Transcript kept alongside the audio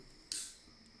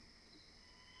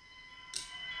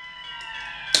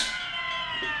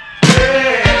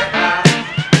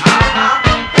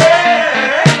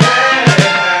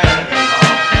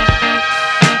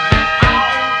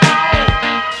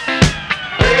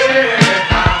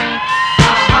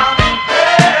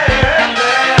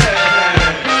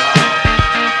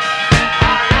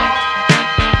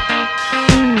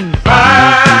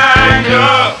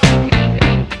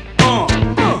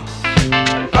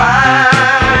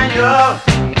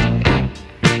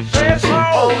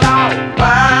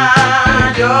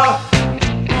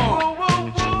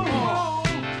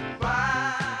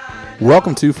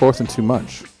Welcome to Fourth and Too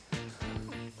Much,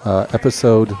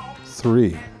 episode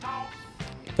 3.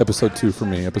 Episode 2 for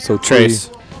me. Episode 3 Trace.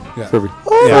 Yeah.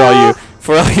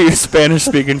 For all you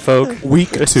Spanish-speaking folk. Week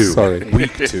 2. Sorry.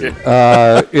 Week 2.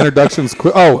 Introductions.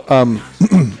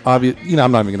 Obvious.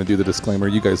 I'm not even going to do the disclaimer.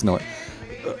 You guys know it.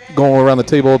 Going around the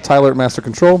table, Tyler at Master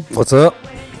Control. What's up?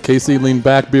 Casey leaned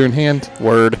back, beer in hand.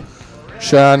 Word.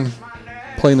 Sean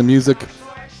playing the music.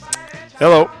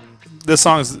 Hello. This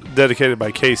song's dedicated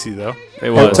by Casey, though.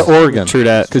 It was. To Oregon. True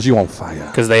that. Because you on fire.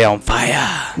 Because they on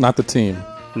fire. Not the team.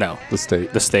 No. The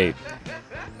state. The state.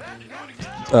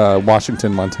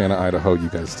 Washington, Montana, Idaho, you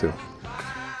guys too.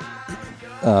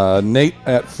 Nate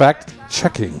at Fact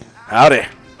Checking. Howdy.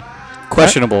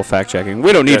 Questionable fact-checking.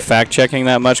 We don't need fact-checking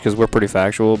that much because we're pretty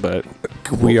factual, but...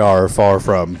 We are far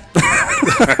from.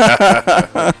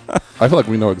 I feel like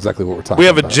we know exactly what we're talking about. We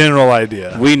have a general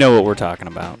idea. we know what we're talking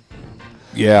about.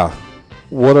 Yeah.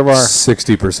 What of our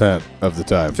 60% of the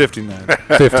time. 59.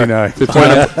 59.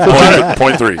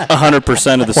 0.3.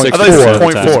 100% of the 6 I thought you said of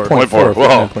the time.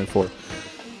 0.4. 0.4.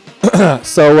 Whoa.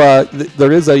 So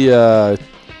there is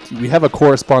we have a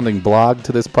corresponding blog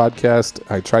to this podcast.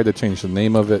 I tried to change the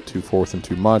name of it to Fourth and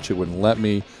Too Much. It wouldn't let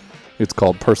me. It's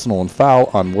called Personal and Foul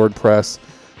on WordPress.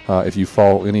 If you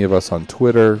follow any of us on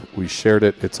Twitter, we shared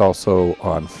it. It's also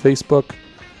on Facebook.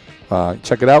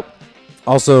 Check it out.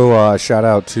 Also, shout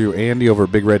out to Andy over at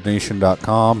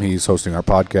BigRedNation.com. He's hosting our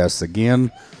podcasts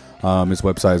again. His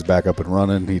website is back up and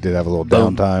running. He did have a little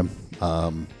downtime.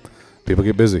 People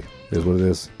get busy. It is what it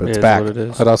is. But it's It is back. what it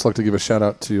is. I'd also like to give a shout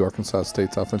out to Arkansas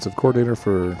State's offensive coordinator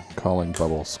for calling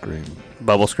bubble screen.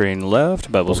 Bubble screen left,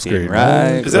 bubble screen screen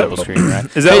right, right. Is that- bubble screen right.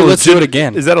 Is that Hey, let's do it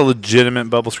again. Is that a legitimate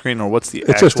bubble screen, or what's the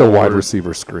It's just a actual wide word?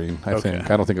 receiver screen, I Okay.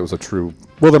 think. I don't think it was a true.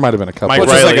 Well, there might have been a couple. Mike Well,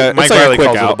 it's Riley, like a- Mike it's like a Riley quick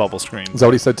calls it a out. bubble screen. Is that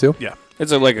what he said too? Yeah.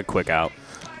 It's like a quick out.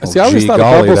 See, I always gee thought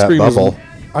golly, bubble that screen bubble. was.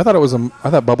 I thought it was. I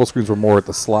thought bubble screens were more at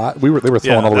the slot. They were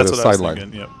throwing all over that's the what I was sideline.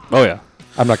 thinking, yep. Oh, yeah.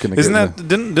 I'm not going to. Isn't that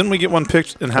didn't we get one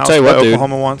picked in house tell you by what, dude.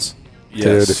 Oklahoma once?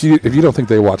 dude? If you don't think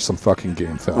they watch some fucking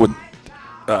game film,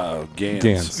 Gans.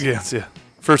 Gans. Yes, yeah.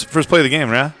 First play of the game,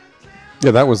 right?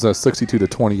 Yeah, that was a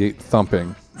 62-28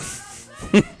 thumping.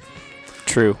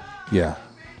 True. Yeah,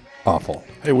 awful.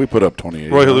 Hey, we put up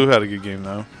 28. Roy Halou had a good game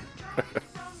though.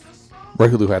 Ray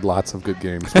Hulu had lots of good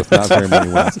games, but not very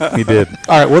many wins. He did.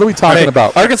 All right, what are we talking Hey,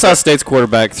 about? Arkansas State's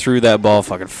quarterback threw that ball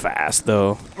fucking fast,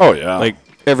 though. Oh, yeah. Like,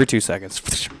 every 2 seconds.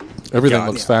 Everything God,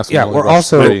 looks fast. Yeah, when you we're rush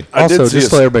also, three. I did see just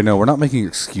to a- let everybody know, we're not making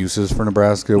excuses for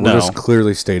Nebraska. We're No. just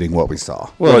clearly stating what we saw.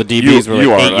 Well, Well, the DBs you- were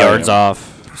you like are, 8 I yards am.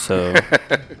 off, so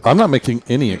I'm not making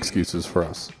any excuses for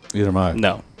us. Either am I.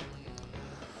 no.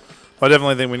 I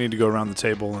definitely think we need to go around the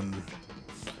table and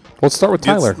Let's start with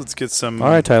Tyler. let's get some. All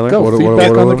right, Tyler. Go. What- Feedback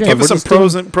what- on the what- game. Give We're us some just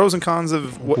doing- pros and cons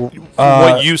of what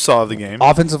Uh, you saw of the game.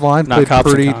 Offensive line Not played cops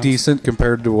and pretty cons. decent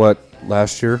compared to what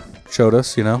last year showed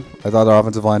us. You know, I thought the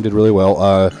offensive line did really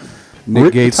well.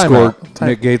 Nick Gates time scored. out. Time-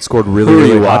 Nick Gates scored really, Who are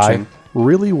really you high. watching?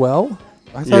 Really well.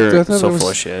 I You're I thought so it was full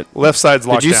of shit. Left side's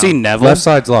locked Did you down. see Neville? left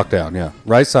side's locked down. Yeah,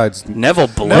 right side's Neville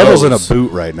blows. Neville's in a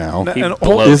boot right now. He And-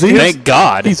 blows. Is he? Thank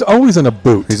God. He's always in a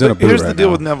boot. He's in a boot Here's right the deal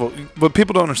now. with Neville. What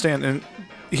people don't understand, and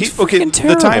He's freaking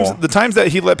the times terrible. the times that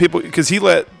he let people, because he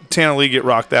let Tanner Lee get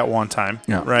rocked that one time,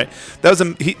 Yeah. right? That was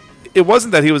It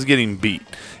wasn't that he was getting beat.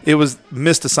 It was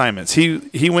missed assignments.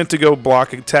 He went to go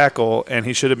block a tackle, and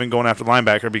he should have been going after the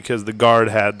linebacker because the guard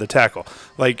had the tackle.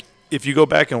 Like, if you go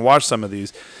back and watch some of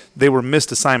these, they were missed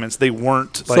assignments. They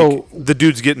weren't like So- the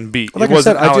dude's getting beat. Like it I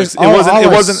wasn't said, I Alex. just- It all- wasn't. all It I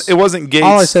wasn't. s- It wasn't Gates.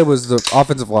 All I said was the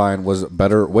offensive line was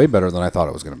better, way better than I thought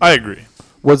it was going to be. I agree.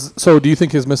 So do you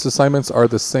think his missed assignments are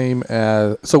the same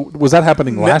as? So was that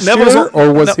happening last Neville's- year,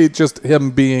 or was No. he just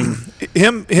him being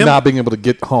Him. not being able to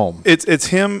get home? It's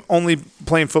him only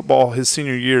playing football his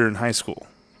senior year in high school,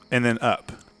 and then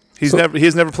up. He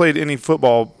has never played any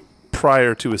football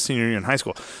prior to his senior year in high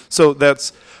school. So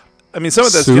that's, I mean, some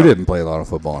of that's. Sue didn't play a lot of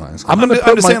football in high school. I'm gonna I'm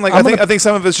put just my, saying, like, I'm I gonna, think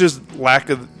some of it's just lack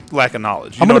of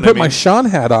knowledge. You I'm know gonna what I put my mean? Sean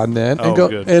hat on then and Oh, go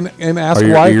good. and ask Are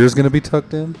your why. ears going to be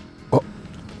tucked in?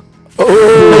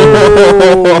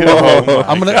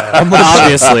 I'm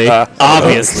gonna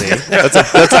Obviously.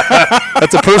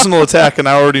 That's a personal attack, and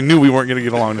I already knew we weren't going to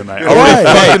get along tonight. I Right.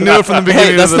 already fucking knew it from the beginning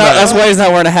Hey, that's of the not. night. That's why he's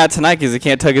not wearing a hat tonight because he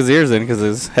can't tuck his ears in because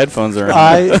his headphones are in.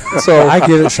 I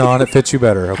get it, Sean. It fits you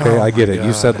better. Okay, I get it.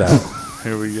 You said that.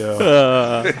 Here we go.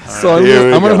 So Here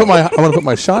we I'm gonna go. put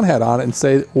my Sean hat on and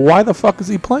say, why the fuck is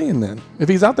he playing then? If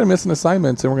he's out there missing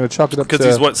assignments, and we're gonna chalk it up Because to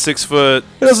he's what, 6 foot?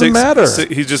 It doesn't matter.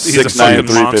 He's a 6'9",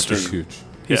 fucking monster. 350. huge.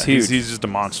 He's huge. He's just a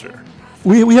monster,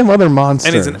 We have other monsters.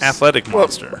 and he's an athletic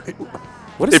monster.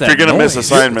 What is If that you're going to miss noise?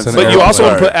 assignments, It's an But you also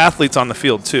want to Sorry. put athletes on the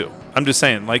field too. I'm just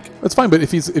saying, like, That's fine, but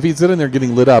if he's sitting there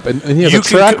getting lit up, and he has You a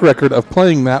can track record of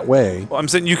playing that way, I'm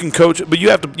saying you can coach, but you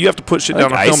have to put shit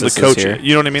down on film ISIS to coach is here. it.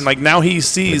 You know what I mean? Like now he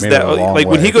sees They made that. it a long Like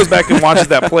when way. he goes back and watches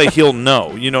that play, he'll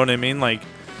know. You know what I mean? Like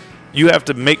you have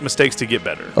to make mistakes to get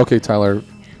better. okay, Tyler,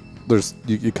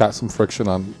 you caught some friction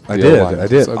on. I the did. O-line. I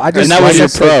did. So, I just- And that was your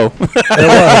pro.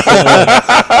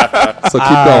 so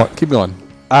keep going. Keep going.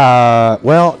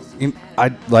 Well,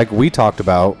 like we talked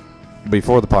about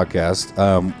before the podcast,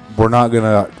 we're not going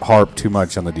to harp too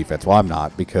much on the defense. Well, I'm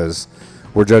not, because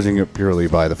we're judging it purely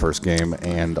by the first game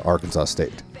and Arkansas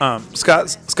State.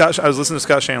 Scott. I was listening to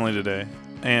Scott Shanley today,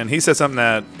 and he said something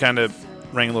that kind of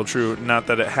rang a little true. Not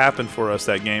that it happened for us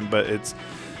that game, but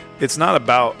it's not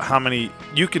about how many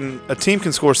a team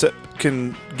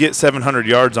can get 700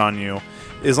 yards on you.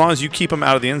 As long as you keep them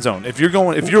out of the end zone. If you're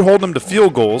holding them to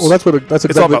field goals, Well, that's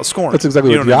it's all about scoring. That's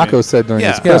exactly You what know what I Diaco mean? said during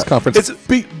his Yeah. press Yeah. conference.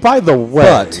 By the way,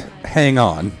 But hang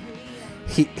on,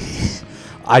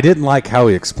 I didn't like how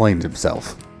he explained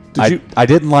himself. I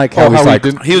didn't like how how he's he like.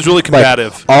 didn't- He was really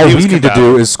combative. All He we was need to do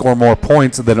combative. is score more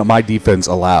points than my defense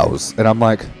allows, and I'm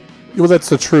like, well, that's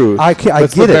the truth. I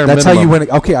That's the get bare it. That's how you minimum.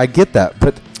 win. Okay, I get that,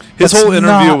 but His that's whole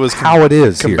interview not was how it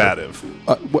is here. combative.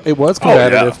 It was Oh, yeah.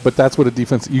 competitive, but that's what a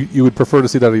defense you would prefer to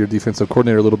see that out of your defensive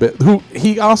coordinator a little bit. Who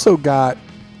he also got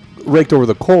raked over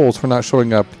the coals for not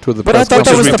showing up to the. But I press thought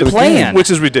that was conference the to plan. game. Which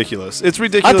is ridiculous. It's I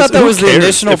ridiculous. thought that Who was the cares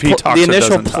initial if he talks the or initial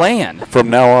doesn't talk? plan. From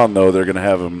now on, though, they're going to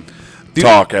have him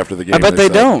talk after the game. I bet they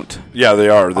said. don't. Yeah, they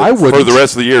are. I For wouldn't. the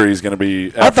rest of the year, he's going to be.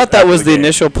 I thought that after was the game.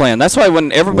 initial plan. That's why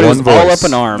when everybody One was all voice. up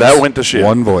in arms, That went to shit.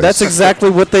 One voice. that's exactly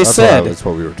what they That's said. that's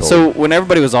what we were told. So when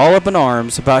everybody was all up in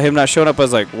arms about him not showing up, I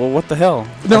was like, well, what the hell?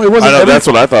 No, it wasn't. I know. That's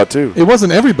what I thought too. It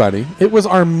wasn't everybody. It was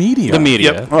our media. The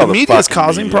media. Yep. Oh, the the media is fucking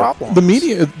causing media. problems. The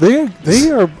media,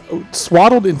 they are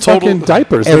swaddled in Total- fucking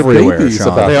diapers. They're everywhere, babies Sean.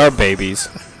 about They it. are babies.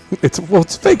 It's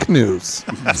fake news.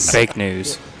 Fake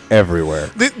news. everywhere.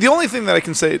 The only thing that I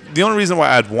can say, the only reason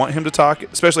why I'd want him to talk,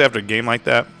 especially after a game like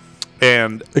that,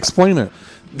 and Explain it.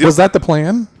 Was that the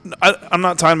plan? I'm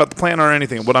not talking about the plan or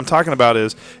anything. What I'm talking about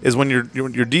is when your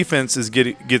defense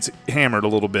gets hammered a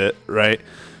little bit, right?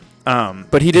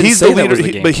 But he didn't he's say the that leader. was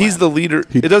the game But he's plan. the leader.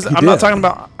 He- It doesn't. he I'm not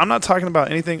did. talking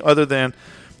about anything other than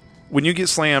when you get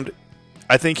slammed.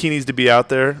 I think he needs to be out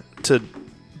there to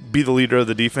be the leader of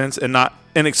the defense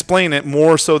and explain it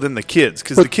more so than the kids,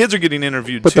 because But- the kids are getting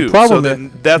interviewed but the too. problem so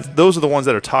then those are the ones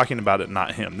that are talking about it,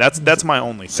 not him. That's my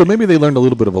only. So maybe they learned a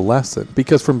little bit of a lesson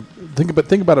because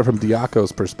think about it from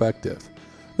Diaco's perspective.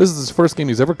 This is his first game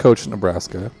he's ever coached in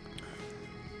Nebraska.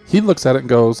 He looks at it and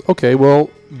goes, "Okay, well,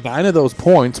 9 of those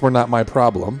points were not my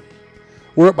problem.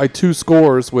 We're up by 2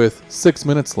 scores with 6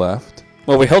 minutes left.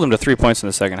 Well, we held him to 3 points in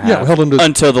the second half. Yeah, we held him to-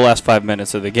 until the last 5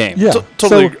 minutes of the game. Yeah,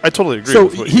 I totally agree. So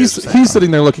with what you guys are saying. he's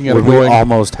sitting there looking at When it we going,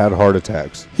 almost had heart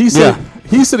attacks. he's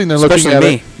sitting there looking Especially at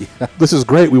me. it. This is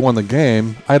great. We won the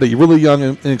game. I had a really young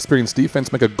and inexperienced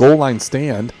defense make a goal line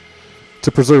stand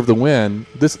to preserve the win.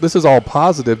 This is all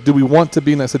positive. Do we want to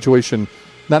be in that situation?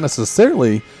 Not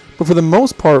necessarily, but for the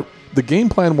most part, the game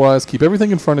plan was keep everything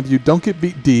in front of you. Don't get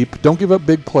beat deep. Don't give up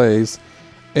big plays.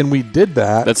 And we did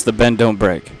that. That's the bend, don't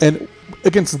break. And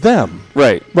against them,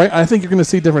 Right. right? I think you're going to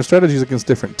see different strategies against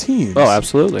different teams. Oh,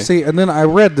 absolutely. See, and then I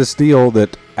read this deal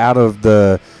that out of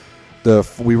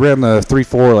we ran the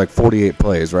 3-4 like 48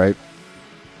 plays, right?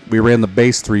 We ran the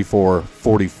base 3-4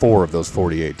 44 of those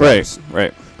 48 times.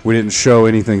 Right. We didn't show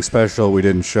anything special. We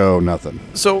didn't show nothing.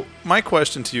 So my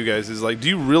question to you guys is like, do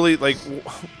you really like?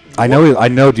 I know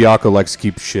Diaco likes to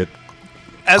keep shit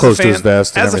As close a to fan, his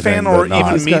vest and as a fan everything, or but not.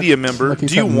 even He's got- media member, like he's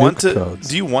do you got want nuke to codes.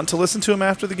 do you want to listen to him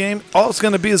after the game? All it's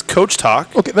going to be is coach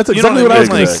talk. Okay, that's You know exactly what I was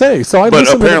mean? going to Like, say. So I But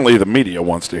listened to apparently the media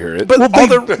wants to hear it. But Well,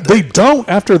 all they don't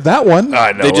after that one.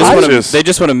 I know. They just it's want to. They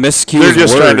just want to miscue. they're his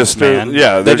just trying to words, stir. man.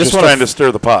 Yeah, They they're just wanna trying to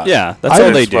stir the pot. Yeah, that's I-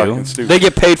 all they It's do. fucking stupid. They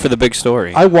get paid for the big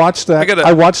story. I watched that. I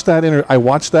I watched that. I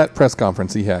watched that press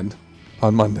conference he had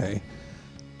on Monday,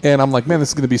 and I'm like, man, this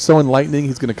is going to be so enlightening.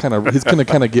 He's going to kind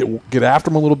of get after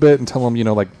him a little bit and tell him,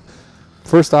 like,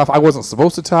 first off, I wasn't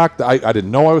supposed to talk. I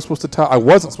didn't know I was supposed to talk. I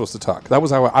wasn't supposed to talk. That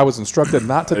was how I was instructed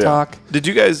not to Yeah. talk. Did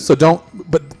you guys? So don't.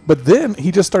 But then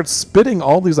he just starts spitting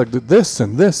all these like this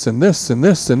and this and this and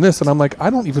this and this, and I'm like, I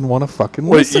don't even want to fucking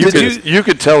Well, listen. you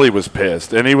could tell he was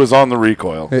pissed, and he was on the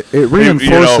recoil. It He-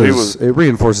 reinforces it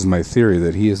reinforces my theory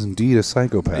that he is indeed a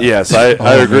psychopath. Yes, I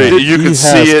agree. Man, You he can has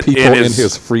see it people in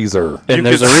his freezer. And you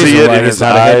there's could a reason see it why in he's his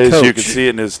not a head eyes. You coach. could see it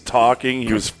in his talking.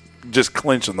 He was just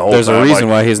clinching the whole There's time. a reason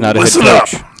why he's not a head listen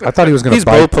coach. up. I thought he was going He's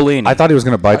to Bo bite. Pelini. I thought he was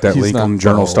going to bite that He's Lincoln not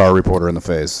Journal Bo. Star reporter in the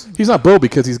face. He's not Bo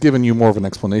because he's giving you more of an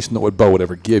explanation than what Bo would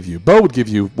ever give you. Bo would give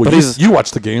you, But you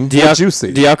watch the game. What you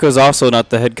see? Diaco's also not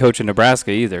the head coach in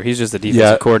Nebraska either. He's just the defensive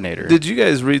Yeah. coordinator. Did you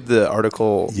guys read the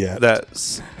article Yeah.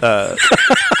 that's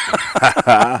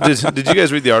did you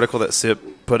guys read the article that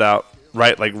SIP put out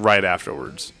right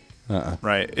afterwards?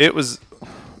 Right. It was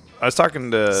I was talking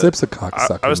to Sip's a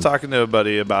cocksucker. I was talking to a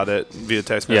buddy about it via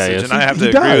text Yeah, message, yes. and I have to He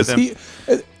agree does. with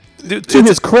him. Dude, To it's-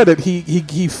 his credit,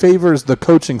 he favors the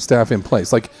coaching staff in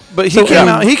place. Like, but he so, came I mean,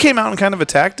 out. He came out and kind of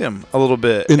attacked him a little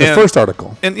bit in the And- first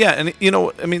article. And yeah, and you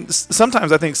know, I mean,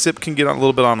 sometimes I think SIP can get on a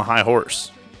little bit on a high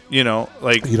horse. You know,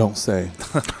 like You don't say.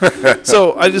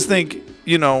 so. I just think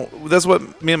that's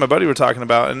what me and my buddy were talking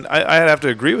about, and I have to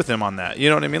agree with him on that. You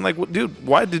know what I mean? Like, dude,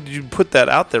 why did you put that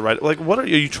out there? Right? Like, what are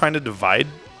you trying to divide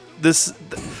this?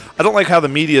 I don't like how the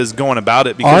media is going about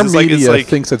it because Our it's media like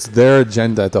thinks it's their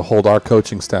agenda to hold our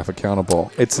coaching staff accountable.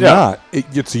 It's Yeah. not.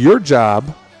 It's your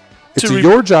job. It's To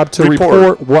your job to report.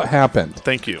 report what happened.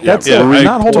 Thank you. That's Yeah, it. We're I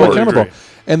not holding totally accountable. agree.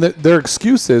 And their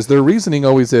excuse is, their reasoning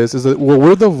always is that, well,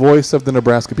 we're the voice of the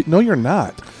Nebraska people. No, you're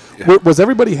not. Was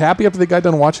everybody happy after they got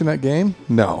done watching that game?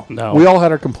 No. No. We all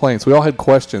had our complaints. We all had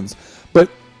questions. But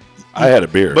I had a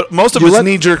beer. But most of You it's let-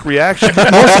 knee-jerk reaction.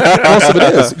 most of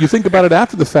it is. You think about it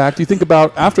after the fact. You think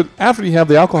about after you have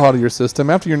the alcohol out of your system,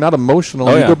 after you're not emotional,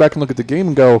 Oh, you yeah. go back and look at the game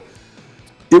and go,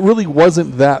 it really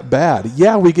wasn't that bad.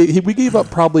 Yeah, we gave up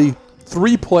probably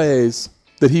 3 plays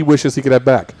that he wishes he could have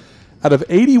back. Out of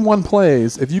 81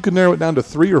 plays, if you could narrow it down to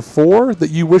 3 or 4 that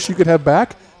you wish you could have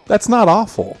back, that's not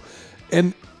awful.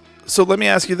 And So let me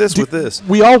ask you this: with this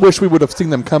we all wish we would have seen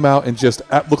them come out and just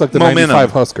look like the Momentum.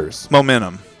 95 Huskers.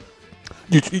 momentum.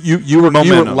 You were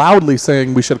Momentum. loudly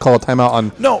saying we should call a timeout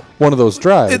on No. one of those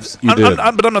drives. But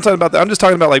I'm not talking about that. I'm just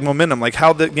talking about like momentum, like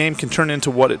how the game can turn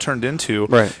into what it turned into.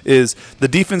 Right. Is the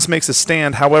defense makes a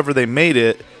stand, however they made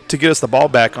it, to get us the ball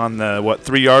back on the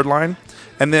 3-yard line,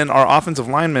 and then our offensive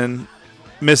lineman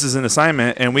misses an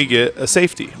assignment and we get a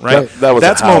safety. Right. That was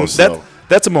a house, though.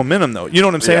 That's a momentum, though. You know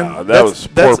what I'm saying? yeah, that was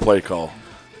poor play call.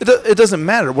 It doesn't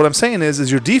matter. What I'm saying is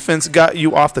your defense got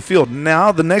you off the field.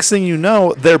 Now, the next thing you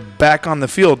know, they're back on the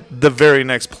field the very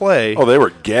next play. Oh, they were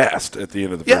gassed at the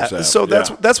end of the yeah, first half. so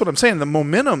that's what I'm saying. The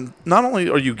momentum, not only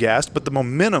are you gassed, but the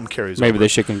momentum carries Maybe over. they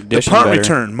should The condition punt better.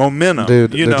 return, momentum.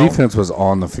 Dude, you the know, defense was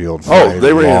on the field for Oh, a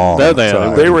they ran- long They-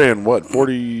 time. They ran what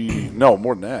 40? No,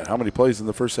 more than that. How many plays in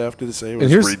the first half did it say? It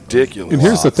was here's- ridiculous. And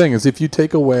here's the thing: is if you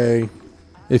take away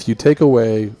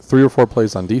 3 or 4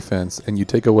 plays on defense, and you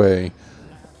take away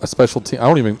a special team,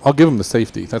 I'll give them the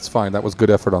safety. That's fine. That was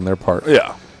good effort on their part.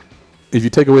 Yeah, If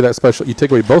you take away you take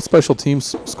away both special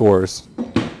teams scores.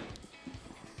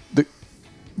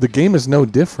 The game is no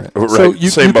different. Right. So you,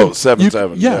 Same you boat, can,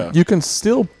 7-7, yeah. you can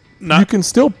still Not-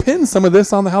 pin some of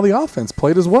this on how the offense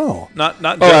played as well. not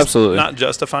absolutely. not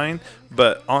justifying,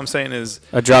 but all I'm saying is,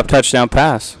 A drop touchdown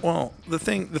pass. well, the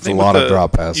thing a with lot of the,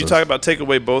 drop passes. You talk about take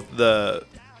away both the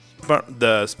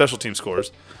special team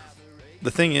scores.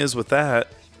 The thing is with that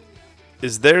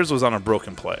is theirs was on a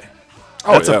broken play.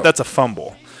 Oh, That's yeah. that's a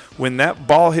fumble. When that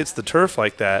ball hits the turf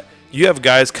like that, you have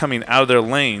guys coming out of their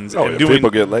lanes Oh, and yeah, doing. people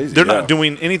get lazy, They're yeah. not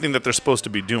doing anything that they're supposed to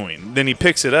be doing. Then he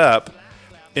picks it up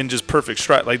in just perfect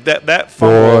stride like that. That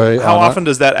fumble. Boy, how on often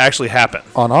does that actually happen?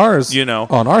 On ours,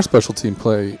 On our special team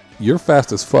play, you're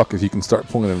fast as fuck if you can start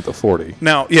pulling it at the 40.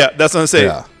 Now, yeah, that's what I'm saying.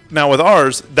 Yeah. Now with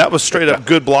ours, that was straight up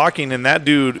good blocking, and that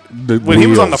dude, The when he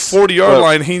was on the wheels. 40-yard Well-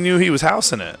 line, he knew he was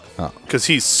housing it because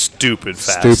he's stupid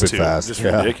fast. Stupid too. fast. just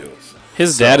Yeah. ridiculous.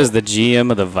 His dad is the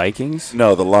GM of the Vikings.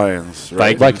 No, the Lions.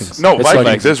 Right? Vikings. No, It's Vikings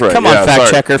Vikings. is right. Come on, yeah, fact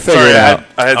sorry. checker, figure Sorry, it I out. had,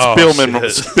 I had Oh,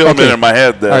 Spielman shit. in my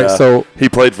head that All right, so- he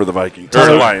played for the Vikings. Or So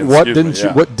the Lions. what excuse didn't me, you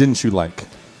yeah. What didn't you like?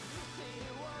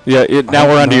 Yeah, now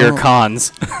we're under your know.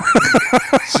 cons.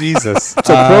 Jesus.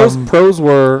 So pros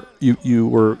were you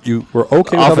were okay with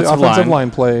how the Offensive offensive line.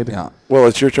 line played. Yeah. Well,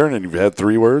 it's your turn, and you've had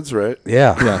 3 words, right?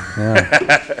 Yeah.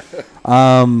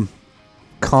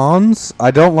 Cons.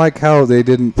 I don't like how they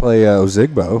didn't play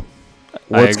Ozigbo.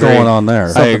 What's agree. going on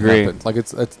there? I agree. Happened. Like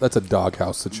that's a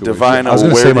doghouse situation. Divine. I was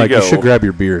going to where say, do like, you you go? should grab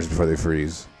your beers before they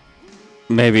freeze.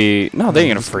 Maybe no, they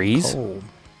ain't gonna freeze. Cold.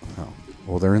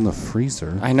 Well, they're in the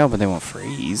freezer. I know, but they won't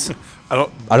freeze. I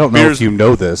don't. I don't know Beers- if you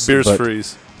know this. Beers but,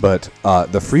 freeze. But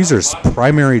the freezer's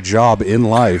primary job in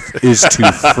life is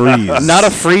to freeze. Not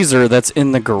a freezer that's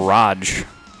in the garage.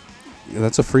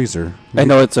 That's a freezer. I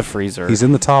know it's a freezer. He's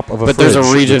in the top of a but fridge. there's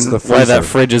a region It's the why that freezer.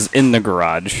 fridge is in the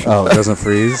garage. Oh, it doesn't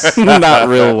freeze? Not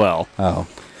real well. Oh.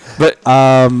 But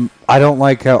I don't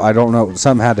like how I don't know.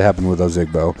 Something had to happen with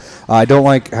Ozigbo. I don't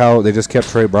like how they just kept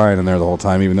Trey Bryant in there the whole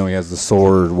time, even though he has the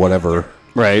sword or whatever.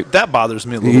 right. That bothers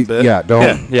me a little bit. Yeah,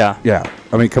 don't. Yeah. Yeah.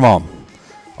 I mean, come on.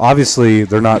 Obviously,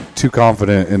 they're not too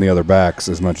confident in the other backs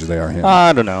as much as they are him.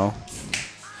 I don't know.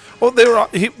 Well, they were.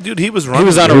 He was running. He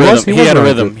was on a He rhythm. was- He, he was had a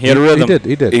running rhythm. good. He had a rhythm.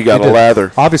 He did. He got a did.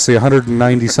 lather. Obviously,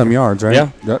 190 some yards, right?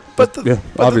 Yeah. But the, yeah,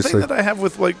 but obviously. the thing that I have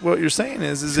with like what you're saying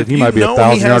is Shit, if he you might be a know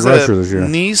he 1,000-yard has rusher a this year.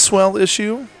 knee swell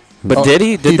issue. But Oh, did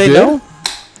he? Did he they did? know?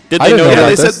 Did I they didn't know know Yeah,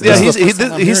 that. they that? said.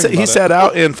 Yeah, This is he sat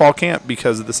out in fall camp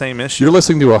because of the same issue. You're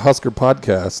listening to a Husker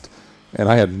podcast, and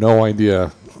I had no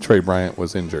idea Trey Bryant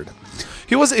was injured.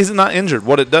 He's not injured.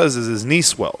 What it does is his knee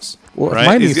swells. Well, right? if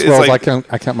my knee It's swells, like-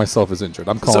 I count myself as injured.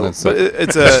 I'm calling it but sick.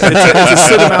 it's a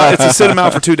sit him out. It's a sit him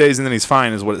out for 2 days and then he's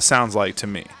fine, is what it sounds like to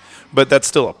me. But that's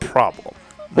still a problem.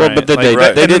 Well, right? but Like, they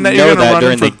and then didn't you're know gonna that run him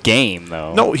during the for- game,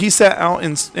 though. No, he sat out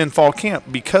in fall camp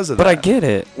because of But that. I get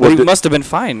it. Well, But he did- must have been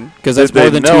fine because Did that's more they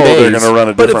than 2 know days. they're going to run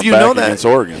a But if different you back know that- against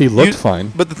Oregon? He looked You-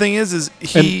 fine. But the thing is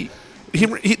he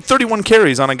 31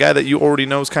 carries on a guy that you already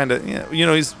know is kind of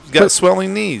he's got But-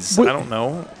 swelling knees. but- I don't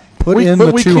know. Put We- in but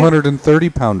the we can't-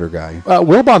 230-pounder guy.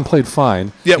 Wilbon played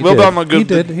fine. Yeah, He Will did. Bama good. He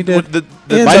did. He did. The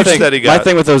And my touch thing, that he my got.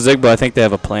 thing with Ozigbo, I think they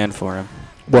have a plan for him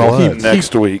Well, What?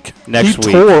 Next week. next he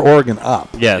week. tore Oregon up.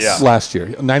 Yes. Yeah. Last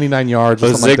year, 99 yards. Or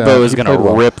something like that. Ozigbo is He going played to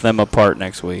well. rip them apart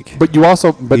next week. But you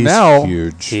also, He's now,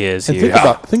 huge. He is and huge.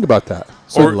 think about that.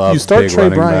 So I love you start big Trey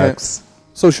running Bryant. backs.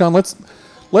 So Sean,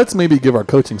 let's maybe give our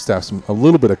coaching staff a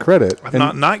little bit of credit.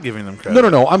 I'm not giving them credit.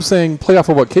 No. I'm saying play off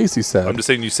of what Casey said. I'm just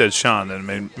saying you said Sean and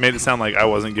it made it sound like I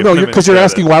wasn't giving No, him because any you're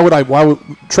credit. asking why would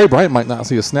Trey Bryant might not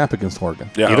see a snap against Oregon.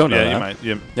 Yeah. You don't know Yeah, that.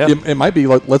 you might. Yeah. Yeah. It might be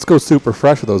like let's go super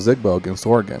fresh with Ozigbo against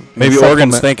Oregon. Maybe And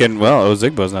Oregon's supplement- thinking, well,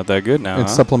 Ozigbo's not that good now. and huh?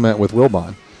 supplement with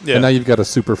Wilbon. Yeah. And now you've got a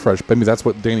super fresh. Maybe that's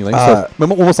what Danny Lane said.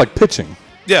 Almost like pitching.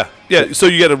 Yeah. So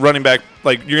you got a running back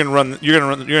like you're gonna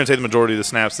take the majority of the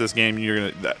snaps this game.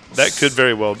 That could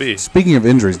very well be. Speaking of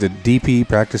injuries, did DP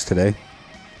practice today?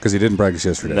 Because he didn't practice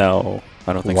yesterday. No,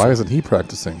 I don't think Why so. isn't he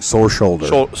practicing? Sore shoulder.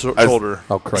 Shoulder.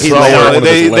 Oh, Christ. He's One lower. of his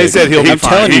They legs. said he'll be I'm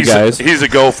fine. telling you He's guys. he's a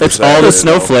go for It's all Saturday, the though.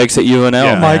 snowflakes at UNL,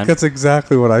 Yeah. man. Mike, that's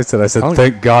exactly what I said. I said, don't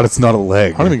thank God it's not a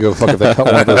leg. I don't even give a fuck if they cut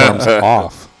one of his arms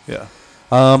off. Yeah.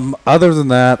 Other than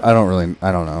that, I don't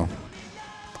know.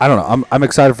 I'm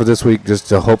excited for this week just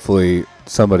to hopefully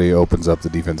somebody opens up the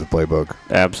defensive playbook.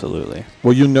 Absolutely.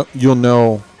 Well, you'll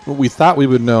know. We thought we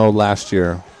would know last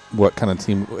year what kind of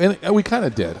team, and we kind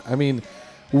of did. I mean,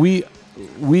 we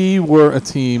were a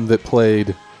team that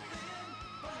played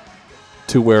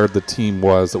to where the team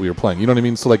was that we were playing. You know what I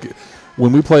mean? So like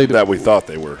when we played, That we thought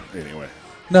they were, anyway.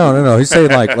 No. He's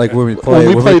saying like when we play,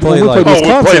 when we played like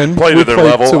Wisconsin, played we to their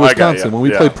played level. to I got Wisconsin. ya. When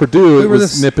we Yeah. played Purdue, We it were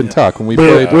was the nip and tuck. When we we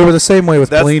played, were the same way with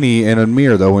That's- Pelini and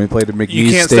Amir though. When we played to McNeese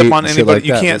You can't State step on and shit anybody. like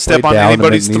You that. can't We step played on down to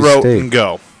anybody's McNeese throat State. and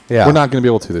go. Yeah, we're not going to be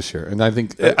able to this year. And I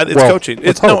think It's well, coaching.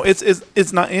 let's hope.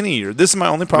 It's not any year. This is my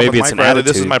only problem Maybe with it's Mike an Riley. This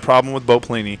is attitude. my problem with Bo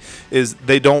Pelini is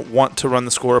they don't want to run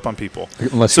the score up on people.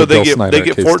 Unless So you're they Bill get Snyder they at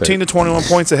get K-State. 14 to 21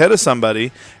 points ahead of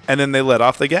somebody, and then they let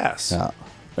off the gas. Yeah.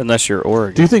 Unless you're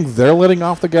Oregon. Do you think they're letting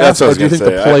off the gas, That's what I or was do you gonna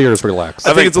think the say. players relax?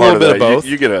 I think it's a part little bit of that, both.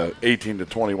 You get a 18 to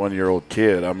 21-year-old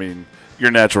kid. I mean, your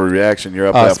natural reaction, you're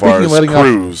up Uh, that far speaking of as letting off-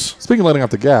 cruise. Speaking of letting off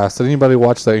the gas, did anybody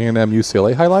watch the A&M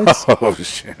UCLA highlights? Oh,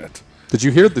 shit. Did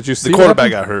you hear? Did you see The what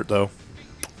quarterback happened? got hurt though.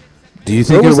 Do you It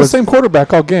think was the same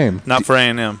quarterback all game. Not for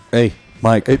A&M. Hey,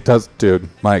 Mike. It does, dude.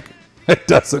 Mike. It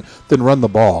doesn't. Then run the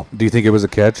ball. Do you think it was a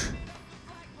catch?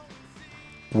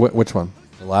 Which one?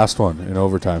 The last one in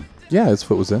overtime. Yeah, his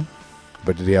foot was in.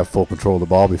 But did he have full control of the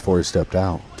ball before he stepped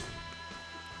out?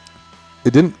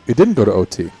 It didn't go to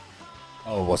OT.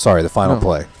 Oh, well, sorry. The final No.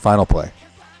 play. Final play.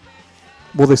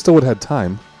 Well, they still would have had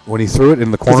time. When he threw it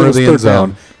in the 'Cause corner it of was the end third zone,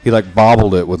 down. he like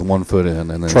bobbled it with 1 foot in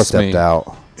and then Trust stepped me.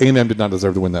 out. A&M did not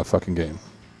deserve to win that fucking game.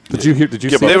 Did you hear? Did you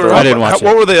Give see? up They it? were I up, didn't watch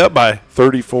What it. were they up by?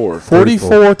 34.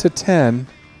 44 to 10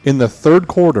 in the third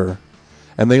quarter,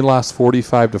 and they lost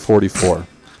 45 to 44.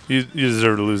 You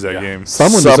deserve to lose that game.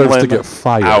 Someone deserves to Someone get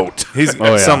fired. Out. He's Oh,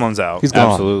 yeah. someone's out He's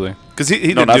gone. Absolutely. because he No,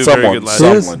 didn't not do very someone. good last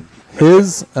Some- year. Someone.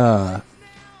 His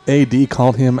AD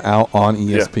called him out on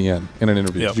ESPN in an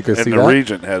interview. Yep. Did you guys see And the that?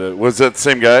 regent had it. Was that the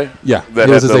same guy? Yeah, That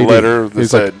he had was his the AD. letter that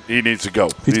He's said like, he needs to go.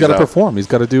 he's got to out. perform. He's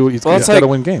got to do. He's Well, got it's to like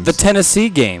win games. the Tennessee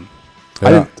game. I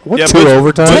didn't, what, Yeah, Two but-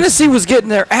 overtime. Tennessee was getting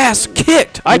their ass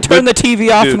kicked. I turned the TV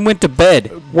off dude. and went to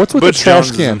bed. what's with Butch the trash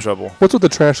Jones is can? in trouble. What's with the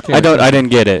trash can? I didn't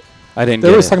get it. They get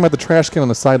were it. talking about the trash can on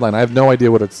the sideline. I have no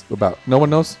idea what it's about. No one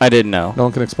knows. I didn't know. No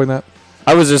one can explain that.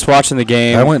 I was just watching the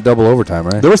game. I went double overtime,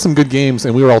 right? There were some good games,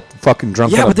 and we were all fucking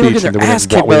drunk Yeah, on but the they were beach. getting and their we ass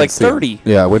didn't- kicked we by didn't like see 'em. 30.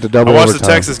 Yeah, I went to I double watched overtime.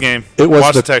 the Texas game. It was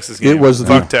Watched the the Texas game. It was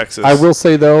Fuck Texas. I will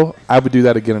say though, I would do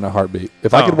that again in a heartbeat.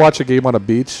 If I Oh. could watch a game on a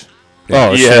beach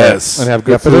Oh, Yes. and have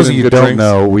good Yeah, for food those of and you who good don't drinks,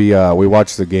 know, we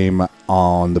watched the game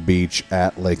on the beach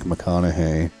at Lake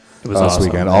McConaughey was last awesome.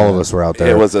 weekend. All of us were out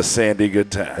there. It was a sandy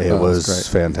good time. It Oh, was it was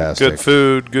fantastic. Good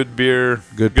food, good beer,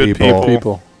 Good good people.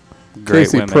 people. Great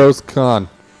Casey, women. pros, con.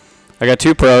 I got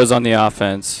 2 pros on the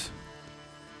offense.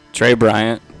 Trey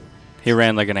Bryant, he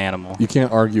ran like an animal. You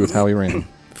can't argue with how he ran.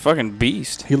 Fucking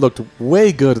beast. He looked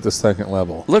way good at the second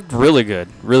level. Looked really good.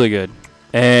 Really good.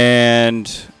 And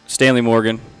Stanley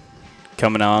Morgan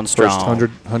coming on strong.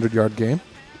 First 100-yard game.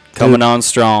 Coming on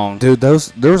strong. Dude, there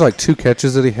was like 2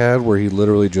 catches that he had where he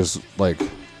literally just like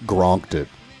gronked it.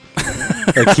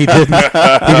 Like he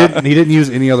didn't use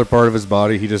any other part of his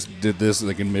body. He just did this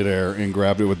like in midair and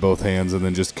grabbed it with both hands and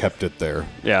then just kept it there.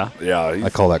 Yeah. Yeah. I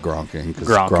call that gronking because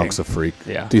Gronking. Gronk's a freak.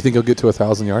 Yeah. Do you think he'll get to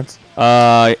 1,000 yards?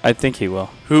 I think he will.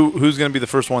 Who's going to be the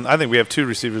first one? I think we have 2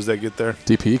 receivers that get there.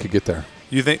 DP could get there.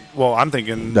 You think? Well, I'm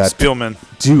thinking That- Spielman.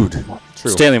 Dude,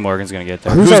 True. Stanley Morgan's going to get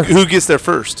there. Who gets there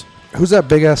first? who's that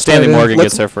big ass Stanley tight end? Morgan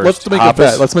gets there first. Let's make Hoppus. a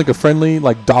bet. Let's make a friendly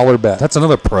dollar bet. That's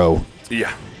another pro.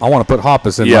 Yeah. I want to put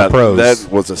Hoppus in Yeah. my pros. That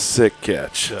was a sick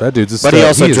catch. That dude's a But he stud.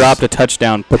 also is- dropped a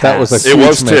touchdown But that was a pass. It huge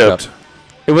was makeup. tipped.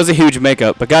 It was a huge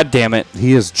makeup, but god damn it,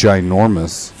 He is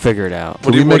ginormous. figure it out.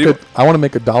 Can we make I want to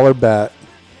make a dollar bet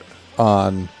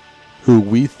on who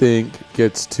we think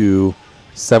gets to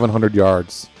 700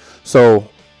 yards. So,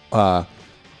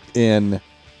 in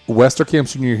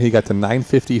Westerkamp's junior year, he got to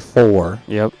 954.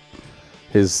 Yep.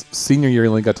 His senior year, he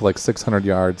only got to like 600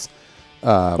 yards.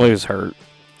 Well, he was hurt.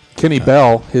 Kenny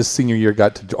Bell, his senior year,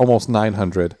 got to almost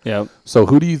 900. Yep. So,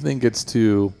 who do you think gets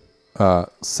to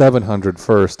 700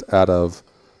 first out of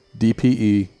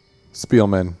DPE,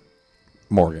 Spielman,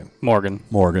 Morgan? Morgan.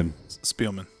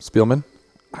 Spielman. Spielman?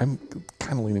 I'm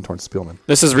kind of leaning towards Spielman.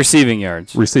 This is receiving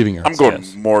yards. Receiving yards. I'm going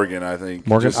Yes. Morgan, I think.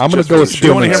 Morgan? I'm gonna for go the with show. Do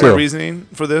you want to Spielman hear my too. reasoning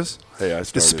for this? Hey, I The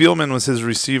started. Spielman was his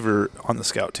receiver on the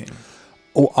scout team.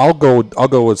 Oh, I'll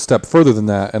go a step further than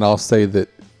that, and I'll say that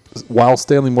while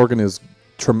Stanley Morgan is,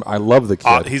 I love the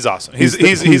kid. He's awesome. He's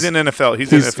in NFL.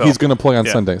 He's in NFL. He's going to play on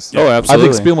Yeah. Sundays. Oh, absolutely.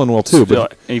 I think Spielman will too,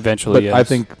 but Eventually, yes. I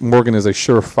think Morgan is a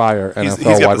surefire NFL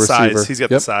He's got wide the size. receiver. He's got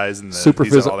the size and the super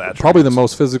he's got all physical. the Probably the attributes.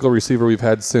 most physical receiver we've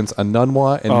had since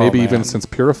Anunwa, and Oh, maybe man. even since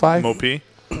Purify. Mopey.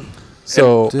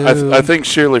 So, I think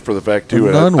Shirley for the fact too.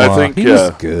 I think he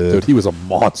was good. dude, he was a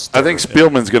monster. I think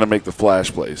Spielman's going to make the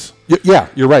flash plays. Yeah,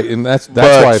 you're right, and that's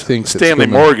But why I think that Stanley Spielman-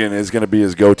 Morgan is going to be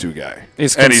his go-to guy.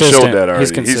 He's and he consistent. showed that already. He's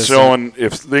He's consistent. showing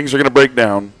if things are going to break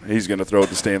down, he's going to throw it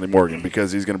to Stanley Morgan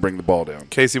because he's going to bring the ball down.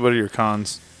 Casey, what are your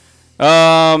cons?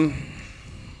 Let's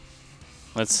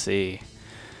see.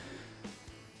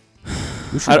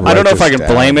 We should I write don't know if this I can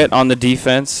down. blame it on the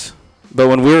defense, but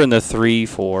when we were in the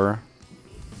 3-4,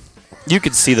 you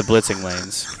could see the blitzing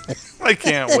lanes. I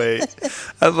can't wait.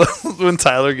 I love when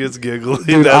Tyler gets giggly.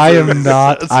 Dude, That's I what- am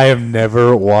not. I am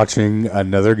never watching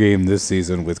another game this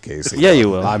season with Casey. Yeah, you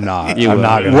will. I'm not. You I'm will.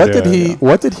 not gonna What do did it.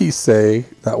 What did he say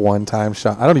that one time,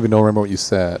 Sean? I don't even remember what you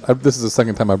said. This is the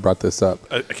second time I brought this up.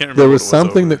 I can't remember. There what was it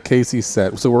something over. that Casey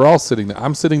said. So we're all sitting there.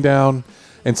 I'm sitting down,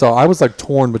 and so I was like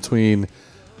torn between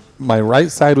my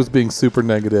right side was being super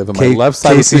negative, and my left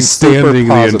side was being Casey's super standing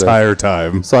the positive. entire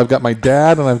time. So I've got my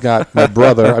dad and I've got my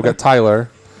brother. I've got Tyler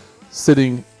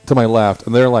sitting to my left,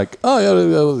 and they're like, "Oh yeah,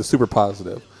 they're super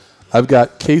positive." I've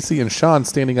got Casey and Sean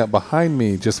standing up behind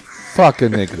me, just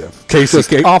fucking negative. Casey,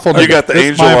 just awful. You got negative. the This is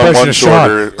angel my on impression one of Sean.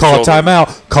 shoulder. Call a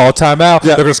timeout. Call a timeout.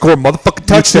 Yeah. They're gonna score a motherfucking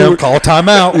touchdown. two- Call a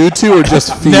timeout. You two are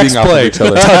just feeding Next off play, of each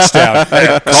other. touchdown.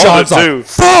 Sean's it like, too.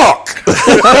 fuck.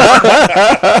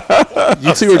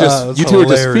 You two are just that's you two are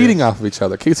just hilarious. feeding off of each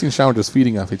other. Casey and Sean were just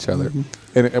feeding off each other.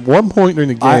 And at one point during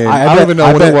the game, I, bet- don't even know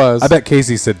I what bet- it was. I bet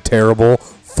Casey said terrible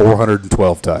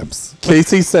 412 times.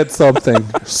 Casey said something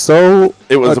so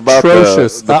It was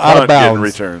atrocious, about the out punt of getting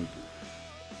bounds. returned.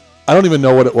 I don't even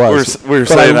know what it was. We're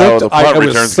But I saying how looked- the I- punt it was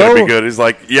return's going to so- be good. He's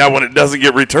like, yeah, when it doesn't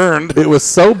get returned. It was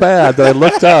so bad that I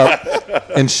looked up,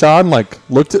 and Sean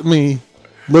looked at me,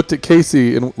 looked at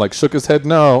Casey, and shook his head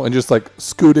no, and just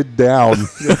scooted down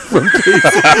from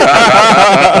Casey.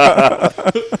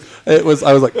 I was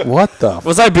like, what the?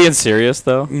 Was I being serious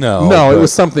though? No, No, it but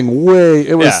was something way.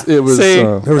 It was. Yeah. It was. See,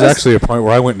 There was actually a point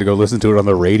where I went to go listen to it on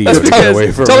the radio to get because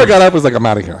away from Tyler it. got up, was like, I'm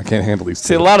out of here. I can't handle these.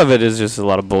 See, a two. lot of it is just a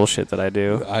lot of bullshit that I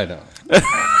do. I know.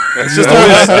 It's just the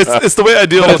way it's the way I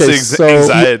deal with Okay, the so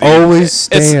anxiety. Always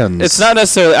It's stands. it's not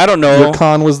necessarily. I don't Your know.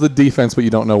 con was the defense, but you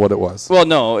don't know what it was. Well,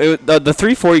 no, the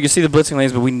 3-4 you can see the blitzing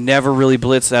lanes, but we never really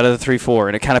blitzed out of the 3-4,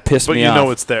 and it kind of pissed but me you off.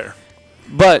 know it's there.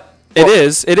 But it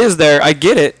is there. I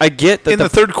get it. I get that In the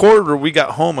third quarter, we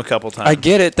got home a couple times. I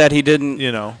get it that he didn't.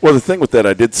 Well, the thing with that,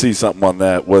 I did see something on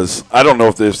that was, I don't know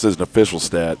if this is an official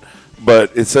stat,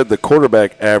 but it said the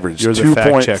quarterback averaged You're the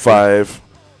fact checker.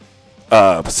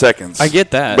 2.5 seconds. I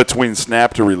get that. Between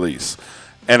snap to release.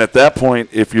 And at that point,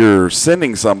 if you're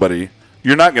sending somebody,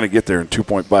 you're not going to get there in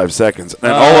 2.5 seconds.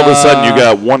 And all of a sudden, you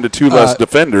got 1 to 2 less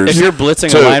defenders. If you're blitzing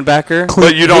a linebacker,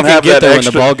 but you don't have that extra. When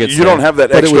the ball gets you don't have that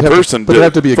But it extra would have person. but it would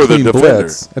have to be a for the clean defender.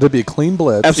 blitz. It would be a clean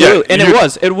blitz. Absolutely, Yeah,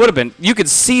 and it would have been. You could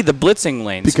see the blitzing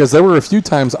lanes Because there were a few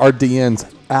times our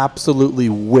DNs absolutely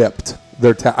whipped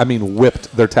their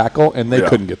tackle, and they Yeah.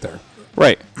 couldn't get there.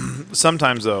 right,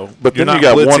 Sometimes, though, But you're then not you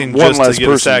got blitzing one just less to get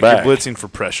a person sack. back. You're blitzing for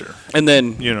pressure. and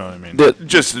then You know what I mean?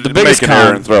 Just the biggest make an error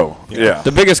con- and throw. Yeah.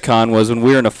 the biggest con was when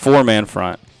we were in a 4-man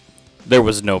front. There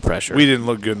was no pressure. We didn't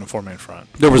look good in the 4-man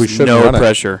front. There We was shouldn't no run it.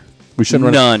 pressure. We shouldn't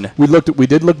run None. it. We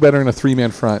did look better in a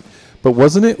 3-man front, but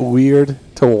wasn't it weird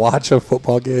to watch a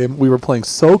football game? We were playing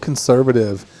so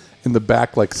conservative in the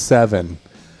back, like 7.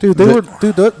 Dude,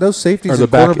 those safeties Or and the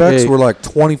back cornerbacks 8. were like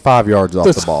 25 yards off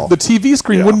the ball. The TV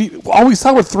screen Yeah. wouldn't. All we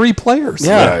saw were 3 players.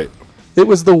 Yeah. Right. It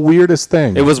was the weirdest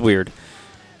thing. It was weird.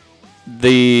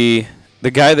 The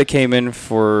guy that came in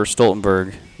for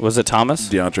Stoltenberg, was it Thomas?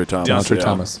 DeAndre Thomas. DeAndre yeah.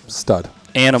 Thomas, stud.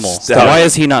 Animal. Stout. Why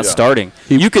is he not Yeah. starting?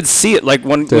 You could see it, like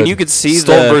when Dude. you could see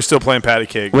Stoltenberg's still playing patty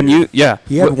cake. when you he had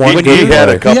When one you- good He had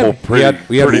a play. couple He had-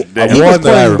 pretty damn He was one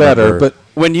that I playing better, remember. but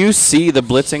when you see the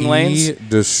blitzing lanes, He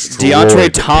destroyed DeAndre the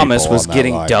Thomas people was on that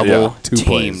getting line. double Yeah. 2 plays.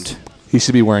 teamed. he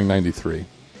should be wearing 93.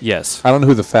 Yes. I don't know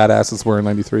who the fat ass that's wearing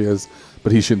 93 is,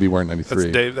 but he should be wearing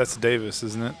 93. That's Davis,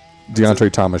 isn't it?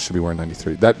 DeAndre Thomas should be wearing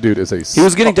 93. That dude is a He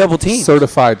was getting double teamed.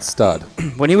 certified stud.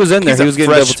 When he was in there, He's he a was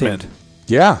getting double freshman. teamed.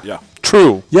 Yeah. Yeah.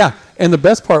 True. Yeah. And the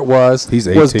best part was He's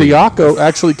was 18. Diaco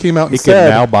actually came out and He can said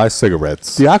now buy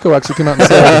cigarettes. Diaco actually came out and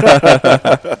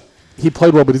said he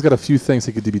played well, but he's got a few things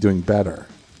he could be doing better.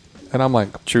 And I'm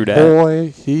like, True dat.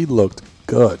 boy, he looked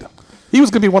good. He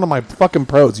was gonna be one of my fucking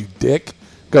pros, you dick.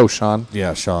 Go, Sean.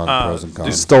 Yeah, Sean, pros and You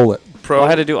cons. stole it. Pro. Well, I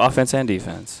had to do offense and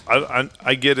defense.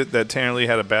 I get it that Tanner Lee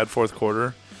had a bad fourth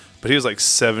quarter, but he was like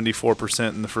 74%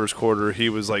 in the first quarter. He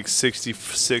was like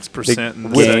 66% in the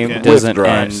Game second. doesn't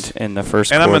drives. end in the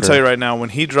first And quarter. I'm going to tell you right now, when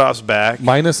he drops back,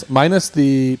 Minus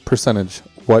the percentage.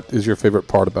 What is your favorite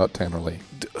part about Tanner Lee?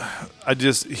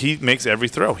 he makes every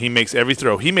throw. He makes every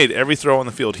throw. He made every throw on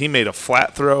the field. He made a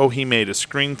flat throw. He made a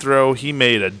screen throw. He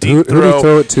made a Who deep did he throw.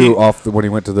 throw it to when he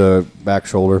went to the back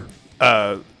shoulder?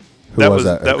 That was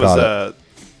that? That Caught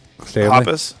was Stanley?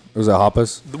 Hoppus. Was it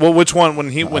Hoppus? Well, which one? When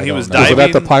he don't was know. Was diving. it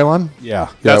at the pylon? Yeah.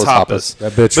 That's it was Hoppus.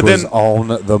 That bitch But was then- on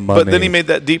the money. But then he made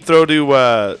that deep throw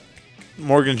to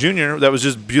Morgan Jr. That was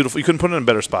just beautiful. You couldn't put it in a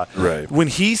better spot. Right. When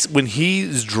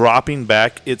he's dropping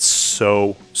back, it's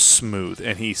so smooth,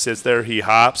 and he sits there. He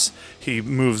hops. He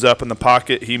moves up in the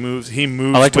pocket. He moves. I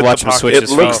like to with watch the him pocket. switch It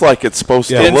his looks phone. like it's supposed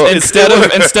to In- look. instead of It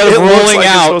looks rolling like it's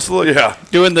out, supposed to look. yeah.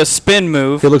 doing the spin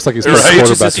move. It looks like he's Right. playing It's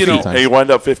quarterback just, you a few know, times. He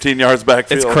wound up 15 yards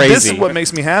backfield. It's crazy. This is what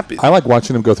makes me happy. I like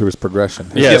watching him go through his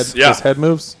progression. His Yes. head, Yeah. his head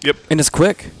moves. Yep. And it's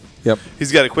quick. Yep.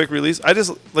 He's got a quick release. I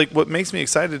just like what makes me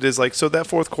excited is like so that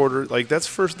fourth quarter, like that's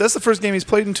the first game he's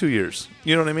played in 2 years.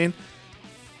 You know what I mean?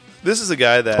 This is a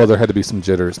guy that Oh, there had to be some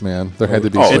jitters, man. There had to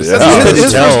be. Oh, some yeah. That's You his couldn't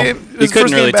first tell. game- You his couldn't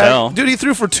first really game back. tell. Dude, he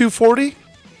threw for 240.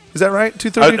 Is that right?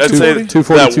 230, I'd say 240?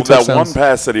 242 that one touchdowns.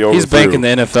 pass that he overthrew He's banking the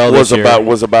NFL was this year.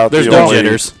 about There's the no only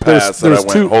jitters. pass that I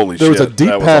went, holy there shit. was a deep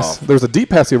that was pass. off. There was a deep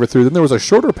pass he overthrew. Then there was a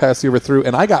shorter pass he overthrew,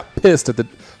 and I got pissed at the.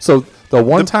 So the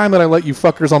one time that I let you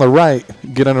fuckers on the right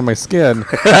get under my skin,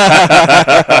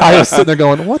 I was sitting there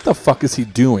going, "What the fuck is he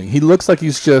doing?" He looks like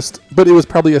he's just. But it was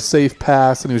probably a safe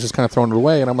pass, and he was just kind of throwing it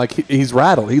away. And I'm like, he's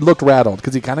rattled. He looked rattled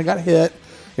because he kind of got hit,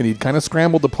 and he'd kind of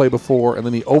scrambled to play before, and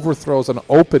then he overthrows an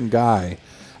open guy.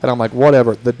 And I'm like,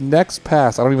 whatever. The next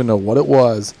pass, I don't even know what it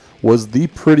was the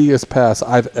prettiest pass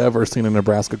I've ever seen a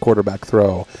Nebraska quarterback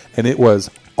throw. And it was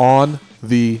on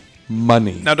the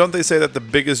money. Now, don't they say that the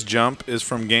biggest jump is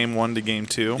from game 1 to game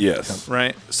 2? Yes.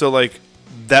 Right? So, like,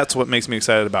 that's what makes me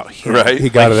excited about him. Right. He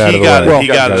got Like, it out he of the got way. it. He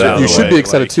got it out of You the should way. be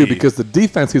excited Like, too because the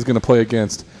defense he's going to play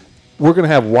against, we're going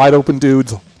to have wide open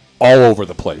dudes all over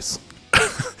the place.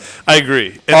 I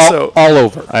agree. And All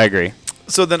over. I agree.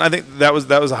 so then I think that was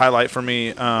a highlight for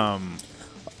me.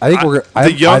 I think I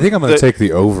think I'm going the- to take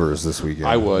the overs this weekend.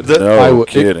 I would. No I would.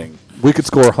 kidding. We could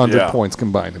score 100 Yeah. points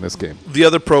combined in this game. The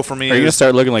other pro for me Are you gonna is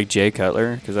start looking like Jay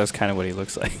Cutler? Because that's kind of what he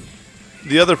looks like.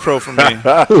 the other pro for me.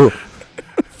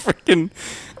 Freaking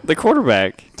the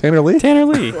quarterback. Tanner Lee? Tanner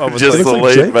Lee. I was Just like, the like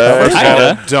laid Jake back.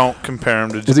 Kinda. don't compare him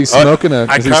to. Is he smoking a?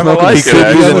 I Is he kinda smoking like a it, He could be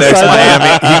cookie the on the next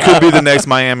side? Miami. He could be the next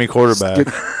Miami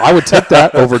quarterback. I would take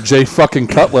that over Jay fucking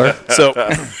Cutler. So,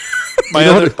 my You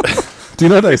know other. Do you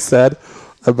know what I said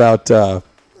about?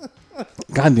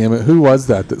 God damn it! Who was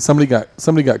that? That somebody got?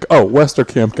 Oh,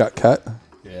 Westerkamp got cut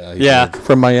Yeah.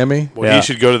 from Miami. Well, Yeah. he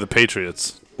should go to the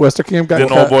Patriots. Westerkamp got Then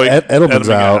cut. old boy Edelman's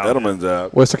out. Edelman's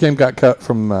out. Westerkamp got cut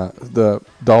from the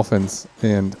Dolphins,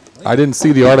 and I didn't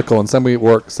see the article. And somebody at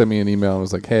work sent me an email and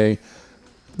was like, "Hey,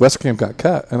 Westerkamp got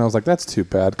cut," and I was like, "That's too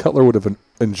bad. Cutler would have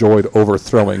enjoyed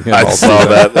overthrowing him." I all saw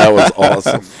season." that. That was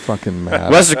awesome. Fucking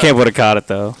mad. Westerkamp would have caught it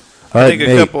though. All I right, think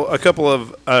Nate. a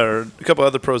couple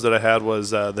other pros that I had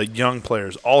was the young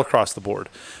players all across the board.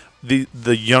 The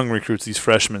young recruits, these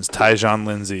freshmen, Tyjon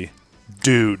Lindsey,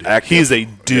 dude, Active. he's a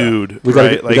dude. we got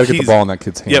to right? get the he's- ball in that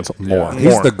kid's hands Yep. more. Yeah.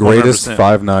 He's More, the greatest 100%.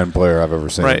 5'9" player I've ever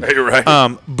seen. Right. Hey,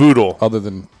 right. Boodle, Other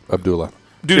than Abdullah.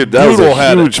 Dude, that was Boodle a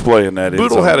had huge play in that. end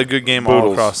Boodle zone. had a good game all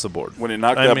Boodles. across the board. When he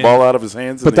knocked I that mean- ball out of his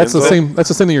hands. But in that's the the end zone. same. That's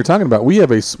the same thing you're talking about. We have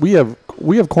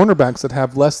cornerbacks that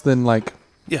have less than like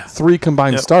Yeah. 3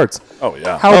 combined Yep. starts. Oh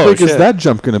yeah. How Oh, big is shit. that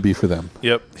jump going to be for them?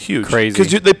 Yep, huge, Crazy.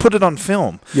 because they put it on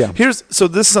film. Yeah. This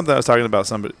is something I was talking about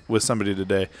with somebody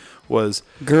today was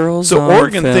Girls so on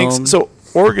Oregon film. thinks so.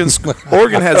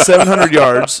 Oregon had 700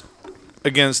 yards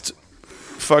against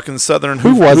fucking Southern.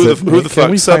 Who was who it? The, who the Can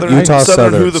fuck? we Southern. find- Utah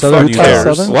Southern. Who Southern. the Southern fuck Utah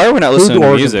cares? Southern? Why are we not Who did listening to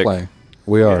Oregon music? play?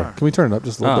 We are. Can we turn it up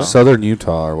just a little Oh. bit? Southern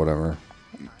Utah or whatever.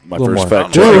 My Little first more.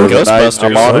 fact Whoa. checker of the night. Ghostbusters.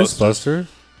 I'm honest. Ghostbusters?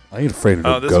 I ain't afraid of Oh,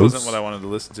 no this ghosts. wasn't what I wanted to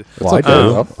listen to. Well, I okay.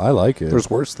 do. I like it. There's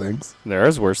worse things. There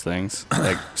is worse things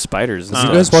like spiders. And you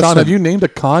stuff. guys watch Sean, the- have you named a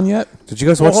con yet? Did you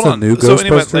guys Well, watch hold the on. new So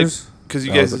anyway, like, Ghostbusters? because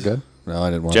you Oh, guys, is it good? No, I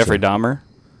didn't watch Jeffrey it. Dahmer.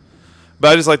 but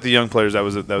I just like the young players. That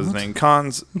was the thing.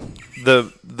 Cons,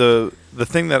 the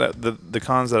thing that the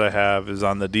cons that I have is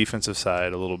on the defensive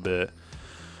side a little bit,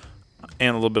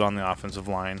 and a little bit on the offensive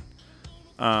line.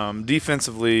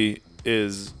 Defensively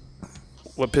is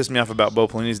what pissed me off about Bo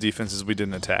Pelini's defense is we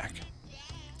didn't attack.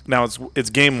 Now it's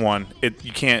game one.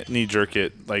 You can't knee jerk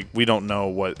it. Like we don't know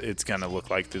what it's gonna look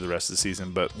like through the rest of the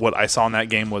season. But what I saw in that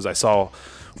game was I saw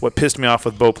what pissed me off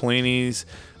with Bo Pelini's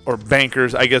or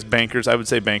Bankers. I guess Bankers. I would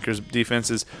say Bankers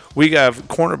defenses. We have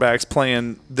cornerbacks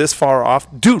playing this far off.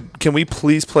 Dude, can we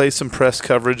please play some press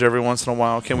coverage every once in a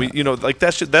while? Can we? Like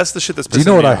that shit. That's the shit that's. Do you pissing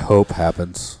know what me I off. hope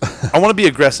happens? I want to be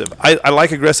aggressive. I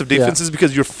like aggressive defenses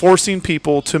because you're forcing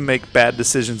people to make bad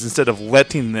decisions instead of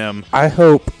letting them I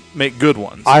hope make good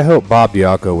ones. Bob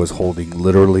Diaco was holding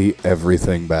literally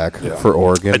everything back for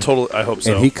Oregon. I hope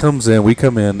so. And he comes in, we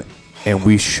come in, and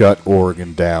we shut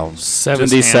Oregon down.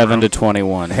 77 to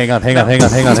 21. Hang on.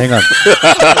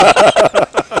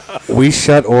 We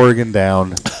shut Oregon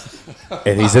down,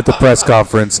 and he's at the press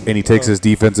conference, and he takes his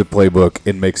defensive playbook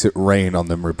and makes it rain on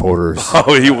them reporters.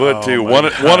 Oh, he would too. One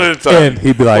at a time. And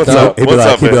he'd be like, What's up? he'd be What's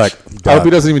like, up, he'd be Mitch? like, I hope he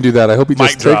 "Dog, doesn't even do that. I hope he Mic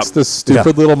just drop. takes the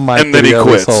stupid little mic And then that he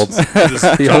always quits.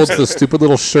 holds. He holds the stupid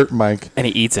little shirt mic And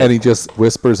he eats it. and he just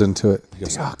whispers into it.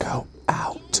 Diaco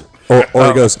out. Or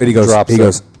he goes, Drops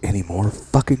it. any more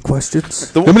fucking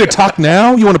questions? You want me to talk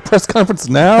now? You want a press conference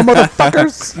now,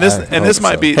 motherfuckers? This hope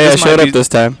might so. be. Hey, I this showed might up be, this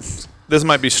time. This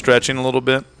might be stretching a little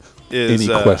bit. Is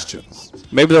Any questions?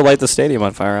 Maybe they'll light the stadium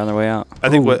on fire on their way out. I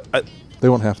think I They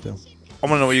won't have to. want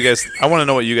to know what you guys. I want to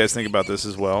know what you guys think about this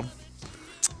as well.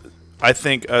 I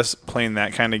think us playing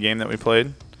that kind of game that we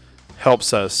played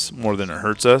helps us more than it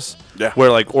hurts us. Yeah. Where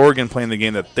like Oregon playing the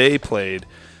game that they played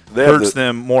They have hurts the-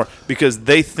 them more because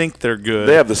they think they're good.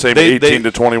 They have the same They- 18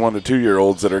 to 21 to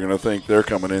 2-year-olds that are going to think they're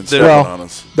coming in stepping Well, on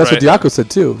us. that's Right. what Diaco said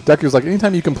too. Diaco's like,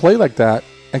 anytime you can play like that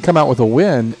and come out with a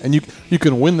win, and you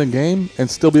can win the game and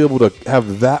still be able to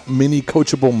have that many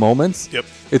coachable moments. Yep.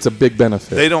 It's a big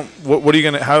benefit. They don't. What are you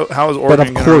gonna? How is Oregon?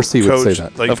 of gonna course he would say coach,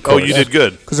 that. Like, Of oh, course. you did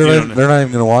good. Because You they're, know, they're not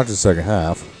even going to watch the second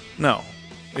half. no,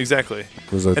 exactly.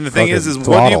 was a And the thing is fucking what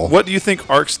do throttle. what do you think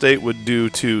Ark State would do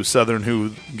to Southern? Who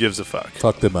gives a fuck?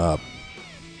 Fuck them up.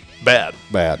 Bad.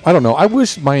 Bad. I don't know. I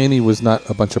wish Miami was not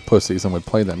a bunch of pussies and would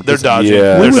play them. They're 'cause dodging.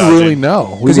 Yeah. We They're would dodging. really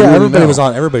know. We Because would really everybody know. was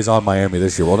on. Everybody's on Miami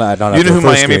this year. Well, not You after know who the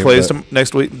first Miami game, plays but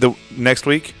next week? The next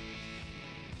week,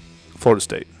 Florida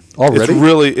State. Already?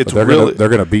 It's they're really. they're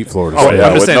gonna beat Florida Oh, State. yeah,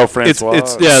 I'm just with saying, no it's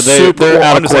Francois. Yeah, super, they're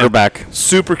out I'm of just saying, quarterback.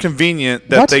 super convenient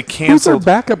that What? they Who's their canceled.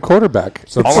 backup quarterback?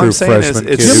 Some All true I'm saying is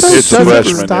freshman it's kid. just- Jimbo it's a doesn't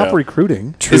freshman, stop yeah.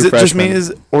 recruiting. True Is it just freshman. me,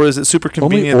 or is it super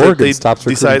convenient that Oregon they stops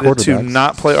recruiting decided to quarterbacks.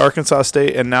 not play Arkansas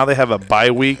State and now they have a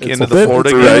bye week into a the bit- Florida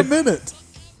it's game? right. minute.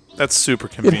 That's super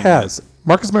It convenient. has.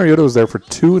 Marcus Mariota was there for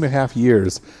 2.5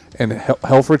 years, and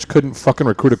Helfrich couldn't fucking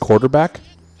recruit a quarterback.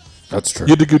 That's true.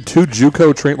 You had to do 2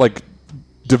 JUCO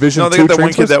Division No, they two got that one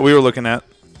kid transfers. that we were looking at.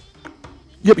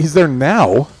 Yep, he's there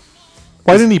now.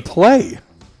 Why didn't he play?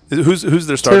 Who's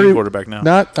their starting Terry- quarterback now?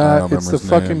 Not I don't it's remember the his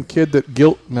fucking name. kid that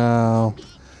no,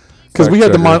 because Fact we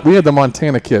had checker.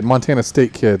 the Montana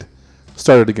State kid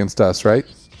started against us, right?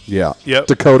 Yeah. Yep.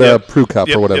 Dakota Yep. Prue Cup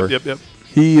Yep, or whatever. Yep.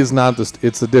 He is not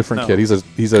it's a different No. kid. He's a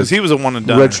Because he was a one and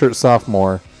done. redshirt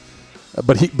sophomore,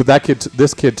 but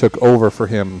this kid took over for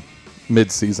him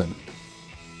mid-season.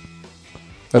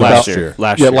 At Last about- year.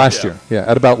 Last year. Yeah,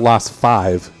 at about last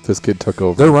 5, this kid took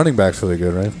over. Their running back's really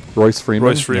good, right? Royce Freeman.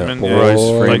 Royce Freeman. Yeah, Yeah, Royce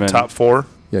boy. Freeman. Like top 4.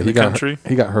 Yeah, in he the got country.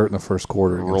 he got hurt in the first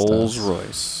quarter against Rolls us.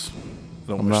 Royce.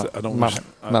 I don't I'm wish. not, I don't I'm wish.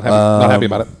 not happy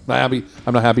about it. Not happy.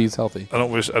 I'm not happy he's healthy. I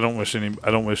don't wish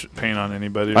pain on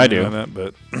anybody. or I anything do. like that,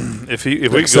 but if we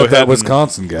could go Except ahead that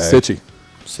Wisconsin guy. Sitchy.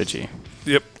 Sitchy.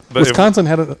 Yep. But Wisconsin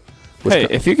had a Hey,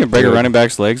 if you can break a Dude. running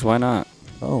back's legs, why not?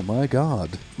 Oh my God.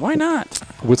 Why not?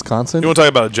 Wisconsin. you want to talk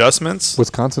about adjustments?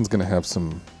 Wisconsin's going to have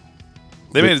some.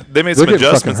 They made some they're getting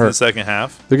adjustments fucking in the hurt. second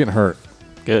half. They're getting hurt.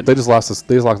 Good. They just lost.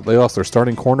 They lost their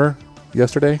starting corner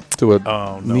yesterday to a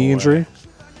Oh, no knee way. injury.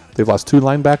 They've lost 2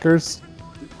 linebackers.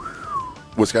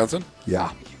 Wisconsin?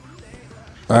 Yeah.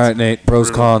 All right, Nate.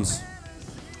 Pros, cons.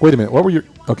 Wait a minute. What were your?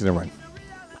 Okay, never mind.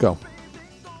 Go.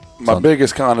 My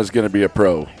biggest con is going to be a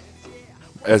pro,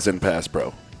 as in pass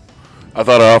pro. I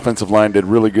thought our offensive line did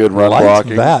really good run Liked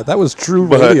blocking, that. That was true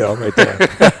But- radio right there.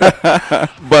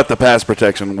 but the pass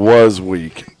protection was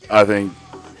weak. I think,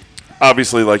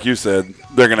 obviously, like you said,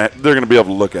 they're gonna be able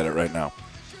to look at it right now.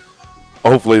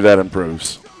 Hopefully that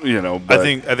improves. You know, I but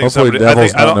think Hopefully somebody. I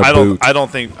Devils think I don't. not in a I don't. boot.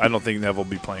 I don't think Neville will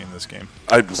be playing this game.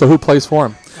 So who plays for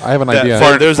him? I have an That-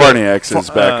 idea. there's a- Farniak's his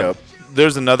backup.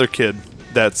 There's another kid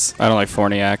that's I don't like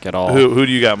Forniak at all. who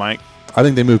do you got, Mike? I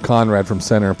think they moved Conrad from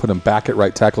center and put him back at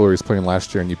right tackle where he was playing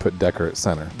last year, and you put Decker at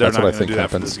center. They're That's not what I gonna think do that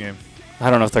for happens. this game. I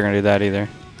don't know if they're going to do that either.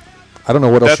 I don't know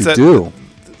what else That's you it. do.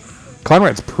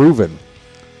 Conrad's proven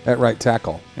at right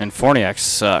tackle. And Forniak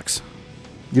sucks.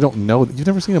 You don't know. You've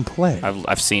never seen him play.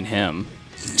 I've seen him.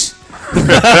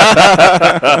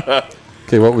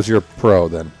 Okay, what was your pro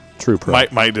then? True pro.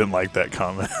 Mike didn't like that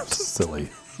comment. Silly.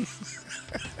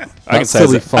 I can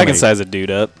silly size. I funny. can size a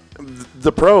dude up.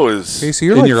 The pro is Casey,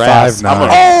 you're In like your ass. 5'9".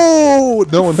 Oh,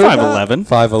 no one heard 5'11".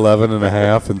 5'11 and a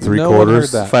half and 3 No one heard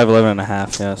quarters. that. 5'11 and a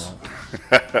half. Yes.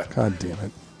 God damn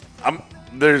it.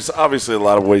 there's obviously a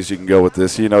lot of ways you can go with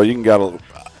this. You know, you can got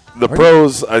the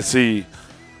pros. I see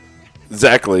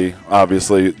exactly,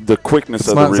 obviously, the quickness It's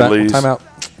of not the Zach. release. Time out.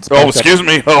 It's Oh, back up. excuse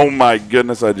me. Oh my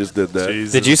goodness, I just did that.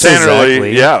 Jesus. Did you say Tanner Zach Lee?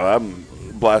 Lee? Yeah, I'm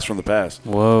blast from the past.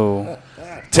 Whoa.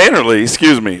 Tanner Lee,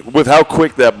 excuse me, with how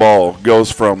quick that ball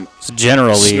goes from So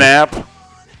generally, snap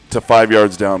to 5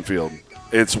 yards downfield.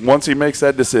 It's once he makes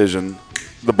that decision,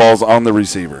 the ball's on the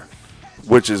receiver,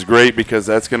 which is great because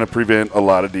that's going to prevent a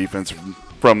lot of defense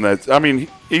from that. I mean,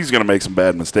 he's going to make some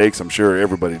bad mistakes. I'm sure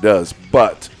everybody does,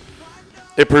 but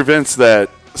it prevents that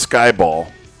sky ball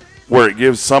where it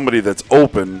gives somebody that's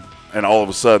open and all of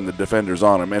a sudden the defender's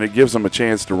on him, and it gives them a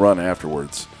chance to run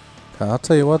afterwards. I'll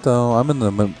tell you what, though. I'm in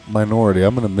the minority.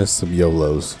 I'm going to miss some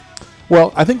YOLOs.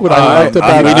 Well, I think what I liked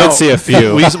about we it. did see a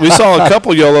few. we saw a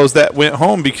couple YOLOs that went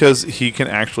home because he can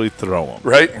actually throw them.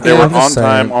 Right? They Yeah, were I'm just on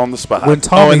time, saying. on the spot. When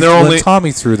Tommy, and they're when only-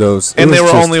 Tommy threw those, it And they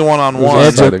was were just only one-on-one.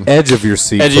 Edge edge Edge of your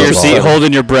seat. Edge of your football. seat,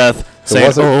 holding your breath, saying,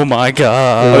 wasn't- "Oh my Oh,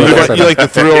 god." you like the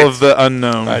thrill of the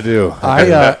unknown. I do. I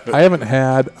haven't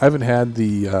had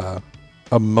the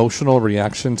emotional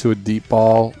reaction to a deep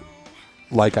ball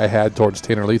like I had towards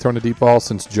Tanner Lee throwing a deep ball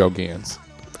since Joe Gans.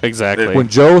 Exactly. When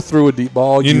Joe threw a deep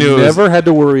ball, You you knew it was- never had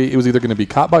to worry. It was either going to be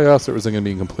caught by us or it was going to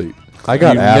be incomplete. I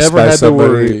got You asked never by had to somebody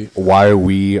worry. why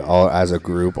we all, as a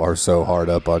group, are so hard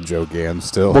up on Joe Gans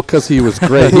still. Because he was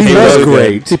great. He was really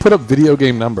great. did. He put up video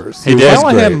game numbers. He was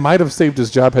Callahan great. might have saved his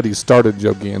job had he started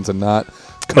Joe Gans and not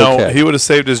No, Coquette. he would have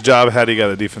saved his job had he got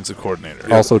a defensive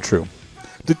coordinator. Also true.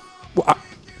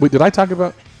 Wait, did I talk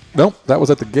about? Nope, that was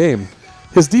at the game.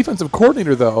 His defensive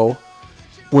coordinator, though,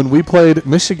 when we played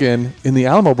Michigan in the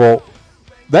Alamo Bowl,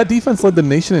 that defense led the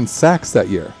nation in sacks that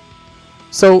year.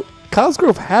 So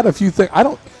Cosgrove had a few things. I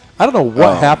don't know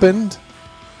what happened.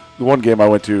 The one game I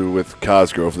went to with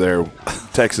Cosgrove there,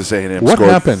 Texas A&M What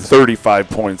scored happened? 35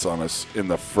 points on us in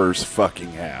the first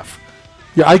fucking half.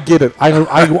 Yeah, I get it. I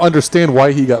understand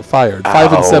why he got fired.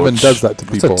 5 and 7 Ouch. does that to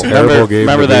people. terrible remember game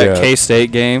remember to be that at.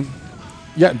 K-State game?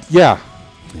 Yeah. yeah.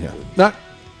 Not.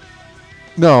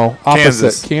 No, opposite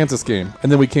Kansas. Kansas game,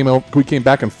 and then we came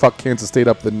back and fucked Kansas State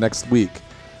up the next week.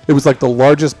 It was like the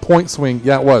largest point swing.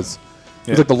 Yeah, it was.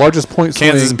 It was like the largest point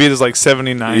Kansas swing. beat us like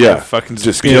 79. Yeah. They fucking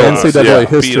Just beat killed us. us. NCAA Yeah. Beat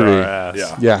history. our ass.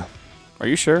 Yeah. Yeah. Are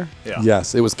you sure? Yeah.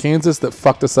 Yes, it was Kansas that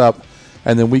fucked us up,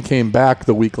 and then we came back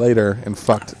the week later and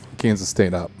fucked Kansas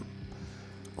State up.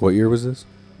 What year was this?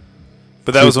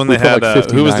 But that was when we they put had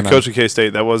like who was the 59 coach of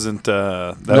K-State? That wasn't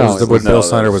that No, was it when no, Bill that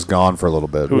Snyder was- was gone for a little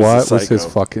bit. Who was What the was his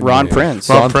psycho? fucking Ron name? Prince.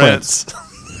 Ron Prince.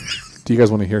 Do you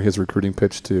guys want to hear his recruiting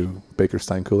pitch to Baker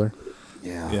Steinkuhler?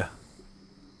 Yeah.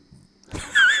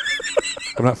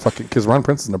 I'm not fucking because Ron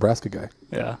Prince is a Nebraska guy.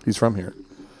 Yeah. He's from here.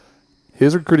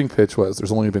 His recruiting pitch was: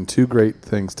 "There's only been two great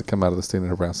things to come out of the state of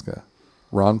Nebraska: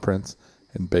 Ron Prince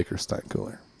and Baker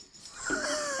Steinkuhler."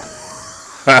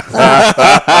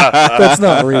 That's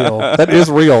not real. That is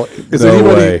real. Is No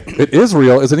anybody? way. It is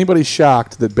real. Is anybody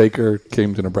shocked that Baker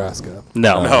came to Nebraska?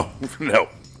 No. No.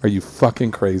 Are you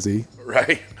fucking crazy?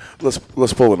 Right. Let's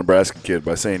pull a Nebraska kid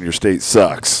by saying your state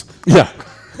sucks. Yeah,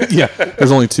 yeah.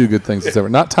 There's only two good things that's ever.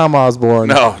 Not Tom Osborne.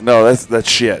 No, that's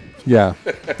shit. Yeah.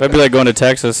 That'd be like going to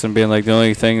Texas and being like, the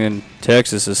only thing in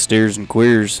Texas is steers and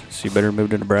queers, so you better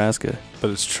move to Nebraska. But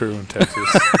it's true in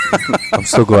Texas. I'm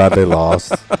so glad they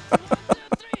lost.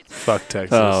 Fuck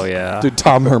Texas. Oh, yeah. Dude,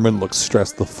 Tom Herman looks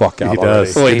stressed the fuck out. He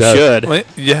does. Well, he does. should. Well,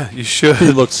 yeah, you should.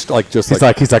 He looks like just He's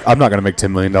like like, I'm not going to make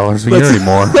 $10 million a year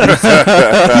anymore.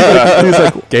 he's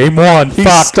like Game one. he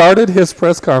Fuck. started his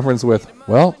press conference with,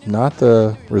 "Well, not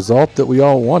the result that we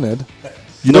all wanted."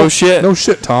 No shit. No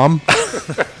shit, Tom.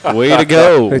 Way to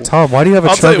go. Hey, Tom, why do you have a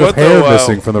I'll tell chunk you of what, hair though,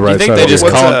 missing from the right you think side they of just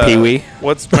your call head? him Pee Wee?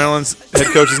 What's Maryland's head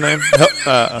coach's name?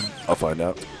 I'll find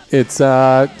out. It's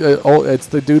it's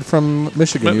the dude from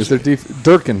Michigan. He was their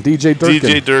Durkin, DJ Durkin.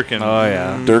 DJ Durkin. Oh,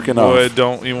 yeah. Durkin Boy, off.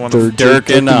 don't you want to?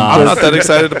 Durkin off. I'm not that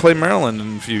excited to play Maryland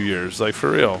in a few years. Like for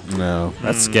real. No.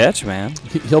 That's sketch, man.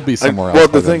 He'll be somewhere Well,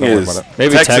 else. by the then. thing Don't worry is, about it.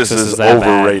 Maybe Texas Texas is is that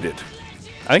bad. overrated.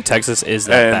 I think Texas is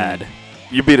that And bad.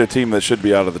 you beat a team that should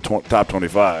be out of the top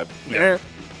 25.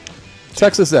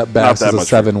 Texas at best that is a much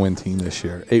 7-win team this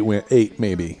year. 8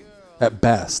 maybe at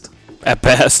best. At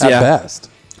best, At yeah. best.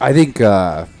 I think.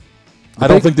 I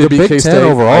don't think they the beat Big K-State. Ten I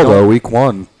overall don't- though. Week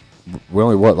 1, we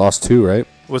only lost 2, right?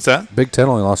 What's that? Big Ten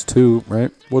only lost 2, right?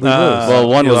 What did we lose? Well,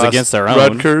 one You was lost against their own.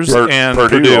 Rutgers and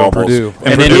Purdue. almost. Purdue.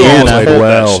 And Purdue Indiana. almost Played pulled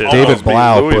that well. shit. David Almost beat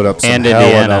Blau put Louisville. up some And hella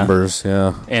Indiana. numbers.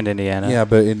 Yeah. And Indiana. Yeah,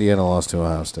 but Indiana lost to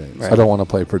Ohio State. I don't want to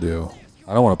play Purdue.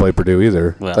 I don't want to play Purdue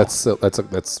either. Well, That's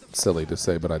silly to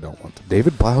say, but I don't want to.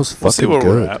 David Blau's We'll see fucking where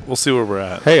we're good. at. We'll see where we're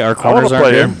at. hey, our I want corners to aren't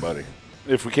play good. everybody.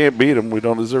 If we can't beat them, we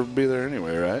don't deserve to be there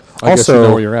anyway, right? I guess you Also-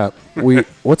 know where you're at.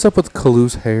 What's up with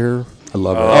Kalu's hair? I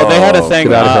love it. Oh, they had a thing.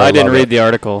 Get out of here, I didn't love read it. the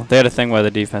article. They had a thing why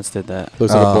the defense did that.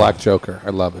 Looks like a black Joker.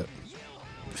 I love it.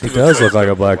 He does look like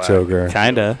a black Joker.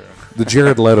 Kinda. The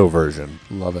Jared Leto version.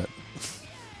 Love it.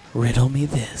 Riddle me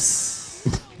this.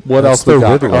 What That's else we the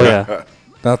got? Riddler. Oh yeah.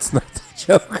 That's not the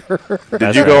Joker.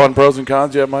 Did you go on pros and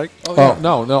cons yet, Mike? Oh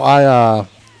no.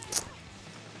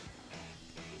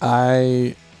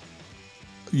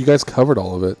 You guys covered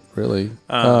all of it, really.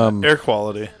 Air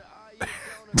quality.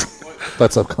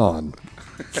 That's a con.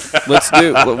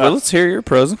 Let's hear your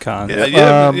pros and cons.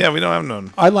 Yeah, we don't have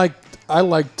none. I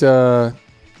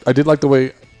did like the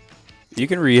way. You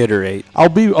can reiterate. I'll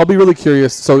be really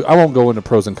curious. So I won't go into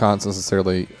pros and cons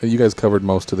necessarily. You guys covered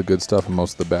most of the good stuff and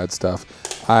most of the bad stuff.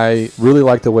 I really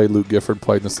like the way Luke Gifford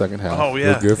played in the second half. Oh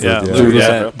yeah, Gifford, yeah. yeah. Dude,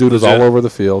 Yeah. was, dude was all over the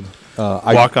field.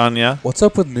 Walk on, yeah. What's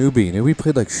up with Newbie? Newbie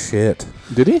played like shit.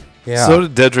 Did he? Yeah. So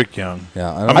did Dedrick Young.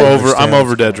 yeah. I'm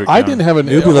over Dedrick. I Young. didn't have an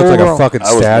Newbie looked like a overall- fucking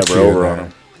I was statue. never over in on there.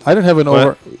 him. I didn't have an What?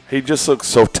 over. He just looks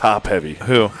so top heavy.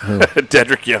 Who?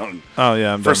 Dedrick Young. Oh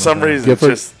yeah. I'm For done some with him. reason, Gifford,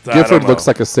 just I Gifford don't looks know.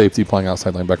 like a safety playing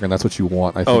outside linebacker, and that's what you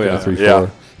want. I think Oh, in yeah. a 3-4. Yeah.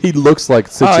 He looks like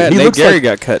Oh yeah, he Nate looks Gary like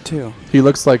got cut too. he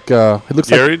looks like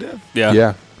Gary did.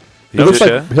 yeah. He No looks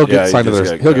shit. like he'll Yeah, get he signed to just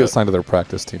their got he'll get cut. signed to their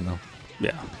practice team though.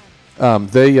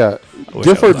 Yeah.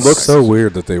 Gifford was looks So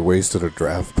weird that they wasted a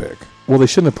draft pick. well. They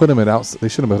shouldn't have put him at outs. They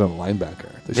shouldn't have put him at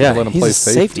linebacker. They should have Yeah, let him he's play a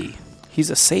safety. safety. He's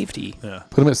a safety. Yeah.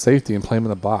 Put him at safety and play him in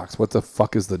the box. What the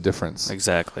fuck is the difference?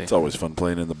 Exactly. It's always fun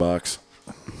playing in the box.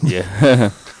 Yeah.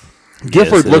 Gifford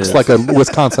Yes, it looks is. like a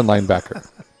Wisconsin linebacker.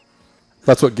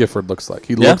 That's what Gifford looks like.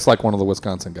 He Yeah. looks like one of the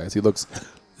Wisconsin guys. He looks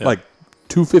like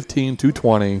 215,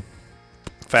 220,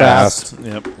 Fast.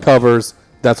 Yep. covers.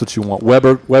 That's what you want.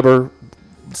 Weber,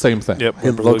 same thing. Yep, He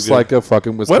Weber looks looked like a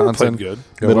fucking Weber Wisconsin played good.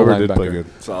 Yeah, middle Weber did play linebacker. good.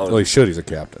 Solid. Well, he should. He's a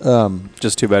captain.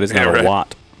 Just too bad he's not Yeah, right. a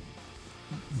Watt.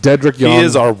 Dedrick He Young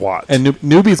is our Watt. and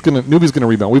Newbie's gonna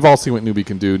rebound. We've all seen what Newbie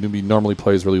can do. Newbie normally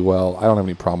plays really well. I don't have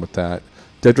any problem with that.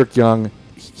 Dedrick Young,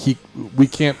 we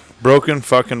can't broken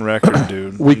fucking record,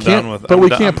 dude. we I'm can't done with- but I'm we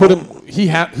done- can't put him. He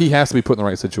has to be put in the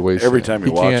right situation. Every time you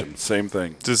He watch can't- him, same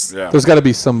thing. Just- yeah. There's got to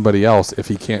be somebody else if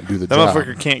he can't do the That job.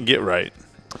 motherfucker can't get right.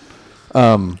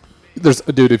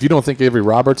 Dude, if you don't think Avery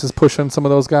Roberts is pushing some of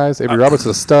those guys, Avery Roberts is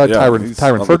a stud. Yeah, Tyron he's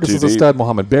on the Ferguson's a 2D. stud.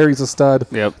 Mohamed Berry's a stud.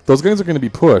 Yep. Those guys are going to be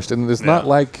pushed, and it's not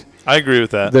like I agree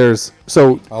with that.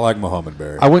 I like Muhammad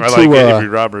Berry. I went I to like Avery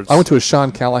Roberts. I went to a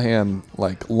Sean Callahan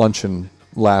luncheon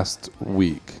last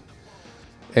week,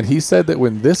 and he said that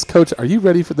when this coach, are you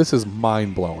ready for this? Is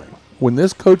mind blowing. When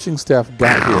this coaching staff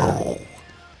got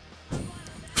here,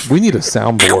 we need a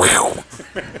soundboard,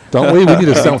 don't we? We need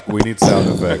a sound. We need sound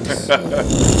effects.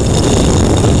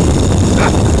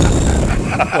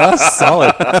 That's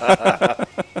solid.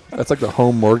 That's like the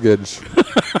home mortgage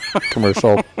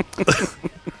commercial.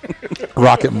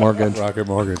 Rocket Mortgage. Rocket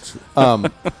Mortgage.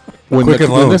 When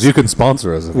Quicken when Loans. this- You can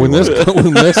sponsor us. If When you this, want.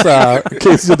 when this,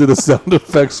 Casey will do the sound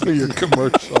effects for your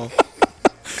commercial.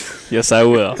 Yes, I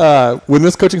will. When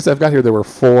this coaching staff got here, there were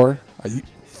four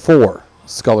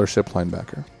scholarship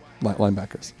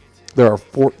linebackers. There are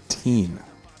 14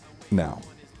 now.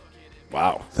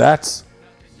 Wow. That's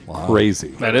crazy.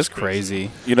 That is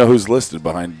crazy. You know who's listed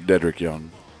behind Dedrick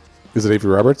Young? Is it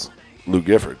Avery Roberts? Lou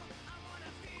Gifford.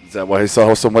 Is that why he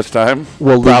saw so much time?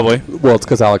 Well, Probably. Well, it's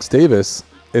because Alex Davis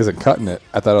isn't cutting it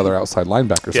at that other outside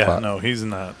linebacker Yeah, spot. no, he's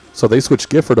not. So they switched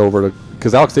Gifford over to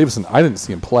because Alex Davison, I didn't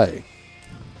see him play,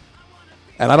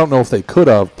 and I don't know if they could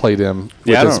have played him with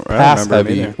Yeah, I his don't pass remember him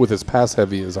heavy either. with his pass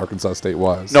heavy as Arkansas State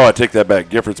was. No, I take that back.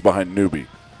 Gifford's behind Newby.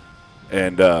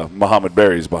 And Muhammad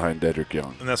Berry's behind Dedrick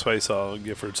Young. And that's why you saw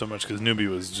Gifford so much, because Newby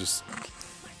was just,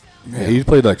 Yeah, he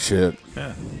played like shit.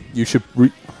 yeah. You should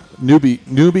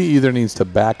Newbie either needs to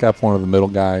back up one of the middle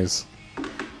guys,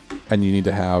 and you need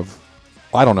to have.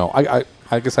 I don't know.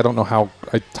 I guess I don't know how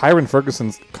Tyron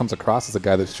Ferguson comes across as a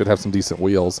guy that should have some decent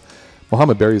wheels.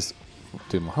 Muhammad Berry's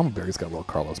got a little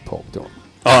Carlos Polk to him.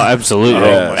 Oh, absolutely.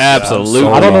 Yeah. Absolutely.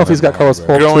 I don't know if he's got Carlos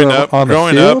Polk Growing to him up, on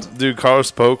the field. dude, Carlos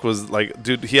Polk was like,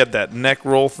 dude, he had that neck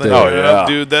roll thing. Dude. Oh, yeah.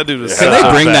 Dude, that dude was. Can such they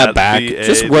a bring that fat back? BA,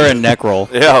 Just dude. wear a neck roll.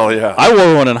 Hell yeah. I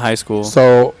wore one in high school.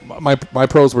 So my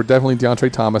pros were definitely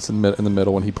DeAndre Thomas in the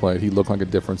middle when he played. He looked like a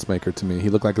difference maker to me. He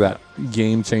looked like that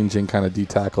game changing kind of D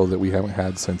tackle that we haven't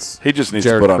had since. He just needs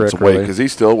Jared to put on Crick, some weight really. because he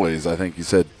still weighs, I think he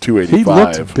said He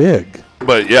 285. looked big.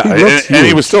 But yeah, He and, looked and he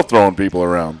huge. was still throwing people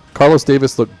around. Carlos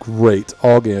Davis looked great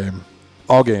all game.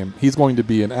 All game. He's going to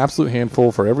be an absolute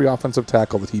handful for every offensive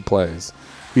tackle that he plays.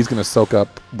 He's going to soak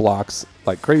up blocks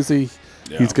like crazy.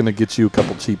 Yeah. He's going to get you a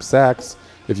couple cheap sacks.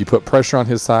 If you put pressure on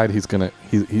his side, he's going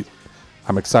to.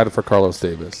 I'm excited for Carlos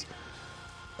Davis.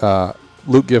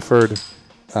 Luke Gifford,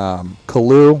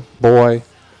 Kalu, boy,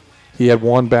 he had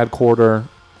one bad quarter,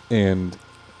 and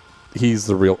Kalu's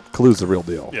the real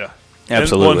deal. Yeah.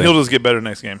 Absolutely. And he'll just get better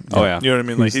next game. Oh, yeah. You know what I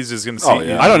mean? Like, he's just going to see. Oh,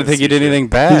 yeah. I don't think he did anything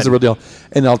bad. He's the real deal.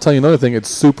 And I'll tell you another thing. It's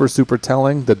super, super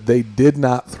telling that they did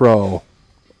not throw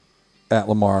at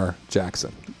Lamar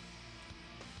Jackson.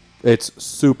 It's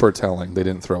super telling they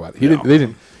didn't throw at. They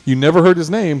didn't. You never heard his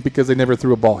name because they never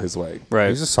threw a ball his way. Right.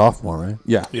 He's a sophomore, right?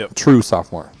 Yeah. Yep. True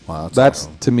sophomore. Wow, That's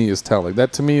awesome. to me is telling.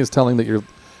 That to me is telling that you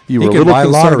were a can little buy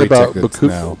concerned lottery about tickets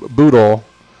now. Boodle,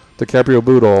 DiCaprio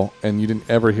Boodle, and you didn't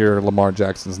ever hear Lamar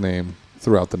Jackson's name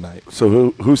throughout the night. So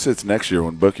who sits next year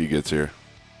when Bookie gets here?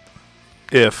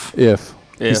 If. If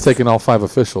he's If. taking all 5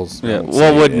 officials. Yeah. would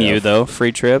Well, say wouldn't if. you, though?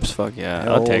 Free trips? Fuck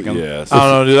yeah. I'll take them. Yes. I don't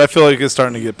know, dude. I feel like it's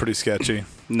starting to get pretty sketchy.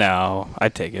 No,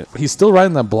 I'd take it. He's still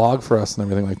writing that blog for us and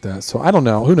everything like that. So I don't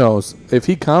know. Who knows? If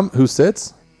he who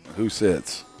sits? Who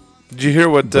sits? Did you hear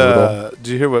what? Brutal. Did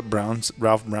you hear what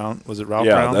Ralph Brown? Was it Ralph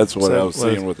Yeah, Brown? that's what said? I was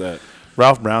seeing with that.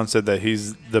 Ralph Brown said that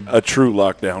he's A true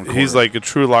lockdown corner. he's like a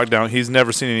true lockdown. He's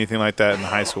never seen anything like that in a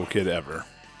high school kid ever.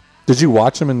 Did you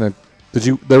watch him in the?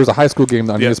 There was a high school game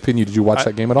on Yeah. ESPN. Did you watch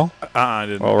that game at all? I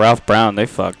didn't. Well, Ralph Brown, they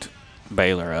fucked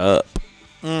Baylor up.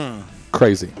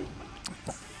 Crazy.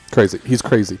 He's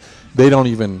crazy. They don't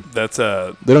even That's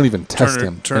test Turner,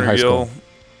 him in Turner high Gill. school.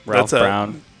 Ralph That's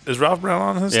Brown. Is Ralph Brown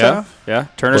on his Yeah. staff? Yeah.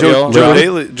 Turner Joe Gill.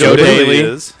 Daly. Joe Daly.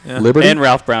 is. Yeah. Liberty. And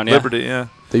Ralph Brown, yeah. Liberty. Yeah.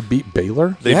 They beat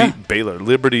Baylor. They Yeah. beat Baylor.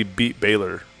 Liberty beat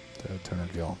Baylor. Turner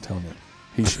Gill. I'm telling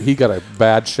you, he got a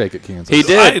bad shake at Kansas. He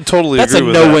did. I totally That's agree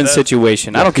a with no-win that.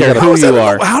 situation. I don't he care got a- who you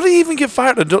are. How did he even get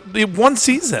fired? One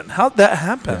season. How'd that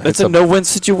happen? That's It's a a- no-win It's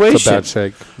a situation. bad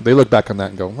shake. They look back on that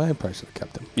and go, "Well, I probably should have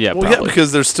kept him." Yeah, Well, probably. yeah,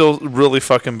 because they're still really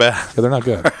fucking bad. Yeah, they're not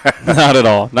good. Not at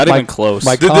all. Not Mike- even close.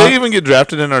 Mike- Did they even get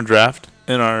drafted in our draft?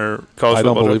 In our college I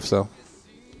don't football believe draft? so.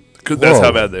 'Cause that's Whoa.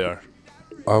 how bad they are.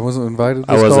 I wasn't invited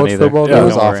to I this wasn't college either. football Yeah, It game.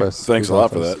 was don't worry. office. Thanks It a was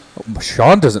lot for office. that.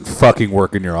 Sean doesn't fucking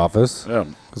work in your office. Yeah.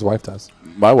 His wife does.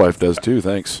 My wife does too,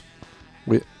 thanks.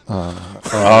 We,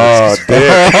 Oh,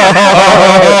 dick.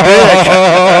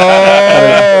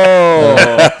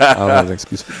 I don't have an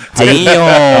excuse.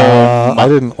 Damn. I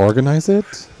didn't organize it.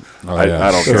 Oh, I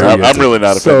don't Sure, care. you I'm get to- really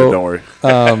not offended, So- don't worry.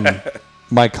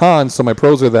 My cons, so my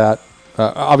pros are that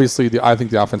obviously I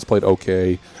think the offense played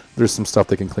okay. There's some stuff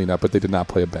they can clean up, but they did not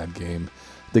play a bad game.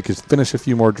 They could finish a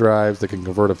few more drives. They can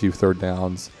convert a few third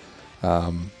downs.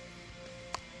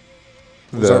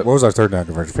 What was our third down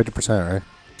conversion? 50%, right?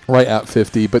 Right at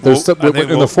 50, but there's Well, I think in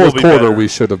the we'll fourth be quarter better. we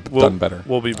should have done better.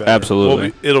 We'll be better.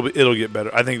 Absolutely. It'll get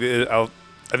better. I think it'll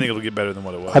get better than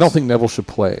what it was. I don't think Neville should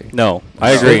play, No,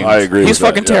 I agree. I agree He's with that,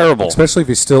 fucking yeah. terrible. Especially if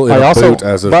he's still in I a also- boot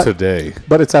as of but- today.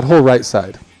 but it's that whole right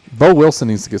side. Bo Wilson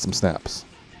needs to get some snaps.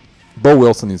 Bo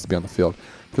Wilson needs to be on the field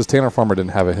because Tanner Farmer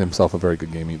didn't have himself a very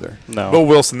good game either. No. Bo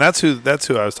Wilson. That's who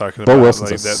I was talking Bo about.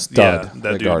 Wilson's like a that, stud. Yeah, that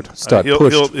that dude. guard. Stud. He'll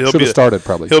Pushed. Should be have started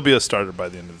probably. He'll be a starter by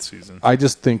the end of the season. I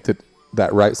just think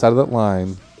that right side of that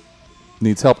line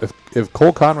needs help. If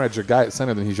Cole Conrad's your guy at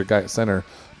center, then he's your guy at center.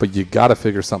 But you got to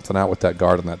figure something out with that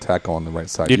guard and that tackle on the right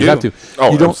side. You do. have to.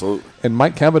 Oh, you don't, absolutely. And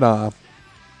Mike Kavanaugh,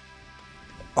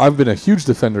 I've been a huge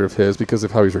defender of his because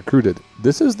of how he's recruited.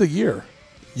 This is the year.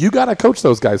 You got to coach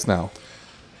those guys now.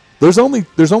 There's only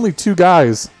two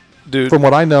guys, Dude, from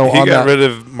what I know, he on got that. rid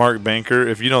of Mark Banker.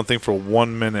 If you don't think for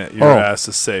 1 minute your Oh. ass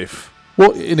is safe.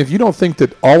 Well, and if you don't think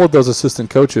that all of those assistant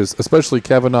coaches, especially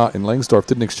Kavanaugh and Langsdorff,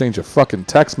 didn't exchange a fucking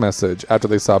text message after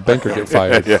they saw Banker get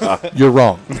fired, you're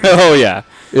wrong. Oh yeah.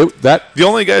 That The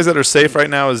only guys that are safe right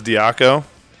now is Diaco,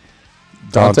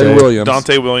 Dante Williams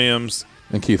Dante Williams,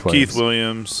 and Keith Williams. Keith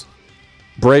Williams,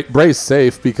 Bray's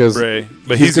safe because Bray,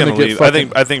 but he's going to get leave.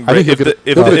 fucking- I think I Bray, think he'll if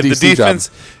get a the DC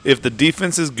job.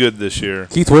 defense is good this year,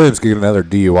 Keith Williams could get another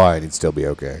DUI and he'd still be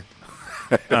okay.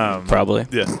 Probably.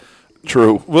 yeah,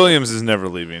 True. Williams is never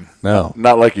leaving. No.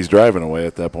 Not like he's driving away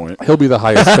at that point. he'll be the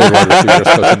highest paid wide receiver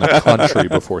coach in the country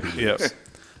before he leaves. Yep.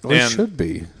 Well, he And- should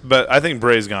be. But I think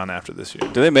Bray's gone after this year.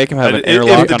 Do they make him have an If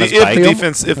interlock the on his de- if bike? the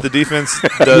defense, if the defense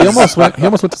He does, almost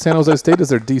went to San Jose State as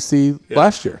their DC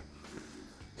last year.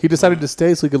 He decided to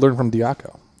stay so he could learn from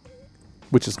Diaco,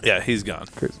 which is yeah, he's gone,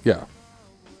 crazy. Yeah,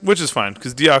 which is fine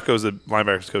because Diaco's a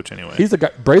linebackers coach anyway. he's a guy.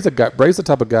 Bray's the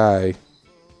type of guy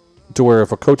to where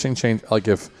if a coaching change, like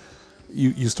if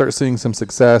you start seeing some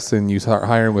success and you start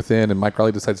hiring within, and Mike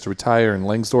Riley decides to retire and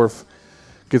Langsdorff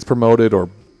gets promoted or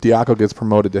Diaco gets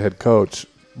promoted to head coach,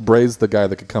 Bray's the guy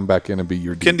that could come back in and be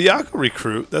your. Can Diaco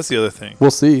recruit? That's the other thing. We'll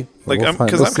see. Like, We'll I'm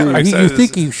find- 'cause we'll I'm kinda see. excited. You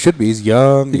think he should be. He's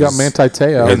young. You got Manti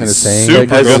Te'o and and his insane. Super fake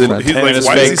good. girlfriend. He's And like, his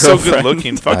why is fake he so good girlfriend.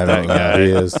 looking? Fuck I that don't know. guy.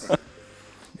 He is.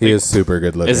 He is super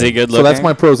good looking. Is he good So looking? that's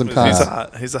my pros and cons.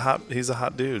 He's a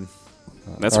hot dude.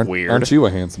 That's aren't, weird. Aren't you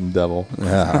a handsome devil?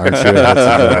 Yeah, aren't you?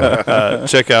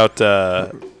 That's Check out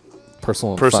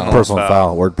Personal. Personal. foul. personal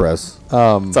foul. WordPress.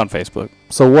 It's on Facebook.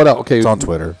 So what else? Okay. It's on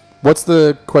Twitter. What's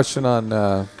the question on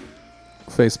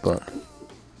Facebook?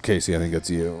 Casey, I think it's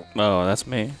you. Oh, that's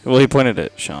me. Well, he pointed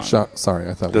at Sean. Sorry,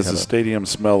 I thought Does we the had stadium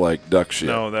smell like duck shit?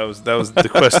 no, that was the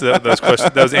question.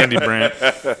 That was Andy Brandt.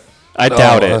 I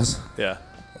doubt it. us. Yeah.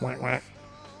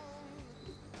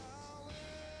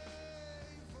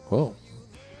 Whoa.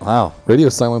 Wow. Radio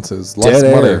silences. Lost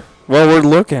Dead money. air. Well, we're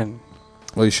looking.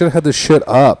 Well, you should have had this shit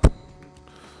up.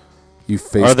 You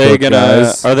Facebook Are they gonna?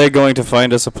 guys. Are they going to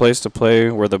find us a place to play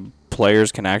where the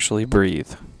players can actually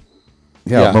breathe?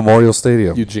 Yeah, Memorial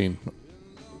Stadium. Eugene.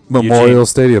 Memorial Eugene.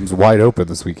 Stadium's wide open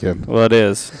this weekend. Well, it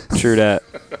is. True that.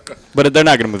 But they're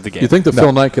not going to move the game. You think that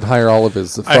Phil Knight could hire all of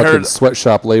his I fucking heard-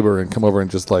 sweatshop labor and come over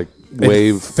and just like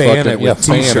wave fan fucking it with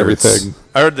fan t-shirts. everything?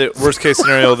 I heard that worst case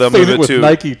scenario they'll Fan move it it with to.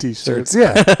 Nike t-shirts.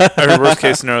 Yeah. I heard worst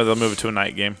case scenario they'll move it to a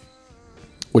night game.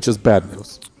 Which is bad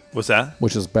news. What's that?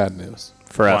 Which is bad news.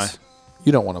 for Why? us?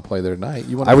 You don't want to play there tonight.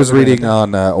 You want. I was reading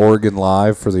on Oregon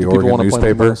Live for the People Oregon want to play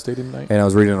newspaper, Memorial Stadium night. and I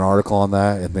was reading an article on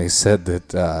that, and they said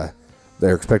that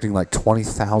they're expecting like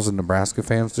 20,000 Nebraska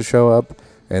fans to show up,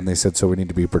 and they said so we need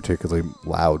to be particularly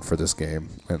loud for this game.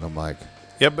 And I'm like,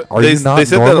 Yeah, but are they, you not they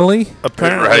said normally? that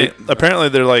apparently, Right. apparently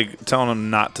they're like telling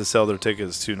them not to sell their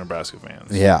tickets to Nebraska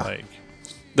fans. Yeah. like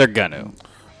They're gonna.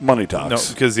 Money no,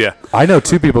 talks. because yeah, I know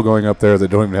two people going up there that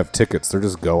don't even have tickets. They're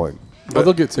just going. But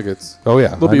they'll get tickets. Oh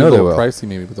yeah, They'll I be a know they little will. pricey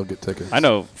maybe, but they'll get tickets. I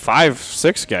know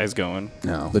 5-6 guys going.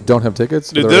 No. That don't have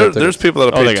tickets. dude, Or they have there's tickets? people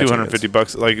that'll Oh, pay they got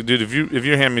 $250. Like, dude, if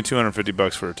you hand me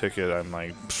 $250 for a ticket, I'm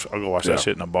like, I'll go watch Yeah. that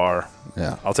shit in a bar.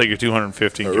 Yeah. I'll take your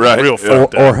 $250 and get Right, real yeah.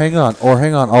 fucked Or up. hang on.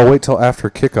 I'll wait till after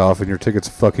kickoff and your ticket's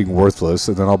fucking worthless,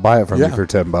 and then I'll buy it from Yeah. you for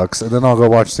 $10, and then I'll go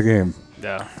watch the game.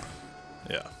 Yeah.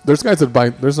 Yeah, There's guys that buy.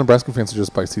 There's Nebraska fans who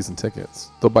just buy season tickets.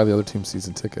 They'll buy the other team's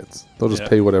season tickets. They'll just Yeah.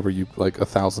 pay whatever you like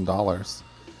 $1,000,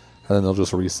 and then they'll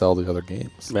just resell the other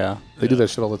games. Yeah. They do that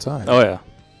shit all the time. Oh yeah.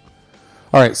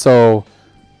 All right, so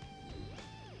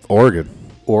Oregon.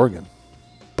 Oregon.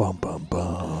 Bum bum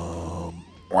bum.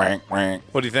 Wank, wank.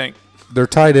 what do you think? Their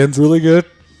tight end's really good.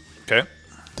 Okay,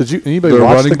 Did you anybody Their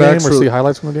watch running the game backs or are- see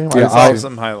highlights from the game? Yeah, I I saw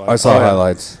some highlights. I saw Oh, yeah.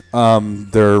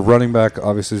 highlights. Their running back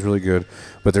obviously is really good,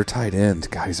 but their tight end,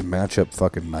 God, he's a matchup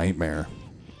fucking nightmare.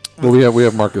 Well, we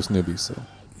have Marcus Newby, so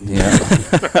Yeah,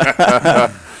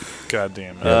 God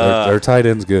damn it. their tight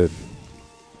end's good.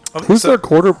 Okay, who's so their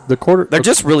quarter? The quarter. They're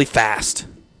just really fast.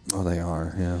 Oh, they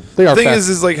are. Yeah. they are the thing fast.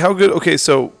 is like how good. Okay,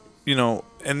 so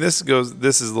and this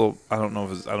is a little. I don't know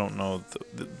if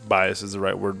the bias is the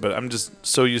right word, but I'm just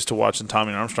so used to watching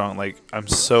Tommy Armstrong. Like I'm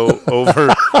so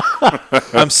over.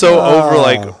 I'm so over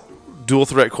like dual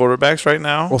threat quarterbacks right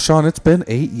now. Well, Sean, it's been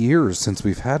 8 years since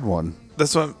we've had one.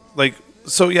 That's what I'm like.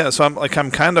 So yeah, so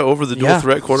I'm kind of over the dual Yeah.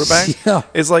 threat quarterback. Yeah.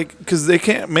 It's like because they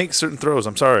can't make certain throws.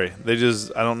 I'm sorry, they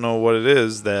just I don't know what it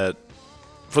is that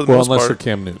for the well, most unless you're part.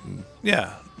 Cam Newton.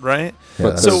 Yeah, right. Yeah, But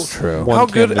that's so true. One How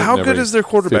Cam good? Newton How good every is their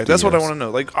quarterback? 50 That's what I years. want to know.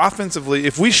 Like offensively,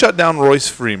 if we shut down Royce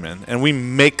Freeman and we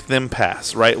make them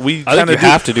pass, right? We I think kinda you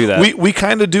have to do that. We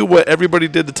kind of do what everybody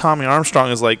did to Tommy Armstrong.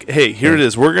 Is like, hey, here it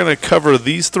is. We're gonna cover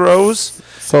these throws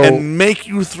So, and make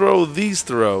you throw these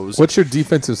throws. what's your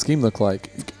defensive scheme look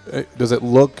like? Does it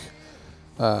look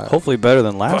Hopefully better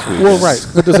than last week. well? Right.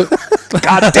 But does it?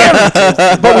 God damn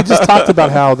it! But we just talked about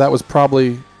how that was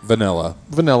probably Vanilla.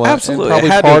 vanilla. Absolutely. And probably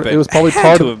It had to have been. it was probably It had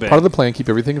part to of, have been. part of the plan. Keep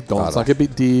everything. Let's not get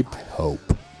beat deep. Hope.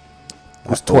 It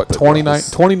was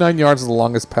 29 yards is the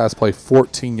longest pass play.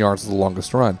 14 yards is the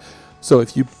longest run. So I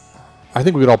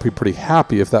think we would all be pretty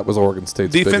happy if that was Oregon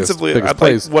State's Defensively, biggest I'd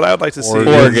plays. what I'd like to see.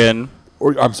 Oregon.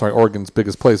 Oregon's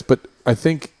biggest plays. But I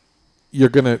think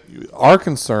our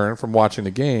concern from watching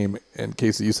the game, and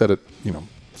Casey, you said it,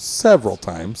 several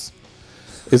times,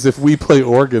 is if we play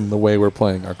Oregon the way we're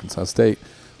playing Arkansas State,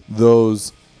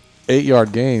 those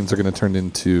 8-yard gains are going to turn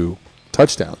into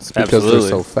touchdowns because Absolutely. they're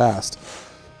so fast.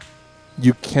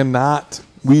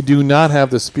 We do not have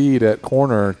the speed at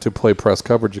corner to play press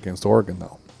coverage against Oregon,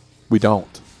 though. We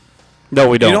don't. No,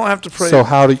 we don't. You don't have to play. So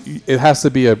it has to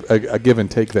be a give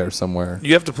and take there somewhere.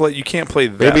 You have to play. You can't play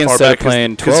that Maybe far instead back of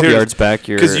playing 12 yards back,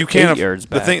 you're 'cause you can't 8 yards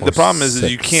back. The problem is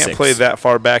you Six. can't play that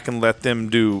far back and let them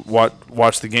do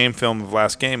watch the game film of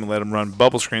last game and let them run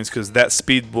bubble screens because that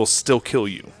speed will still kill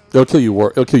you. It'll kill you.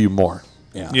 It'll kill you more.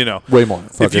 Yeah. Way more.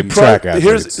 If you Fucking track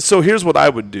athletes. here's what I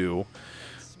would do.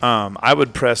 I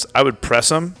would press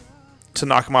them to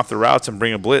knock them off the routes and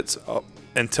bring a blitz up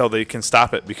until they can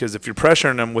stop it. Because if you're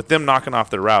pressuring them with them knocking off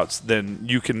their routes, then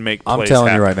you can make plays I'm telling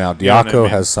happen. you right now, You know what I Diaco mean?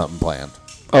 has something planned.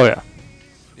 Oh, yeah.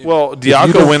 Well, you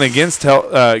Diaco don't- went against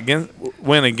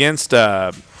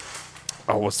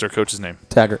what's their coach's name?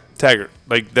 Taggart. Taggart.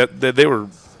 Like that they were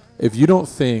If you don't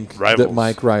think that Rivals.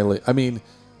 Mike Riley,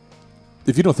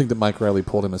 if you don't think that Mike Riley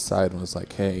pulled him aside and was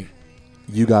like, "Hey,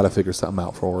 you got to figure something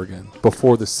out for Oregon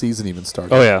before the season even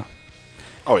started." Oh, yeah.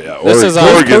 Oh yeah, This is on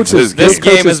Oregon's his This Those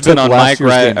game has coaches been took on last Mike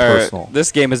year's game Riley. personal.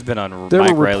 This game has been on There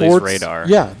Mike were Riley's reports. radar.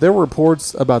 Yeah, there were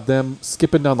reports about them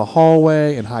skipping down the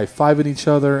hallway and high fiving each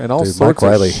other and all Dude, sorts Mike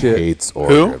Riley of shit. hates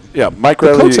Oregon. Yeah, Mike The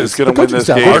Riley coaches, is going the to win coaching this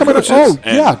staff. game. They're coming up- oh,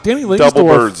 And yeah, Danny double Langsdorff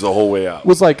birds the whole way out.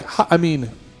 was like,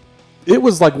 it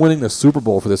was like winning the Super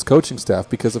Bowl for this coaching staff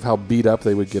because of how beat up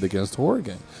they would get against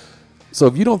Oregon. So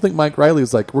if you don't think Mike Riley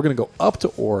is like, we're going to go up to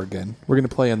Oregon, we're going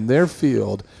to play in their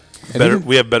field. And better. even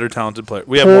We have better talented players.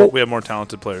 We have more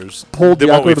talented players pulled than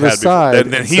what Diaco we've to the had before, side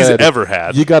than and he's said, ever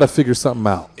had. You got to figure something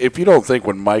out. If you don't think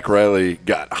when Mike Riley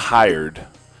got hired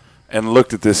and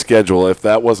looked at this schedule, if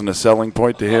that wasn't a selling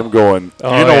point to him going, you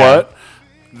know yeah. what?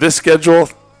 This schedule,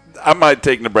 I might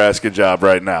take Nebraska job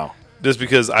right now. Just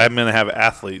because I'm going to have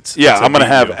athletes. Yeah, I'm going to beat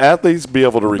have you. athletes be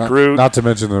able to recruit Not to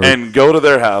mention the. and go to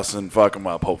their house and fuck them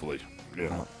up, hopefully. You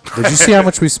know. Did you see how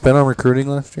much we spent on recruiting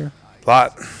last year?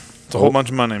 lot. It's a whole bunch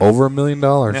of money. Over $1 million.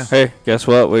 Yeah. Hey, guess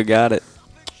what? We got it.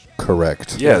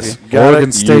 Correct. Yes, gotta Oregon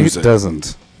use State it.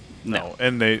 doesn't. No,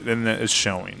 and it's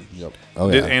showing. Yep. Oh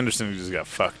yeah. Anderson just got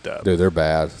fucked up. Dude, they're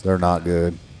bad. They're not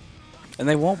good. And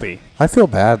they won't be. I feel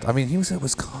bad. I mean, he was at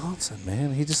Wisconsin,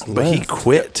 man. He just But left. he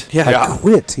quit. He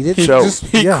quit. He didn't Choked. just.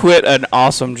 He yeah. quit an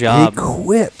awesome He job.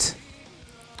 quit.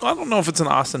 I don't know if it's an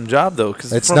awesome job though,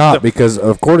 because It's not because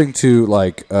according to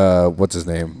what's his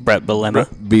name, Brett Bielema.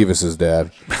 Beavis's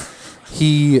dad,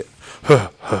 he.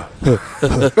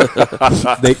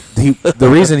 The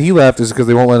reason he left is because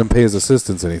they won't let him pay his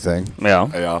assistants anything, Yeah.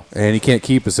 Yeah. and he can't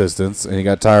keep assistants, and he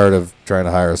got tired of trying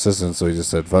to hire assistants, so he just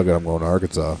said, "Fuck it, I'm going to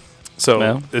Arkansas." So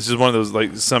Yeah. it's just one of those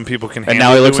like some people can. And handle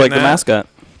now he looks doing like the that. mascot.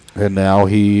 And now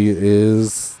he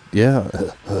is, yeah.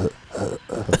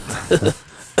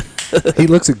 He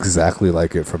looks exactly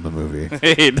like it from the movie.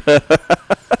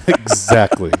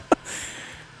 Exactly.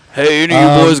 Hey, any of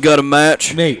you boys got a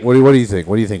match? Nate, what do you think?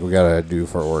 What do you think we gotta do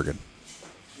for Oregon?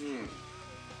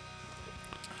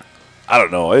 I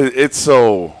don't know. It's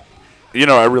so,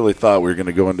 I really thought we were going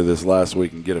to go into this last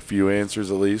week and get a few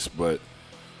answers at least, but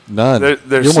None. There's-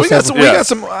 You almost We got have- some. Yeah. We got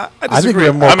some. I I think disagree. we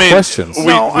have more I mean, questions. we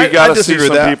No, I got to see disagree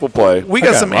with some that. people play We I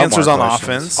got got some a lot answers more on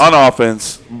questions. offense. on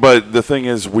offense, but the thing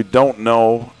is, we don't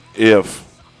know if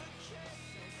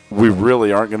we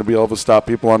really aren't going to be able to stop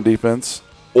people on defense,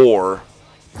 or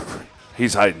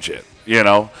he's hiding shit. You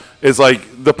know, it's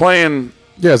like the plan.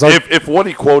 Yeah, it's If what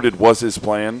he quoted was his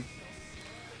plan,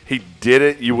 he did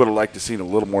it. You would have liked to seen a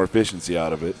little more efficiency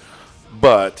out of it,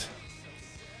 but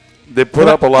they put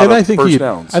up a lot of first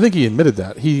downs. I think he admitted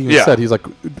that. He even Yeah. said, he's like,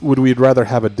 would we rather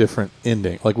have a different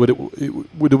ending? Like,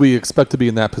 would we expect to be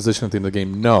in that position at the end of the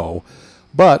game? No.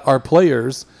 But our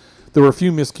players, there were a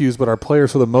few miscues, but our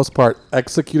players, for the most part,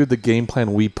 executed the game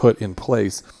plan we put in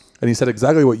place. And he said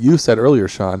exactly what you said earlier,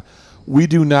 Sean. We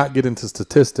do not get into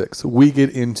statistics. We get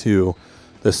into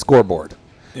the scoreboard.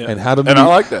 Yeah. And how do And I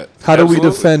like that. How do we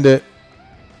Absolutely. defend it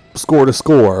score to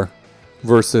score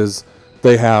versus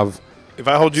they have If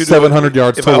I hold you to 700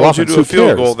 yards if I total hold you offense, to a who field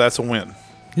cares? goal, that's a win.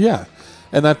 Yeah,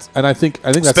 and I think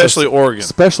that's Especially Oregon.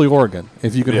 especially Oregon.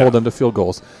 If you can Yeah. hold them to field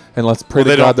goals, and let's pray Well,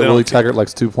 they to God don't- that they Willie don't keep- Taggart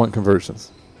likes 2-point conversions.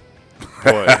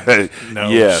 Boy, no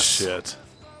Yes. shit.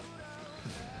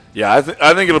 Yeah, I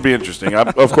think it'll be interesting.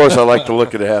 Of course, I like to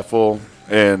look at it half full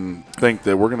and think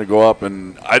that we're going to go up,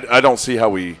 and I don't see how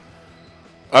we.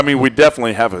 I mean, we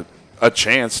definitely have a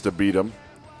chance to beat them,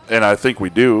 and I think we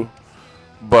do.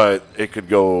 But it could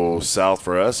go south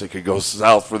for us. It could go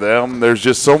south for them. There's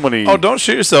just so many. Oh, don't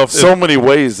shoot yourself. so many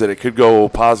ways that it could go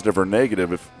positive or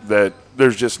negative. If that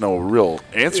there's just no real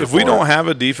answer. If we for don't it. have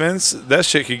a defense, that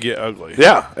shit could get ugly.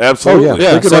 Yeah, absolutely. Oh, yeah.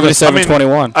 Yeah, They could run us-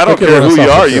 77-21. I don't They could care run us who you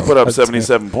off the are. You field. put up That's-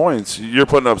 77 points. You're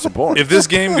putting up some points. If this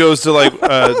game goes to like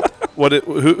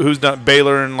who's done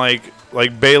Baylor and like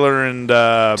Baylor and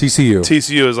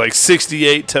TCU is like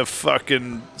 68 to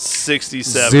fucking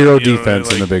 67. Zero you know what I mean? defense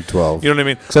in the Like, Big 12. You know what I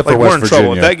mean? Except like for we're West in trouble. If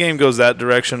Virginia. that game goes that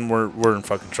direction, we're in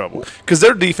fucking trouble. Because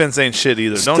their defense ain't shit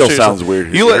either. Don't Still shoot yourself. sounds weird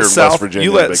You here let in South, West Virginia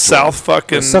you in the let Big South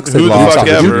fucking It sucks who they the lost fuck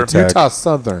to ever, Virginia Tech. Utah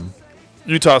Southern.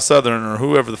 Utah Southern or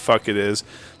whoever the fuck it is,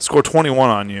 score 21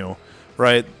 on you,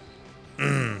 right?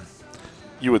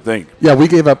 You would think. Yeah, we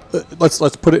gave up. Let's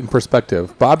put it in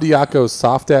perspective. Bob Diaco's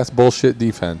soft ass bullshit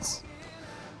defense,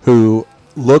 who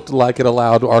looked like it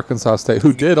allowed Arkansas State,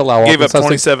 who did allow Gave up Arkansas State,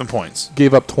 27 points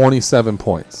gave up 27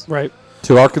 points Right.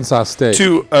 to Arkansas State.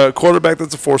 to a quarterback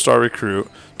that's a 4-star recruit,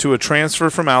 to a transfer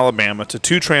from Alabama, to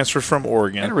 2 transfers from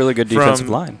Oregon, And a really good from- defensive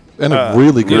line. and a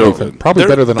really good real defense. good. Probably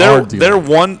better than our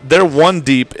defense. Their one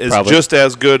deep is Probably. just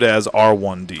as good as our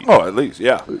one deep. Oh, at least,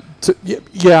 yeah.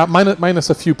 Yeah, minus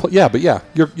a few. Yeah, but yeah,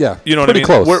 you're You know what I pretty mean?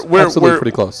 close. We're Absolutely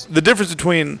pretty close. The difference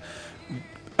between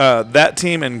that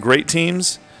team and great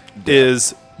teams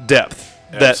is depth.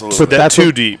 Absolutely. That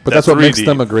too deep. But that's what three makes deep.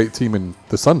 them a great team in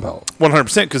the Sun Belt.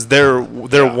 100% because their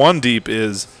one deep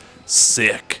is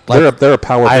sick. They're a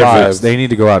power five. They need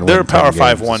to go out and They're a win 10 power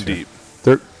 5 games one this year.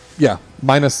 deep. They're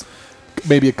minus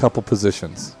maybe a couple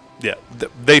positions. Yeah,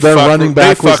 they Their fuck, running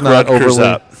back they was fuck not Rutgers overly-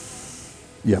 up.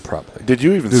 Yeah, probably. Did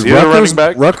you even Dude, see their running Rutgers,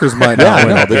 back? Rutgers might Yeah, not I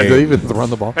win know. a They game. even run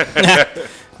the ball.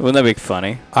 Wouldn't that be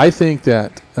funny? I think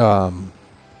that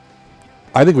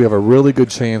I think we have a really good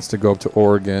chance to go up to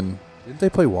Oregon. Didn't they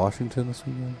play Washington this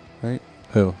weekend? Right?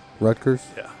 Who? Rutgers?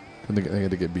 Yeah. They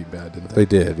had to get beat bad, didn't they? They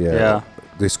did, yeah. Yeah.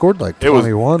 They scored like It was.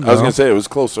 21. I was though. going to say it was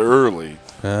closer early.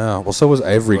 Yeah, well, so was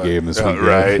every game this weekend.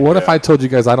 Right. What if Yeah. I told you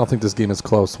guys I don't think this game is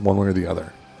close one way or the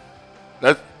other?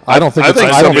 That, I don't think. I it's,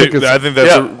 think I don't somebody- think it's. I think that's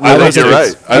yeah, a I really think you're good-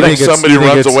 right. I you think think it's- somebody you think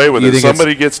runs it's- away with you it. think it's-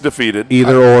 Somebody gets defeated.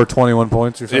 Either or 21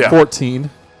 points or something. Yeah. 14,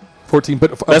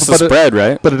 but That's the but spread,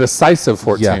 right? But a decisive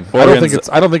 14. Yeah. I don't think Oregon's- it's.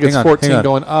 I don't think it's Hang on, 14 hang on.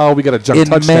 going. Oh, we got a jump In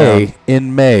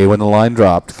touchdown. May, when the line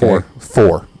dropped, Four.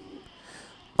 4.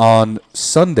 On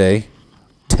Sunday,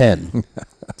 10.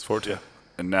 It's 14.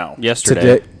 And now.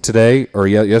 Yesterday.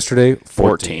 Yesterday, 14.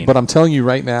 14. But I'm telling you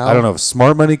right now, I don't know if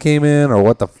smart money came in or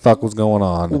what the fuck was going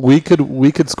on. We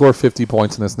could score 50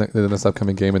 points in this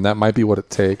upcoming game, and that might be what it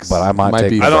takes. But I might take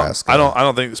be. the I Nebraska.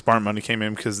 don't think the smart money came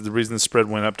in because the reason the spread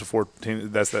went up to 14.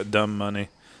 That's that dumb money.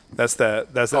 That's that.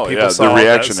 Oh, people yeah, the saw.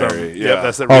 reactionary, yeah.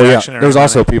 That's that Oh yeah, reactionary. there's money.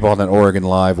 also people on that Oregon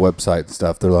Live website and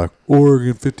stuff. They're like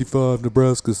Oregon 55,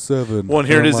 Nebraska 7. Well, and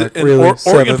here And it I'm is. like, and really? Oregon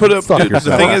 7? put up. Fuck Dude, the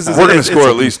yourself. thing is We're going to it's- score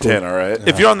at least 10, all right?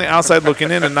 If you're on the outside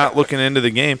looking in and not looking into the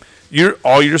game,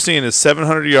 all you're seeing is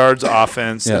 700 yards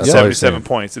offense Yeah, and that's all you're 77 seeing.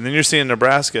 points, and then you're seeing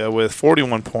Nebraska with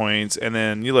 41 points, and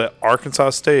then you let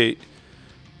Arkansas State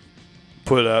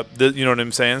put up. You know what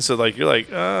I'm saying? So like you're like,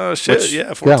 oh shit, Which-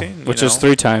 yeah, 14. you Which is know.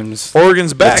 3 times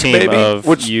Oregon's the back, team baby. of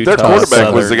Which Utah their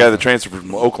quarterback was the Southern. guy that transferred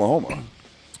from Oklahoma.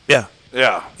 Yeah,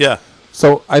 Yeah. yeah.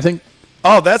 So I think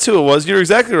Oh, that's who it was. You're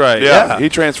exactly right. Yeah. he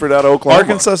transferred out of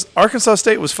Oklahoma. Arkansas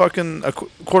State was fucking a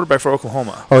quarterback for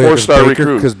Oklahoma. Oh, yeah, 4-star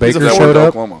recruit. Because He's a Baker forward showed up.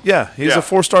 Oklahoma. Yeah, he's a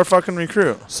 4-star fucking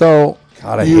recruit. So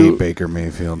God, I hate Baker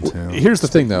Mayfield too. here's the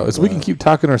thing, though, is we can keep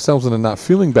talking ourselves into not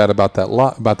feeling bad about that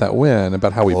about that win,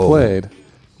 about how we played.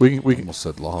 We Almost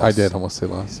said loss. I did almost say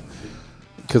loss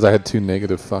because I had two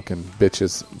negative fucking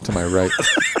bitches to my right.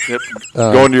 Yep.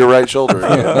 Going to your right shoulder.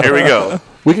 Here we go.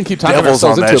 We can keep talking Devil's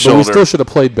ourselves on into that it, but we shoulder. still should have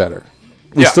played better.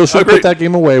 We Yeah, still should have agreed. put that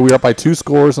game away. We were up by 2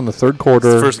 scores in the third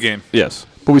quarter, First game. Yes.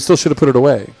 but we still should have put it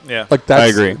away. Yeah. like that's, I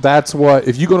agree. That's what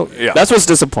if you go to Yeah. That's what's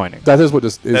disappointing. that is what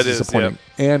is That is, disappointing.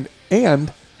 And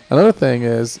another thing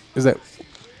is that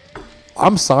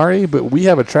I'm sorry, but we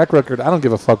have a track record. I don't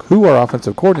give a fuck who our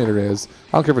offensive coordinator is.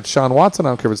 I don't care if it's Sean Watson. I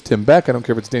don't care if it's Tim Beck. I don't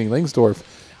care if it's Danny Langsdorf.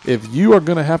 If you are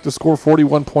going to have to score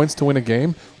 41 points to win a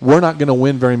game, we're not going to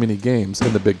win very many games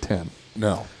in the Big Ten.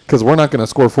 No. Because we're not going to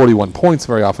score 41 points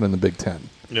very often in the Big Ten.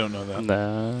 You don't know that.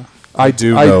 Nah. I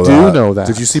do I know do that. know that.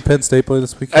 Did you see Penn State play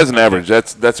this weekend? As an average,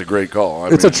 that's a great call.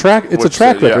 It's a track record. It's a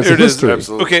Here it is, history.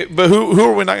 absolutely. Okay, but who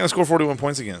are we not going to score 41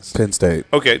 points against? Penn State.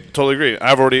 Okay, totally agree.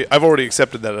 I've already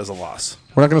accepted that as a loss.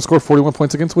 We're not going to score 41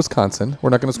 points against Wisconsin. We're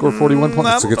not going to score 41 points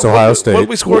It's against Ohio State. What did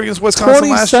we score against Wisconsin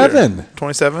last year? 27.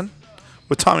 27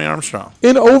 with Tommy Armstrong.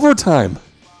 in overtime.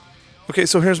 Okay,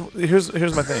 so here's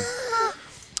my thing.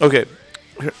 Okay,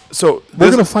 so We're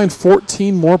this, going to find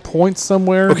 14 more points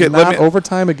somewhere. Okay, not let me-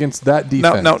 overtime against that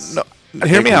defense. no.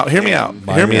 Hear me out. Hear me out.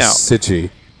 Hear me out.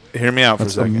 Sitchy. Hear me out for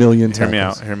That's a a second. million Hear me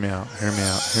out. tackles. Hear me out. Hear me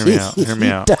out. Hear me out. Hear me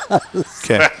out.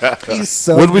 Okay. He's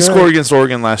so What did we score against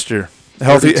Oregon last year?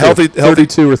 Healthy.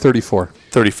 32 or 34.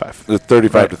 35. The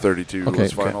 35 to 32 Okay,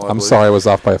 was final. I I'm believe. sorry I was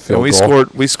off by a field And goal.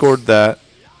 we scored that.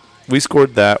 We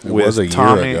scored that It with was a year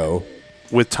Tommy ago.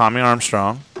 with Tommy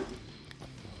Armstrong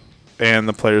and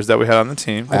the players that we had on the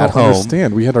team. I At don't home.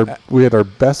 understand. We had our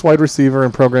best wide receiver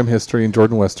in program history in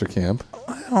Jordan Westerkamp.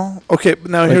 Okay,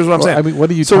 but now here's what I'm well, saying. I mean, what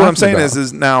are you So what I'm talking saying about?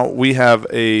 is now we have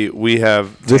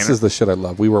This Tanner- is the shit I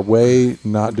love. We were way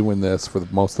not doing this for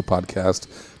most of the podcast.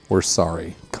 We're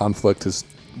sorry. Conflict has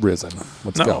risen.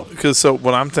 Let's no, go. because so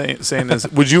what I'm saying is,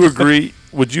 would you agree?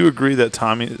 Would you agree that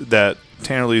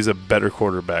Tanner Lee is a better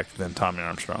quarterback than Tommy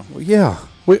Armstrong Yeah.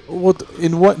 Wait, what?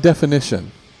 In what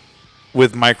definition?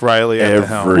 with Mike Riley at the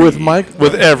helm? Every- With Mike?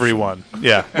 With everyone,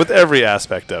 yeah, with every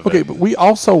aspect of Okay, it. but we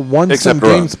also won Except some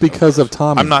run. games because of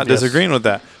Tommy. I'm not Yes. disagreeing with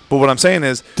that, but what I'm saying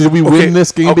is, Did we okay, win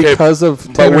this game Okay, because of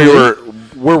But Tanner we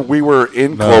Lee? were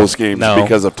in close games No.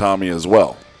 because of Tommy as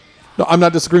well. No, I'm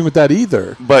not disagreeing with that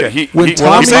either. But Okay. When he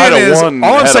Tommy- might saying have is, won.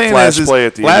 all I'm had a saying flash is play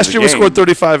at the end last of year the we game. scored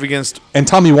 35 against. And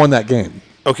Tommy won that game.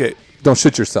 Okay, Don't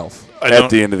shit yourself. at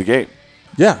the end of the game.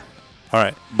 Yeah. all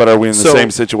right. But are we in the So-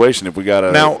 same situation if we got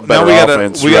a Now better we got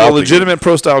offense we got throughout a the legitimate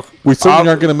pro style. We certainly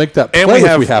aren't going to make that play and we if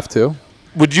have- we have to.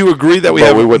 Would you agree that we Well,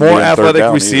 have we wouldn't be more in third athletic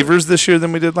down receivers this year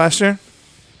than we did last year?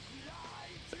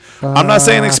 I'm not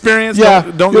saying experience. Yeah.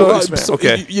 Don't go experience. So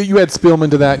Okay. You had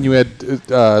Spielman to that, and you had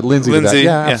Lindsey to that.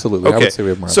 Yeah, absolutely. Okay. I would say we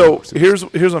have more. So athletic receivers.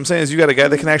 here's what I'm saying is you got a guy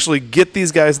that can actually get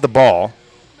these guys the ball.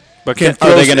 But Can are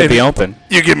throw they going to and- be open?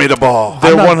 You give me the ball.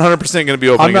 They're not- 100% going to be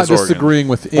open I'm not against Oregon. disagreeing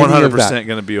with any 100% of that.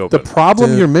 going to be The open.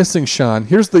 problem you're missing, Sean,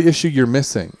 here's the issue you're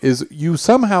missing, is you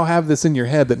somehow have this in your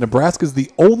head that Nebraska's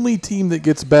the only team that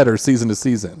gets better season to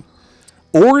season.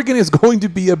 Oregon is going to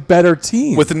be a better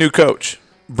team. With a new coach,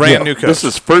 brand new coach, This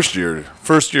is first year.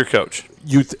 first year coach.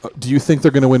 Do you think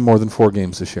they're going to win more than 4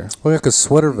 games this year? Oh, yeah, because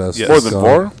Sweater Vest. Yes. More is than gone.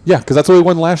 4? Yeah, because that's what we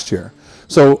won last year.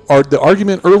 So the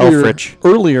argument Fritch.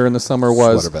 earlier in the summer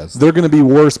was Sweater vest. they're going to be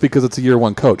worse because it's a year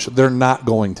 1 coach. They're not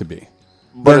going to be.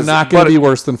 They're as- not going to be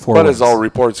worse than 4 But wins. as all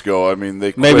reports go, I mean,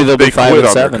 they Maybe quit, they'll be they 5 quit and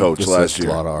on their 7. coach Just last a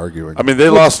year. lot of arguing. I mean, they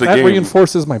lost the that game.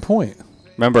 reinforces my point.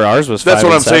 Remember, ours was 5 That's what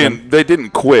and I'm 7. saying. They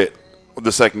didn't quit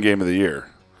the second game of the year.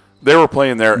 They were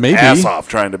playing their Maybe. ass off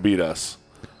trying to beat us.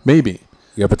 Maybe.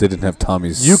 yeah, but they didn't have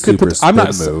Tommy's You could super put, I'm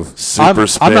not spin move. Super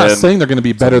I'm not spin. saying they're going to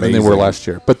be better than they were amazing. last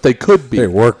year, but they could be. They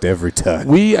worked every time.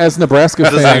 We as Nebraska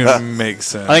That doesn't fans, even make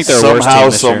sense. I think they're a worse Somehow, team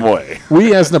this year. some way.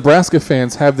 we as Nebraska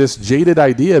fans have this jaded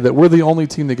idea that we're the only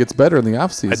team that gets better in the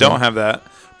offseason. I don't have that.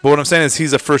 But what I'm saying is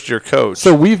he's a first year coach.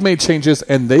 So we've made changes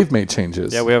and they've made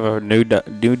changes. Yeah, we have a new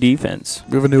defense.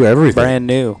 We have a new everything. Brand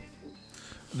new.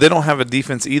 they don't have a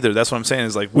defense either. That's what I'm saying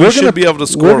is like We're we should gonna- be able to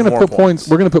score We're going to more put points.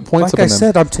 We're going to put points Like up I on them.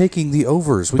 said, I'm taking the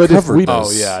overs. We But if covered we- this.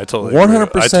 Oh, yeah, I totally agree.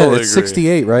 100%. I totally It's agree.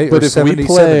 68, right? But Or if we 70,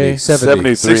 play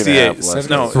 70. 73 and a half 68. last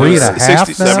No, night. 3 and a half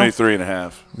 60 now? 73 and a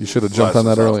half. You should have jumped on that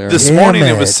Last earlier. This Damn morning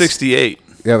it it. was 68.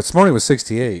 Yeah, this morning was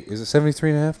 68. Is it 73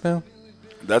 and a half now?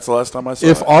 That's the last time I saw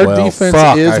If it. our Well, defense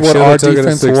fuck, is I what should've our took it at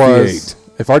defense 68. was,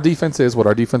 If our defense is what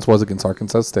our defense was against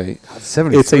Arkansas State,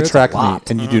 73, it's a that's track a lot.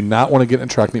 meet, and you do not want to get in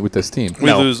a track meet with this team. We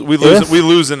No. lose. We If lose. We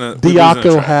lose in a. we lose in a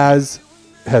Diaco track.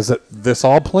 has this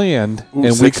all planned, Ooh,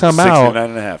 and we come out,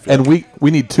 69.5, and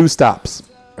we need 2 stops.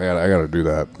 I got to do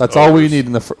that. That's all we need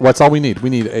in the. That's all we need. We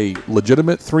need a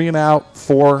legitimate 3 and out,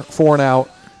 4 and out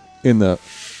in the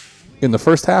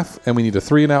first half, and we need a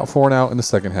 3 and out, 4 and out in the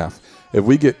second half. If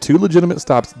we get 2 legitimate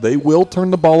stops, they will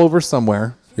turn the ball over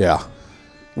somewhere. Yeah.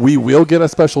 We will get a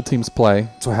special teams play,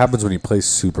 That's what happens when you play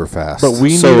super fast. but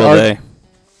we So need will our. they.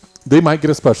 They might get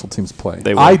a special teams play.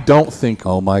 They will. I don't think.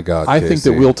 Oh my God! I think that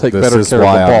Casey. we'll take this better is care of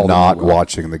why the ball I'm than not you will.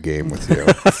 watching the game with you.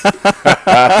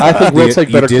 I think we'll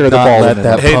take better care of the ball Let than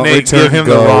that him. Hey, punt Nate, return give him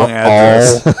the go wrong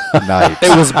address. all night.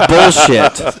 It was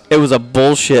bullshit. It was a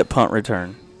bullshit punt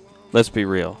return. Let's be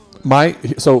real. My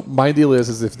deal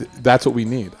is if that's what we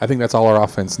need. I think that's all our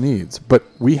offense needs. But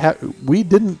we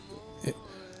didn't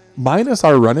minus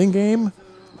our running game.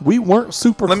 We weren't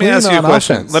super. Let me clean ask you a on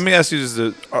question. offense. Let me ask you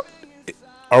just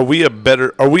are we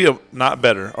not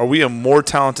better? Are we a more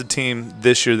talented team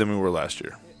this year than we were last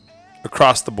year?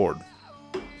 Across the board.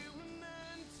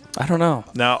 I don't know.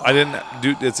 Now, I didn't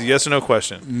do it's a yes or no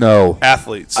question. No.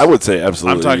 Athletes. I would say I'm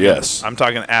absolutely talking yes. I'm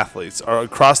talking athletes. Are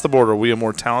across the board, are we a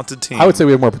more talented team? I would say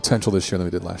we have more potential this year than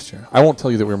we did last year. I won't tell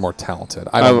you that we're more talented.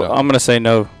 I don't know. I'm going to say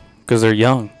no because they're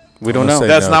young. We don't gonna know. say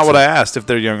That's no, not what too. I asked if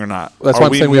they're young or not. That's Are why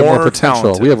I'm saying we have more potential.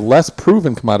 talented? We have less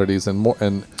proven commodities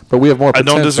but we have more I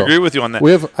potential. don't disagree with you on that.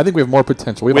 I think we have more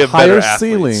potential. We have, We a have better higher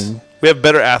athletes. ceiling. We have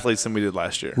better athletes than we did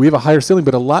last year. We have a higher ceiling,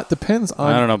 but a lot depends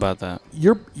on I don't know about that.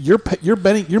 you're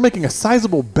making a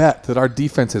sizable bet that our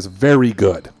defense is very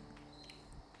good.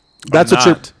 That's what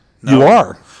not. you No.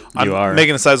 are. I'm are.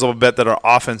 making a sizable bet that our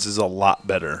offense is a lot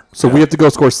better. So we have to go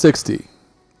score 60.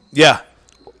 Yeah.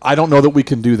 I don't know that we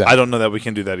can do that. I don't know that we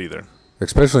can do that either.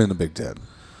 Especially in the Big Ten.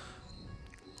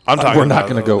 I'm talking We're not about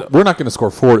going to go. We're not going to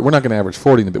score 40. We're not going to average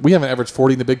 40 in the Big. We haven't averaged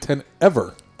 40 in the Big Ten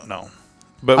ever. No.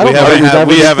 But I we don't know haven't that had,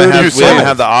 we we've haven't averaged had, we 35. haven't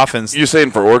had the offense. You saying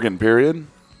for Oregon, period?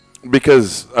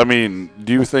 Because I mean,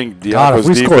 do you think God, Diaco's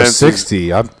if we score defense?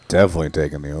 60, I'm definitely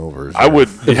taking the overs. I would.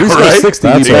 If we score right? 60,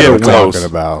 That's we what better we're win. talking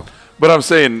about. But I'm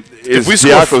saying, is if we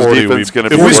score Diaco's 40, defense going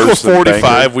to if be we score worse than 45,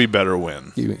 Bankers? we better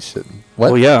win. You ain't shitting.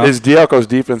 What? Well, yeah. Is Diaco's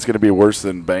defense going to be worse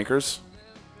than Bankers?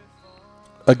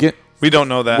 Again, We don't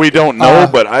know that. We don't know,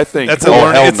 but I think That's oh, a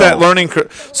learning. hell It's that no. learning.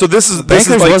 So this is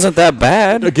Bankers like, wasn't that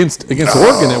bad. against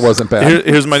Oregon, it wasn't bad.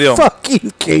 here's my deal. Fuck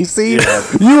you, Casey.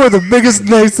 You are the biggest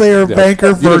naysayer Yeah. banker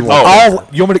You for didn't like all.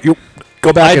 You want me to you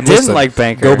go back I and didn't listen. like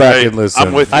Banker. Go back Hey, and listen.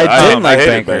 I'm with you. I didn't like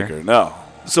hated Banker. No.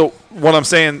 So what I'm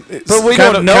saying, But we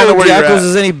kinda, don't know kinda if where you're Diakos at.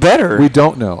 is any better. We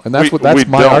don't know, and that's We that's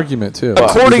my don't. argument too.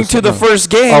 According We just to the don't know. first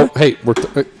game. Oh, hey,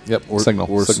 yep. Signal.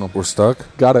 we're Signal. we're stuck.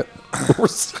 Got it.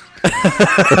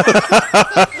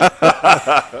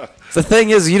 The thing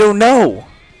is, you don't know.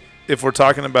 If we're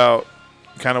talking about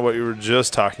kind of what you were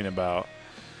just talking about,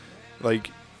 like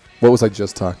What was I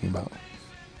just talking about?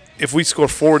 if we score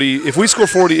 40, if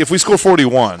we score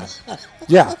 41,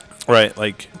 Yeah, right?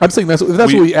 Like I'm saying if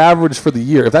that's what we average for the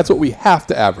year, if that's what we have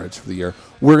to average for the year,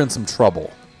 we're in some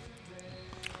trouble.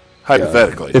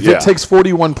 Hypothetically, If yeah. it takes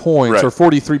 41 points Right. or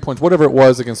 43 points, whatever it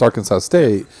was against Arkansas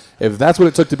State, if that's what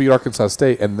it took to beat Arkansas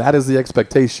State, and that is the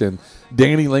expectation,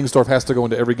 Danny Langsdorff has to go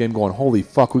into every game going, holy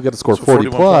fuck, we got to score 40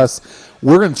 41 plus.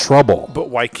 We're in trouble. but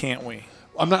why can't we?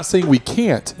 I'm not saying we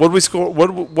can't. What did we score? What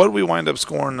did we wind up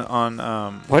scoring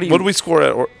on? What do you- what did we score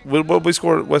at? What did we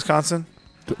score at Wisconsin?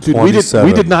 Dude, we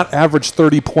 27. did not average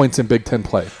 30 points in Big Ten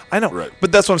play. I know, Right.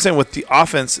 but that's what I'm saying with the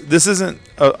offense. This isn't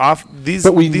off. These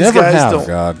But we these never guys have. don't.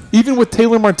 God. Even with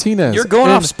Taylor Martinez. You're going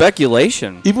and off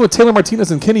speculation. Even with Taylor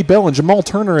Martinez and Kenny Bell and Jamal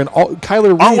Turner and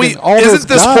Kyler Aren't Reed we? and all Isn't those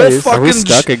this whole guys. fucking Are we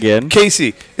stuck again?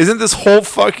 Casey? Isn't this whole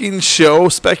fucking show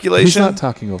He's speculation? not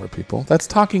talking over people. That's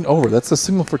talking over. That's a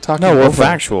signal for talking No, we're over.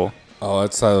 factual. Oh,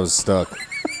 that's how I was stuck.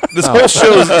 This whole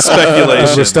show is We're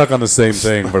speculation. stuck on the same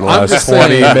thing for the I'm last just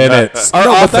 20 saying- minutes. Our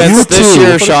No, but offense you this two- year,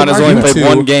 but it's Sean, an has only argument. played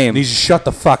one game. Needs to shut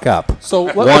the fuck up. So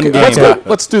One okay, game.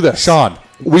 let's do this. Sean.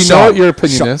 We know Sean, what your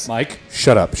opinion Sean- is. Mike,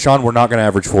 shut up. Sean, we're not going to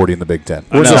average 40 in the Big Ten.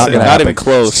 I know. It's not going to Not happen. even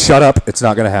close. Shut up. It's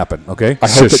not going to happen, okay? I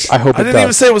hope Shush. it, I hope I it didn't does.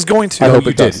 even say it was going to. I hope you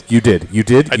it does. did. You did. You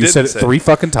did. I You said didn't it say 3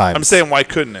 fucking times. I'm saying why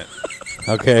couldn't it?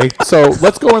 Okay. So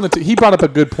let's go on he brought up a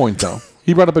good point though.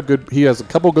 He has a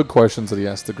couple good questions that he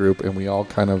asked the group, and we all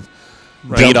kind of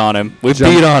Beat on him. We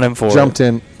Jumped- beat on him for jumped it.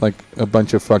 in like a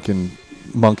bunch of fucking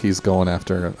monkeys going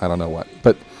after I don't know what.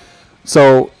 But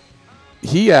so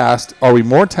he asked, are we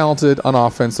more talented on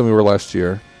offense than we were last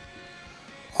year?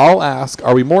 I'll ask,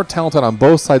 are we more talented on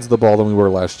both sides of the ball than we were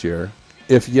last year?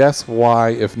 If yes, why?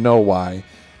 If no, why?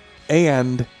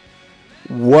 And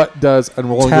what does and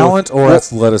we'll Talent go, or well,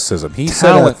 athleticism? He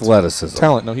talent. said athleticism.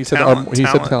 talent? No, he said Talent,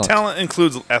 talent. Talent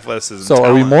includes athleticism. So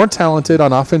are we talent. more talented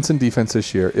on offense and defense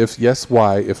this year? If yes,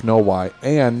 why? If no, why?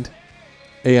 And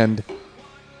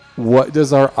what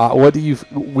does our our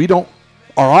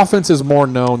offense is more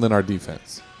known than our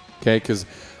defense. Okay, because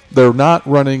they're not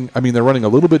running. I mean, they're running a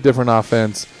little bit different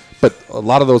offense, but a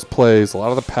lot of those plays, a lot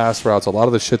of the pass routes, a lot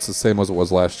of the shit's the same as it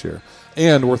was last year.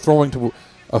 And we're throwing to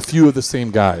a few of the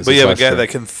same guys. But as you have a last guy year. that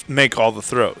can make all the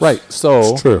throws. Right.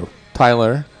 So, It's true.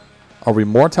 Tyler, are we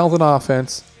more talented on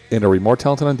offense and are we more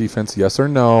talented on defense? Yes or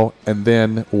no? And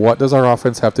then what does our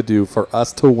offense have to do for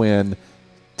us to win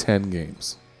 10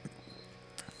 games?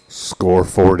 Score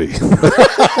 40.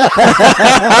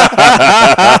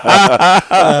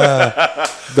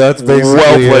 That's basically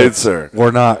Well played, it. sir.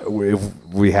 We're not.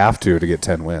 We have to get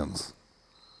 10 wins.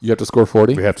 You have to score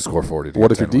 40? We have to score 40. To What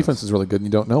get if your 10 wins. defense is really good and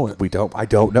you don't know it? We don't. I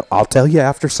don't know. I'll tell you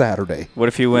after Saturday. What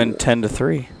if you win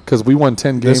 10-3? Because we won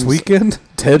 10 games. This weekend,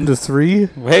 10-3.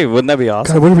 Hey, wouldn't that be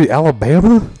awesome? God, what are we?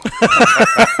 Alabama?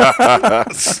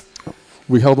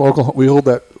 We held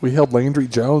Oklahoma, we held Landry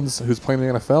Jones, who's playing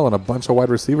in the NFL, and a bunch of wide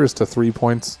receivers to 3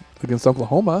 points against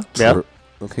Oklahoma. Yep.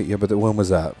 Okay, yeah, but when was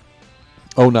that?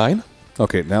 09?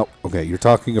 Okay, now, you're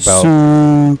talking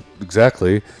about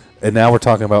exactly, and now we're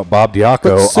talking about Bob Diaco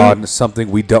But Sue- on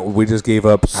something we don't. We just gave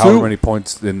up Sue- however many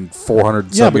points in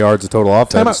 400 Yeah, some but yards of total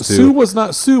Time out. offense. To Sue was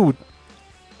not Sue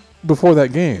before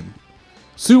that game.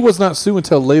 Sue was not Sue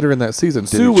until later in that season. Did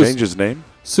Sue he was change his name?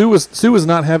 Sue was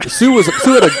not having Sue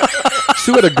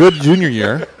had a good junior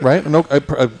year, right?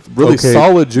 A really Okay,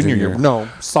 solid junior junior. year. No,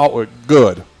 solid,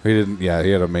 good. he didn't. Yeah, he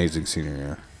had an amazing senior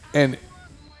year. And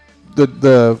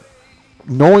the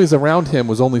noise around him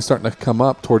was only starting to come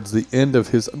up towards the end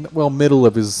of middle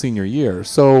of his senior year.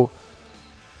 So,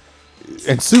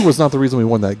 and Sue was not the reason we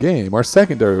won that game. Our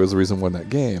secondary was the reason we won that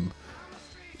game.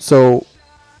 So,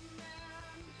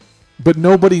 but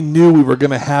nobody knew we were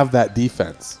going to have that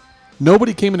defense.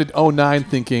 Nobody came into 09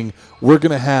 thinking we're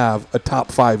going to have a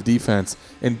top 5 defense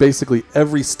in basically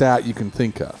every stat you can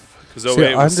think of. Because See,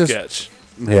 08 was I'm just- sketch.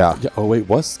 Yeah. Yeah, 08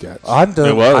 was sketch. I'm done.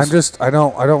 It was. I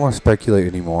don't want to speculate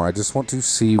anymore. I just want to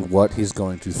see what he's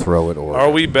going to throw at Oregon. Are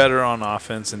we better on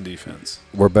offense and defense?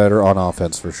 We're better on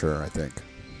offense for sure, I think.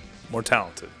 More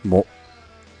talented More.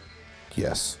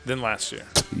 Yes. than last year.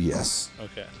 Yes.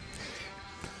 Okay.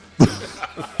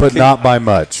 But not by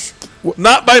much.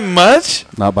 Not by much.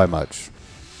 Not by much.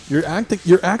 You're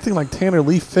acting like Tanner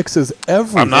Lee fixes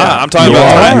everything. I'm not. I'm talking You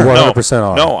about are. Tyler. You No, 100%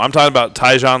 are. no. I'm talking about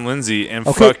Tyjon Lindsey and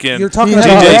Okay, fucking you're talking about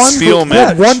DJ one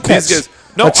Spielman. One These catch. guys-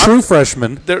 no, a true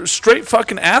freshman. they're straight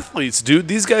fucking athletes, dude.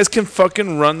 These guys can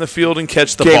fucking run the field and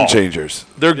catch the Game ball. changers.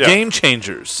 They're game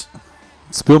changers,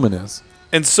 Spielman is.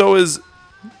 and so is.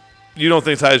 You don't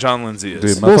think Tyjon Lindsey is?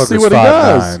 Dude, We'll see motherfucker's what he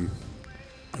does. 5'9".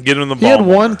 Get him the ball. He had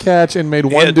more. one catch and made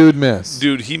one had- dude miss.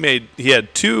 Dude, he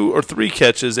had 2 or 3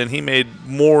 catches, and he made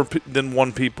more than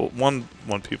one dude miss.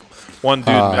 Time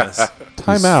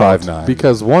He's out 5'9".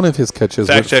 because one of his catches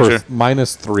Fact went for checker.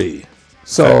 -3.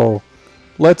 So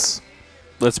let's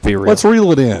Let's be real.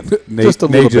 reel it in Nate, just a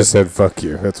Nate little just bit. said "fuck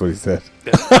you." That's what he said.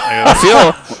 I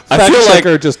feel Fact like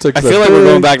checker just took. I the feel like we're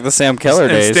going big- back to the Sam Keller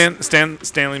days. And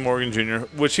Stanley Morgan Jr.,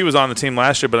 which he was on the team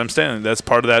last year, but I'm saying that's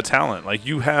part of that talent. Like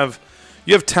you have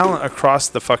talent across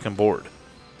the fucking board.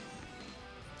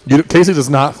 Casey does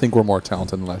not think we're more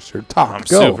talented than last year. Talk. I'm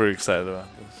Go. super excited about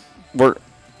this. We're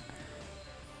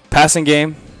passing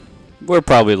game. We're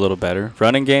probably a little better.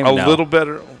 Running game, A no. little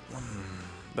better.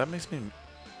 That makes me.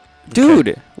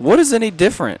 Dude, what is any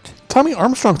different? Tommy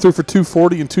Armstrong threw for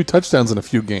 240 and 2 touchdowns in a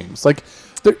few games. Like,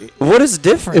 What is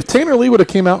different? if Tanner Lee would have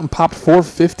came out and popped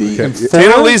 450 and 4,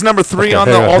 Tanner Lee's number 3 on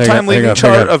the hang on, all-time hang on, leading hang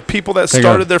chart on. of people that Hang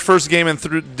started on. their first game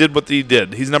and did what he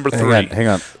did. He's number 3. Hang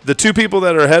on. The 2 people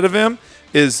that are ahead of him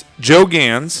is Joe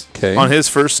Gans 'Kay. on his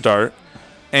first start,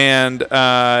 and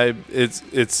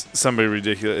it's somebody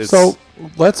ridiculous. so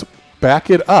let's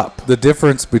back it up. The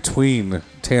difference between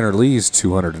Tanner Lee's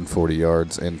 240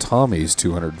 yards and Tommy's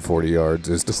 240 yards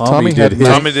is Tommy did had his,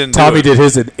 Tommy didn't do Tommy it. did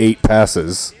his in 8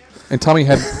 passes. And Tommy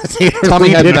had Tommy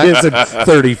had did nine- his in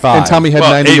 35. and Tommy had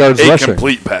Well, 90 eight, yards eight rushing.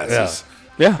 complete passes.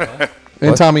 yeah.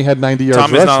 And Tommy had 90 yards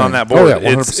Tommy's rushing. not on that board. Oh, yeah,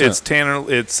 100%. It's Tanner.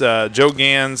 It's Joe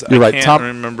Gans. You're I right. can't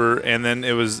remember. And then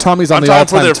it was Tommy's on I'm the talking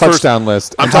for all-time their first- touchdown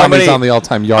list, I'm and talking- Tommy's on the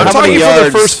all-time yard I'm list. talking for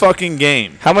yards? the first fucking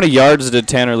game. How many yards did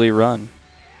Tanner Lee run?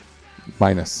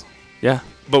 Minus. Yeah.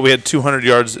 But we had 200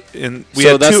 yards in. We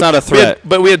So had that's not a threat.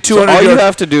 But we had So 200 all you yards.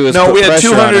 have to do is no, put we had pressure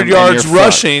on 200 him and yards you're fucked.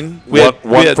 rushing. We One, had,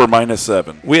 one we had, for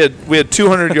 -7. we had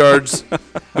 200 yards.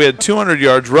 We had 200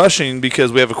 yards rushing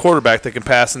because we have a quarterback that can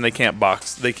pass and they can't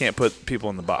box. They can't put people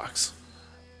in the box.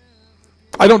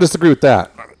 I don't disagree with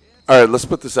that. All right, let's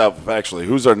put this out factually.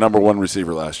 Who's our number one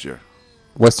receiver last year?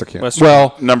 Westerkamp. Westerkamp.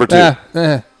 Well, Number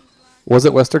two. Was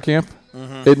it Westerkamp?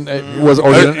 Mm-hmm. It was,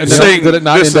 or did saying it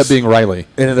not this end up is- being Riley? It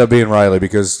ended up being Riley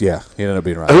because, he ended up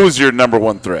being Riley. Who's your number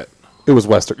one threat? It was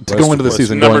Wester. To go into the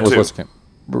season, Number going with two.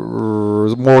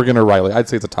 Westerkamp. Morgan or Riley. I'd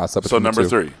say it's a toss-up. So between the number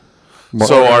two. three.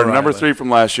 So our Riley. number three from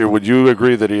last year, would you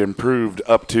agree that he improved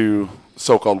up to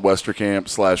so-called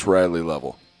Westerkamp / Riley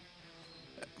level?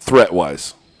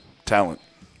 Threat-wise, talent.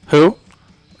 Who?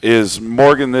 Is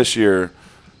Morgan this year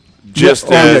just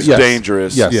Yeah, as yes.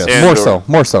 dangerous? Yes, and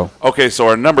more so. Okay, so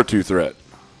our number two threat.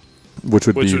 Which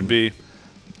would Which would be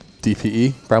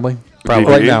DPE, probably.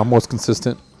 Probably. Right now, most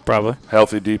consistent. Probably.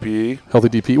 Healthy DPE. Healthy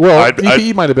DPE. Well, I'd-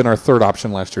 DPE might have been our third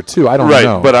option last year, too. I don't Right,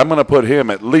 know. but I'm going to put him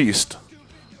at least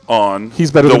on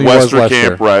He's better the than he was last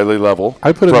year. Westerkamp Riley level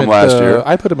I put him from at last the, year.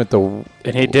 I put him at the.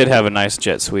 And he did have a nice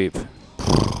jet sweep.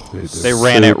 They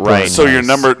ran it Super right. So your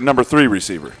nice. number three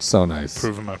receiver. So nice.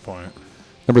 proving my point.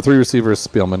 Number 3 receiver is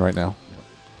Spielman right now.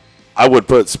 I would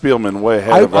put Spielman way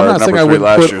ahead I'm of our not saying number I three would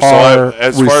last put year. So our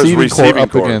as far as receiving up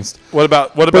core, against. What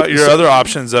about your so- other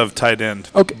options of tight end?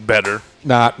 Okay. Better.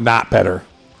 Not better.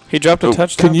 He dropped a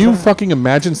touchdown. Can you pass. fucking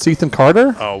imagine Ethan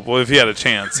Carter? Oh well, if he had a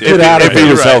chance, Get out of if he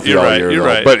here. was healthy you're all right. year, You're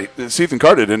though. right. But Ethan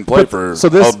Carter didn't play But- for so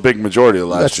this- a big majority of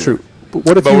last That's year. true. But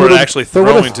what if But you we're would've- actually but what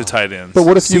if- throwing to tight ends. But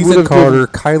what if you would Ethan have Carter,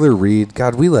 Kyler Reed.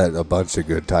 God, we let a bunch of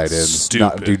good tight ends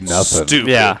not do nothing. Stupid.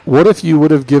 Yeah. What if you would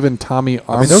have given Tommy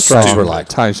Armstrong, those guys were like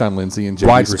Tyjon Lindsey, and J.D.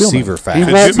 Wide Spielman? receiver He fast.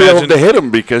 Could won't you be able imagine- to hit him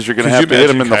because you're going to Could have you to hit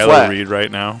him in imagine the Kyler flat. Reed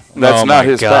right now? That's Oh not my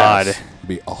his God. pass.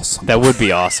 Be awesome. That would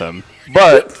be awesome.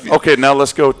 But okay, now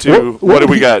let's go to What- what do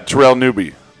we he- got? Terrell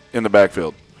Newby in the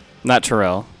backfield. Not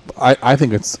Terrell. I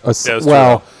think it's a Yeah, it's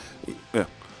well. Yeah,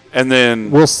 and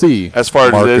then We'll see. as far as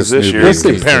it Marcus is this Newby. year, We'll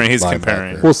see. He's Linebacker.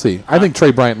 comparing. We'll see. I think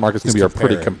Trey Bryant and Marcus He's Newby are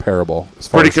pretty comparing. comparable. As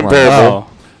far pretty as comparable,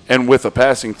 Oh. and with a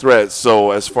passing threat.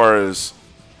 So as far as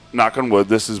knock on wood,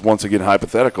 this is once again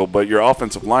hypothetical, but your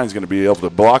offensive line is going to be able to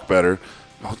block better.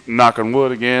 Knock on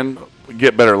wood again,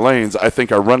 get better lanes. I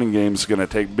think our running game is going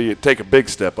to take a big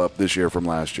step up this year from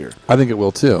last year. I think it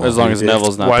will too. As long as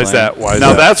Neville's not Why playing. is that? Why is Now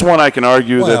that? that's one I can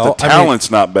argue Well, that the I mean, talent's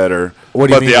not better, what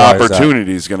do you but mean, the why is that?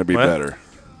 opportunity is going to be What? better.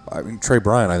 I mean, Trey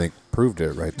Bryant, I think, proved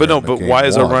it right But there. no. in But game why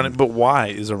is one. why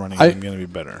is a running I- game going to be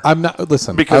better? I'm not.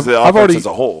 Listen, Because the I've offense already, as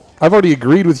a whole. I've already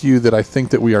agreed with you that I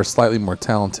think that we are slightly more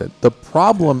talented. The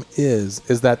problem is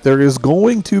that there is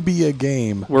going to be a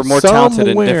game. We're more talented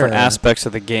in different somewhere- aspects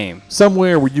of the game.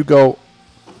 Somewhere where you go,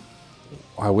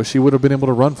 I wish he would have been able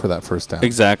to run for that first down.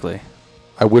 Exactly.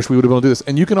 I wish we would have been able to do this.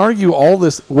 And you can argue all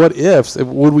this what ifs.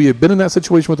 Would we have been in that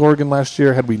situation with Oregon last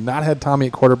year had we not had Tommy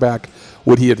at quarterback?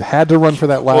 Would he have had to run for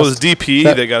that last? Well, it was DPE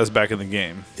that- that got us back in the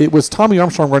game. It was Tommy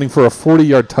Armstrong running for a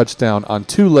 40-yard touchdown on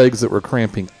two legs that were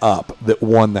cramping up that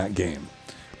won that game.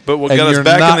 But what And got us you're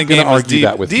back not in the gonna game was argue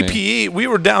that with me. DPE. We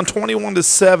were down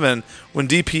 21-7 when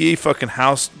DPE fucking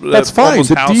housed. That's fine. almost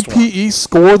Did housed one. DPE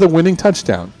score the winning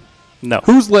touchdown? No.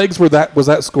 Whose legs was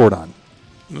that scored on?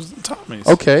 It was Tommy's.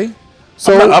 Okay.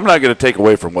 So I'm not going to take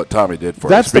away from what Tommy did for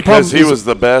That's us the because problem he is- was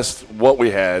the best what we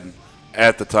had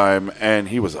at the time, and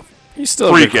he was a He's still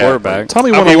a freak good quarterback. athlete. Tommy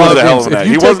I won mean, a he lot was of a hell games. of an If athlete.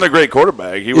 you He take- wasn't a great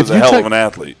quarterback. He was a you hell take- of an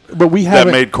athlete. but we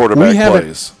haven't made quarterback we haven't-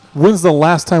 plays. When's the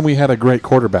last time we had a great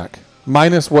quarterback?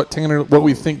 Minus what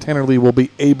we think Tanner Lee will be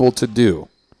able to do.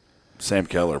 Sam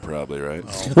Keller, probably, right?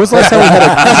 When's the last time we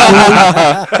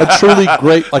had a truly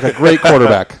great, like a great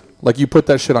quarterback? Like you put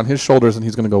that shit on his shoulders and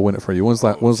he's going to go win it for you. When's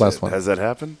the last one? Has that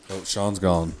happened? Oh, Sean's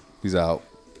gone. He's out.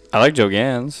 I like Joe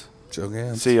Gans. Joe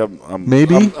Gans. See, I'm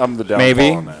Maybe? I'm the downfall Maybe.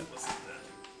 on that.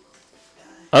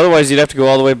 Otherwise, you'd have to go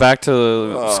all the way back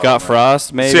to Scott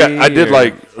Frost, maybe. See, I did or-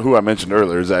 like who I mentioned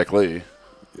earlier, Zach Lee.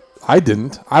 I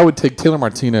didn't. I would take Taylor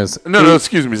Martinez. No,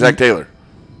 excuse me, Zach Taylor.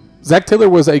 Zach Taylor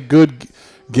was a good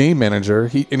game manager.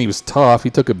 He was tough. He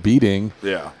took a beating.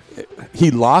 Yeah.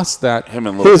 He lost that. Him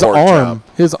and Lil his Pork arm.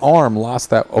 His arm lost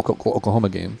that Oklahoma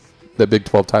game, that Big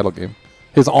 12 title game.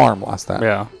 His arm lost that.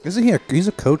 Yeah. Isn't he? He's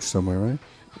a coach somewhere, right?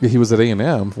 He was at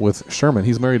A&M with Sherman.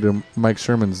 He's married to Mike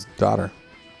Sherman's daughter.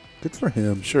 Good for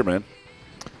him. Sure, man.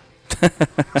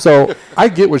 So I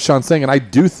get what Sean's saying, and I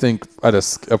do think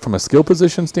from a skill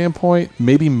position standpoint,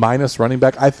 maybe minus running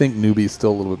back, I think Newby's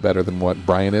still a little bit better than what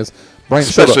Brian is. Brian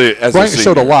Especially as a Brian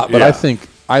showed a senior, lot, but yeah.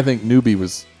 I think Newby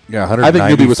was. Yeah, I think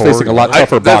Newby was facing a lot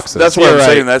tougher boxes. That's what You're I'm right.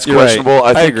 saying. That's You're right. questionable.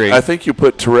 I agree. I think you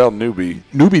put Terrell Newby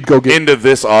Newby'd go get into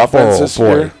this offense this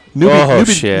year.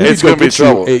 Shit. It's gonna be get you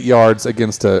trouble. 8 yards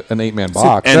against an 8-man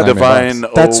box. And 9-man Divine,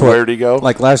 box. where'd he go?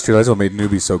 Like last year, that's what made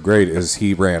Newby so great is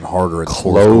he ran harder in the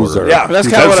fourth Closer. quarter. Yeah. But that's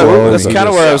He kind of does what slow. that's He kind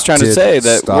of just what I was trying to did say.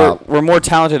 That stop. we're more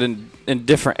talented in in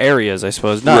different areas, I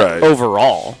suppose. Not Right.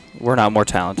 overall. We're not more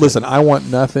talented. Listen, I want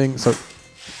nothing. So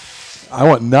I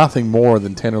want nothing more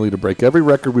than Tanner Lee to break every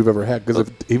record we've ever had. Because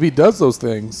if he does those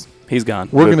things, He's gone.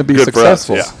 we're going to be good for us,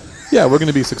 successful. Yeah, we're going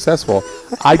to be successful.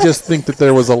 I just think that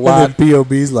there was a And lot. then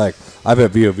BOB's like, I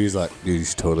bet BOB's like, dude, you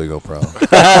should totally go pro.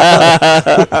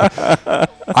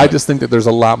 I just think that there's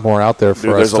a lot more out there for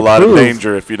Dude, us. there's a to lot of prove.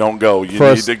 danger if you don't go. You For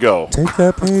need us- to go. Take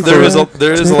that page. There is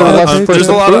a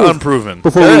lot of unproven.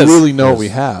 before There we is. really know what we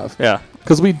have. Yeah.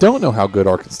 Because we don't know how good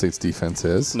Arkansas State's defense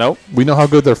is. Nope. We know how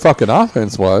good their fucking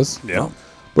offense was. Yeah.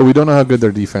 But we don't know how good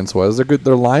their defense was. They're good.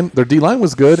 Their D line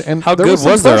was good, and How there good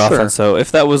some was their pressure. offense, though?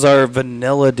 If that was our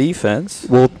vanilla defense.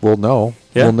 We'll know.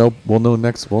 Yeah. We'll know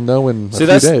next. We'll know in See,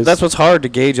 a few days. that's what's hard to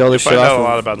gauge all this You'll shit find off out a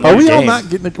of. lot about Are the we all game. not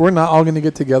getting? We're not all going to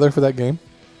get together for that game.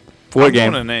 What I'm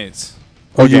game? going to Nate's.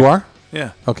 Oh, game? you are?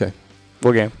 Yeah. Okay.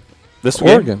 What game? This game?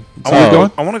 Oregon. So I you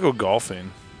going? want to go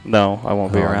golfing No, I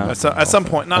won't be Oh, around. at some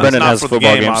point. Not, Brendan not has for the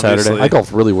football game, game Saturday. obviously. I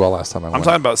golfed really well last time I I'm went.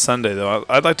 talking about Sunday though.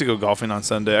 I'd like to go golfing on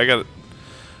Sunday.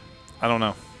 I don't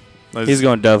know. He's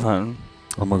going dove hunting.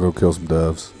 I'm going to go kill some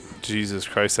doves. Jesus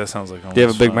Christ, that sounds like. Do you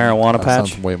have a big marijuana That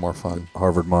patch? sounds way more fun.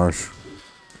 Harvard Marsh.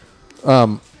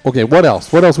 Okay, what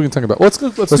else? What else we can talk about? Let's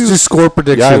do score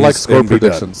predictions. Yeah, I like score and be done.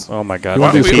 predictions. Oh my God! You Why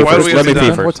want to do do we- score why do we predictions? have to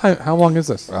do that? What time? How long is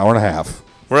this? Hour and a half.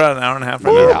 We're at an hour and a half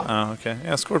right Yeah. now. Oh, okay.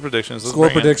 Yeah, score predictions. Let's Score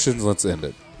bring it. predictions. Let's end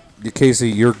it. Casey,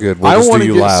 you're good. We'll I just want do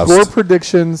to you get last. score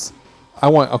predictions. I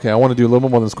want to do a little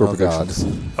more than score Oh, God.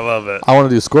 predictions. I love it. I want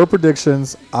to do score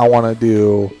predictions. I want to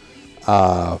do.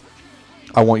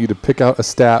 I want you to pick out a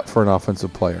stat for an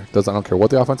offensive player. I don't care what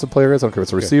the offensive player is. I don't care if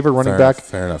it's a receiver, running Fair back, enough,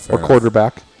 fair enough, or fair enough.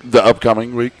 quarterback. The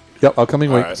upcoming week. Yep, upcoming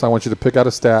All week. right. So I want you to pick out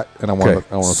a stat, and I want Okay.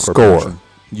 a score. Score. prediction.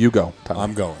 You go. Tyler.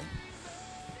 I'm going.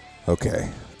 Okay.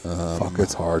 Fuck,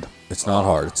 it's hard. It's not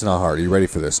hard. It's not hard. Are you ready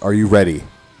for this? Are you ready?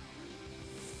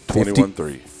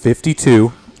 21-3.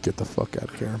 52. Get the fuck out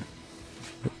of here.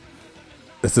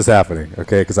 This is happening,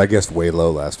 okay? Because I guessed way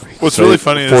low last week. What's So really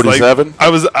funny is 47? like I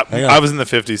was Hang on. I was in the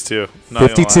 50s too. Not gonna lie.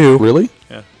 52. Really?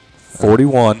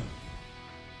 41.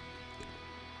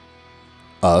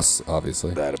 Us,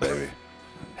 obviously. That a baby.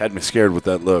 Had me scared with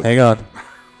that look. Hang on.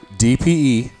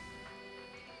 DPE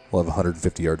will have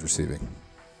 150 yards receiving.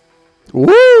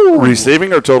 Woo!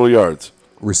 Receiving or total yards?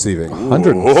 Receiving.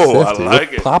 150. Whoa, I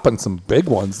like We're it. popping some big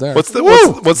ones there. What's the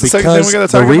second thing we got to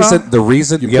talk about? The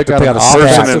reason you have pick to out pick an out a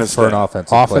offensive stat and for an a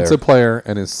offensive, offensive player. player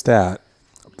and his stat?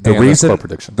 The and reason score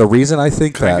prediction. the reason I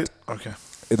think Can I that get- okay.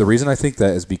 the reason I think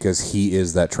that is because he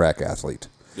is that track athlete.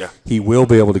 Yeah. He will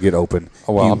be able to get open.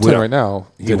 Oh, well, He I'm will- telling you right now,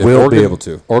 he that if will be able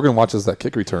to. Oregon watches that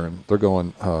kick return. They're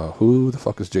going, who the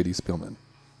fuck is J.D. Spielman?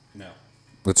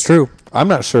 That's true. I'm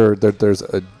not sure that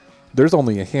there's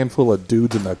only a handful of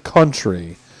dudes in the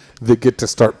country that get to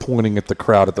start pointing at the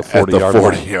crowd at the 40 At the yard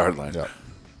 40 line. yard line. Yeah.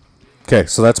 Okay,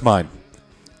 so that's mine.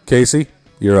 Casey,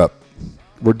 you're up.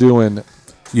 We're doing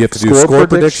You have to do score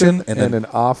prediction and then an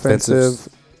offensive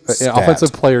stat.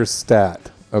 offensive player's stat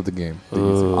of the game.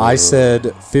 I said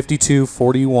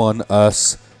 52-41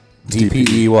 us.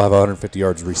 DPE will have 150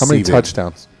 yards How receiving. many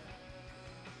touchdowns?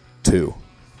 2.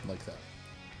 Like that.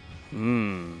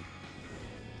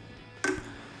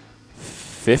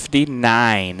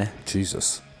 59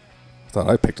 Jesus. I thought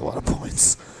I picked a lot of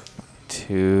points.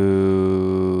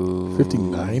 to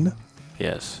 59?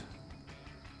 Yes,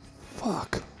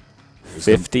 Fuck.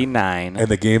 59. And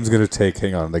the game's going to take,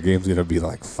 hang on, the game's going to be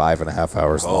like 5.5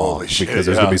 hours long Holy shit, because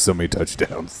there's yeah. going to be so many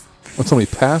touchdowns. What's so many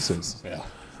passes?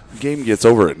 Game gets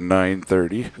over at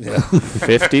 9:30.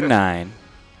 59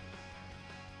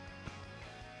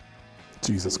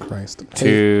 Jesus Christ.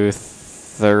 to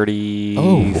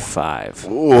 35.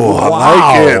 Oh,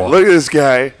 I like it. Look at this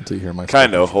guy. To hear my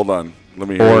Kind of. Hold on. Let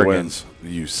me hear who Oregon. wins.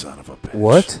 You son of a bitch.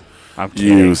 What? I'm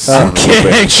kidding. You son of a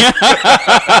bitch.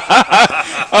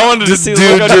 I wanted to see the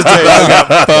Dude look on just his face. about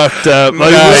got fucked up.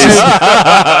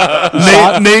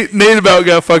 Like, Nate about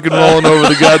got fucking rolling over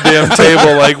the goddamn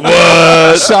table. Like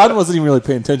what? Sean wasn't even really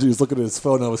paying attention. He was looking at his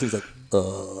phone. And all of a sudden he's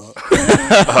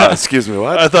like, Excuse me,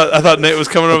 what? I thought Nate was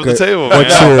coming over the table. What's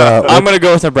Man. your, I'm going to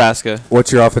go with Nebraska.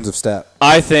 what's your offensive stat?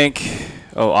 I think,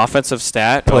 offensive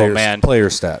stat? Players, Oh, man. Player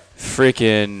stat.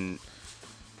 Freaking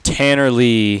Tanner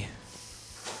Lee.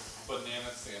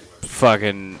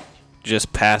 Fucking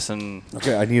just passing.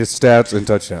 Okay, I need stats and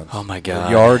touchdowns. Oh, my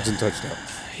God. Yards and touchdowns.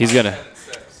 He's going to.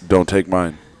 Don't take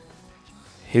mine.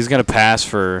 He's going to pass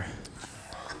for.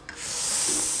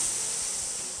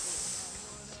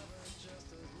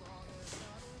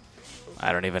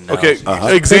 I don't even know. Okay,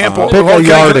 example. Pick a Hold on,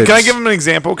 yardage. can I give him an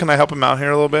example? Can I help him out here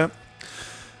a little bit?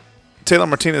 Taylor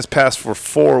Martinez passed for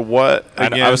 4 what?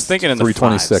 I was thinking in the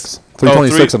 326. fives.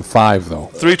 326 and 5, though.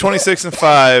 326 and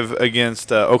 5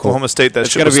 against Oklahoma State. That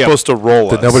It's shit gonna was be a- supposed to roll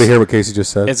us. Did nobody hear what Casey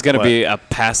just said? It's going to What? be a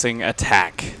passing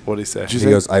attack. What did he say? He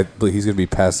goes, I believe he's going to be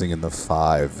passing in the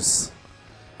 5s.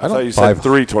 I thought you Five. said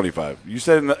 325. You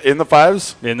said in the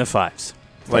 5s? In the fives.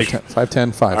 Like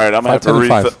 5'10", 5. All right, I'm going to have to 5'10" and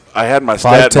 5. I had my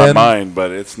stat in 5'10". my mind,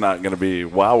 but it's not going to be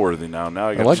wow-worthy now. Now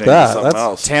I got to like change that. to something That's-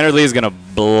 else. Tanner Lee is going to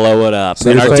blow it up. So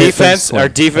and you're our saying defense, thin our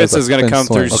swing. defense That's is a going to thin come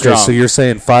through swing. Okay, strong. so you're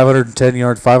saying 510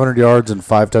 yards, 500 yards, and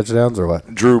 5 touchdowns, or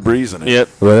what? Drew Brees in it. Yep,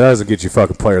 Well, that doesn't get you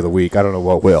fucking player of the week. I don't know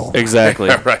what will. exactly.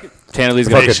 right. Tanner Lee's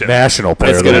going to Fucking national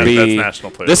player It's of the going to week. be. That's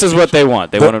national player This of is the what they want.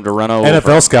 They want him to run over.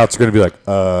 NFL scouts are going to be like,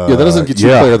 Yeah, that doesn't get you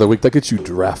yeah. player of the week. That gets you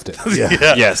drafted. Yeah.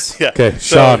 Yes. Yeah. Okay,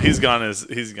 So Sean. he's gone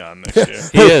next year.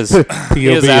 He is. POB He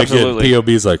is absolutely. again.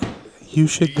 POB's like, you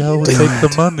should go and take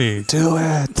the money. Do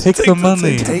it. Take the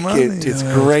money. Take it. It's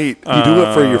great. You do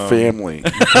it for your family.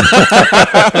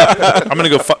 I'm gonna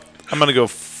go. I'm gonna go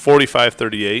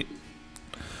 45-38.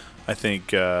 I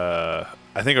think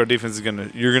our defense is gonna.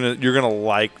 You're gonna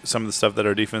like some of the stuff that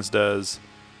our defense does,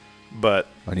 but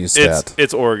I need a stat.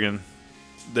 it's Oregon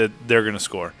that they're gonna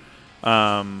score.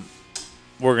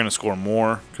 We're gonna score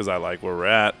more because I like where we're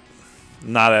at.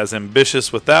 Not as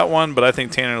ambitious with that one, but I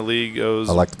think Tanner Lee goes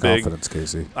I like the big. confidence,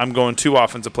 Casey. I'm going 2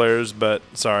 offensive players, but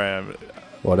sorry,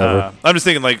 Whatever. I'm just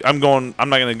thinking like I'm not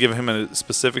going to give him a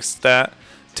specific stat.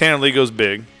 Tanner Lee goes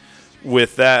big.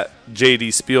 With that, J.D.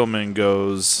 Spielman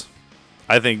goes.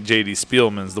 I think J.D.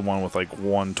 Spielman's the one with like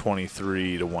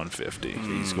 123 to 150.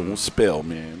 He's going to spill,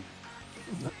 man.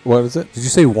 What is it? Did you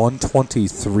say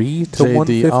 123 to JD.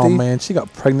 150? Oh, man. She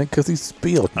got pregnant because he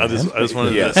spilled, I man. just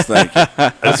wanted Yes, to. thank you. I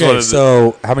just Okay, wanted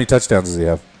so how many touchdowns does he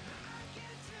have?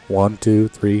 1, 2,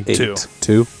 3, 2.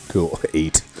 2. Cool.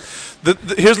 8.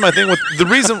 Here's my thing with the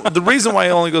reason why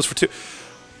he only goes for 2.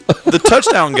 The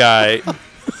touchdown guy,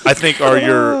 I think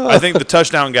the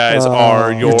touchdown guys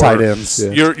are your tight ends.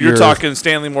 Yeah. You're talking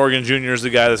Stanley Morgan Jr. is the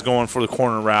guy that's going for the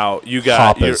corner route. You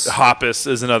got Hoppus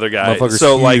is another guy. Motherfucker's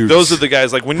So like huge. those are the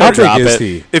guys like when How you're big is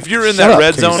he? if you're in Shut that up,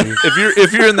 red Casey. zone,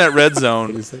 if you're in that red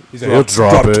zone, He'll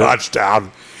drop it.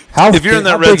 Touchdown. How if you're in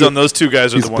that red zone, those two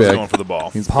guys are He's the ones big. going for the ball.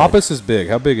 Pappas is big.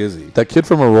 How big is he? That kid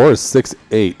from Aurora is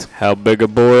 6'8". How big a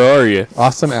boy are you?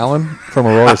 Austin Allen from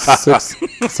Aurora is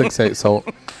 6'8". So,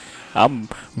 I'm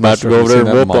about to sure go if over there you've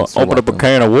and seen that monster open up a walking.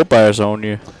 can of whoop ass on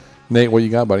you. Nate, what you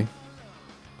got, buddy?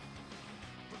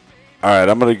 All right,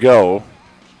 I'm going to go.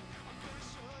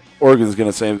 Oregon's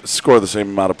going to score the same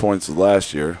amount of points as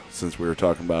last year, since we were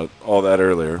talking about all that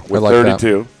earlier, with like that.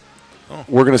 32.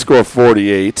 We're going to score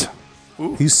 48.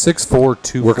 He's 6'4",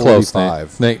 245. We're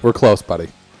close, Nate. We're close, buddy.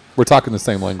 We're talking the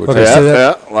same language. Okay, Yeah, so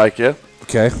that- yeah, like you.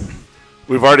 Okay.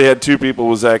 We've already had 2 people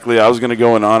with Zach Lee. I was going to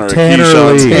go in honor of Tanner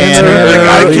Keyshawn. Lee. Tanner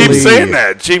I keep Lee. saying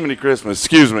that. Jiminy Christmas.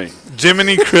 Excuse me.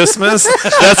 Jiminy Christmas.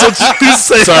 That's what you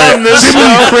say Sorry. on this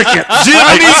show. Cricket.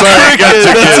 Jiminy Sorry, I got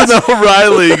Cricket. you, That's an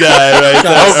O'Reilly guy right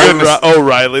there. Oh, goodness.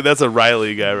 O'Reilly. That's a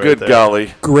Riley guy right Good there.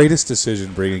 golly. Greatest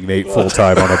decision bringing Nate full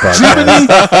time on a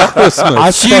podcast.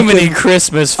 Christmas. Jiminy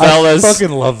Christmas, fellas. I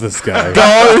fucking love this guy.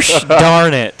 Gosh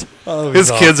darn it. His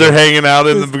kids are hanging out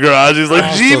in the garage. He's like,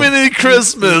 Jiminy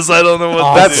Christmas. I don't know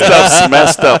what That that stuff's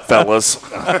messed up, fellas.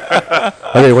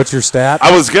 Okay, what's your stat?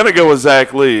 I was going to go with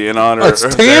Zach Lee in honor It's there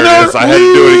it Tanner is. I had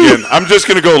to do it again. I'm just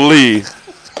going to go Lee.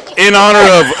 In honor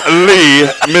of Lee,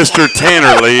 Mr.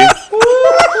 Tanner Lee.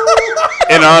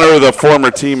 In honor of the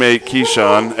former teammate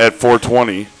Keyshawn at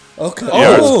 420. Okay.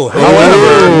 yards.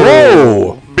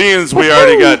 However, being we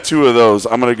already got 2 of those,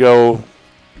 I'm going to go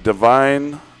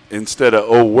Divine instead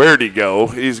of where'd he go?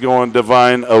 He's going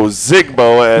Divine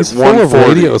Ozigbo at He's full of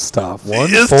 140. radio stuff.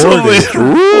 It's totally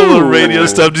full of radio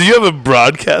stuff. Do you have a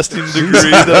broadcasting degree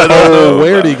that I don't know? Oh,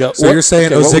 where'd he go? So you're saying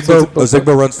Okay, what was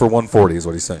Ozigbo runs for 140 is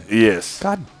what he's saying. Yes.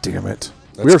 God damn it.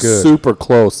 That's We're good. super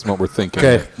close in what we're thinking.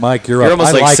 Okay, Mike, you're up. You're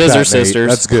almost I like Scissor that, Nate. Sisters.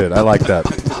 That's good. I like that.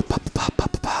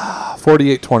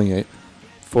 48-28.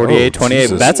 48-28.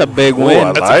 Jesus. That's a big Ooh, win.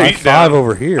 I That's a like beat Five down.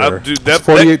 over here. Dude, that,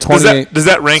 48-28. Does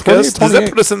that rank us? Does that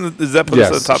put us in? Does that put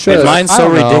us Yes, at the top? sure. eight? Mine's I so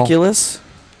don't know. ridiculous.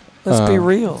 Let's be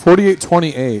real.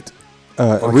 48-28.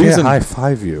 Reason high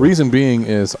five you. Reason being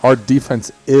is our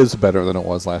defense is better than it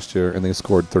was last year, and they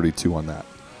scored 32 on that.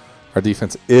 Our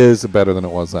defense is better than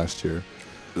it was last year.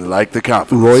 Like the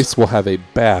confidence. Royce will have a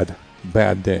bad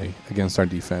day against our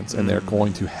defense, and they're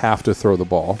going to have to throw the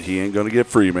ball. He ain't going to get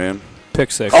free, man.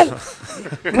 Pick 6. What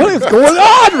is going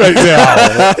on right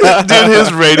now? Dude,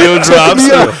 his radio drops.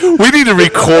 We need to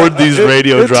record these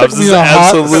radio It drops. took me This is a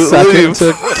hot absolutely. second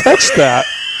to catch that.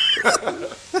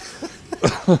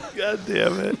 God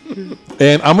damn it.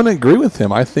 And I'm going to agree with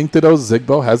him. I think that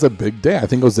Ozigbo has a big day. I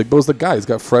think Ozigbo's the guy. He's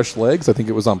got fresh legs. I think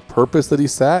it was on purpose that he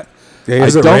sat. He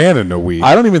hasn't ran in a week.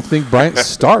 I don't even think Bryant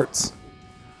starts.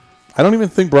 I don't even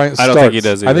think Bryant starts. I don't think he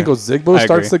does I think either. Ozigbo I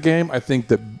starts agree. the game. I think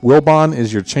that Wilbon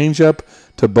is your changeup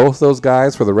to both those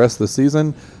guys for the rest of the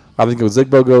season. I think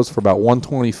Ozigbo goes for about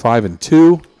 125 and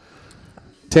 2.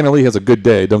 Tanner Lee has a good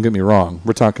day. Don't get me wrong.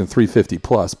 We're talking 350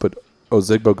 plus, but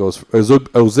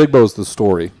Ozigbo is the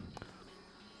story.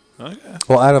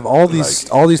 Well, out of all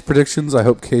these predictions, I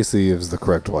hope Casey is the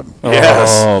correct one.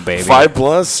 Yes. Oh, baby.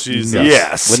 5+? Jesus.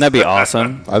 Yes. Wouldn't that be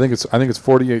awesome? I think it's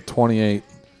 48-28.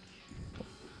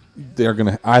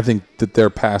 I think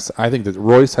that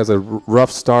Royce has a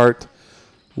rough start.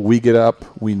 We get up.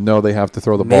 We know they have to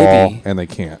throw the ball, Maybe. and they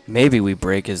can't. Maybe we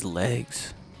break his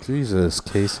legs. Jesus,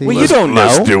 Casey. Well, you don't know.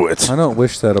 Let's do it. I don't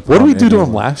wish that upon What did we do to him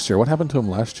anyone. last year? What happened to him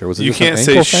last year? Was it You just an can't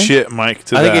say ankle thing? shit, Mike,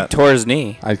 to I think that. he tore his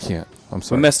knee. I can't. I'm We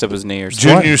sorry. messed up his knee or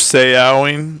something. Junior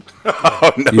Seowing.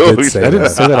 Oh, no. You did say I didn't that.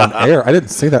 say that on air. I didn't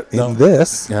say that in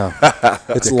this. Yeah.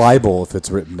 It's libel if it's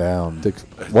written down. Dick-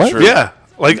 What? True. Yeah.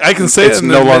 Like, I can say It's it.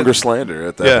 and no then- longer slander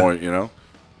at that Yeah. point, you know?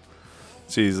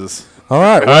 Jesus. All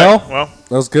right. All Well, right, well,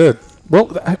 that was good.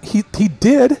 Well, he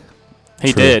did.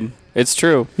 He did. It's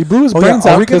true. He blew his Oh, yeah. brains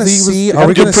Are out we gonna because he was. see- he are had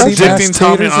we a good gonna see touchdown. mashed predicting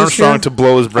Tommy taters this Armstrong year? to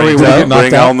blow his Did brains he Bring get out.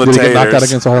 knocked out? on the Did he get knocked out taters.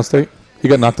 against Ohio State? He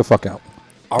got knocked the fuck out.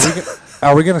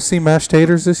 Are we gonna see mashed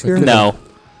taters this year? No.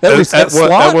 At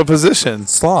At what position?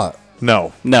 Slot.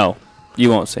 No. No. You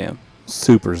won't see him.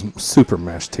 Super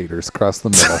mashed taters across the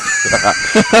middle.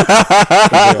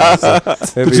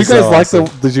 Did Did you guys like the?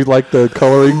 Did you like the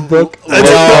coloring book?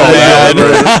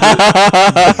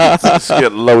 Just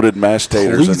get loaded mashed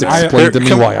taters in Please there. explain to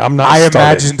me why I'm not. I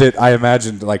starting.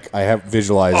 imagined like I have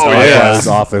visualized Oh, my yeah. guy's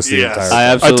office the Yes. entire I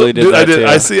time. absolutely did Dude,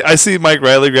 that too. I see Mike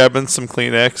Riley grabbing some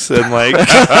Kleenex and like,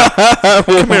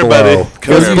 come here, Blow. buddy. What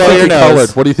Come do here, you blow think your he nose. colored?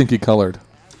 What do you think he colored?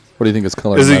 What do you think is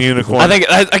colored? Is it Mashed unicorn? potato? I think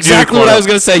that's exactly Unicorn. what I was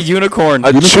going to say. Unicorn. A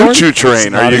Unicorn? choo-choo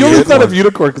train. Are You you only kidding? thought of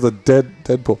unicorn because of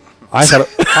Deadpool. I thought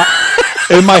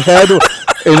in my head.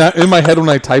 In my head when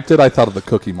I typed it, I thought of the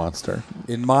Cookie Monster.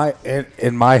 In my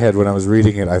head when I was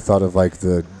reading it, I thought of like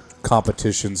the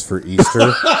competitions for Easter,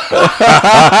 the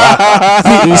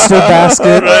Easter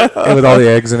basket with all the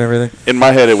eggs and everything. In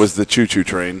my head, it was the choo-choo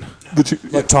train.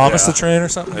 Like Thomas the Train or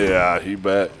something. Yeah, you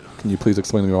bet. Can you please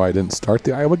explain to me why I didn't start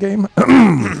the Iowa game?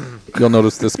 You'll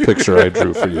notice this picture I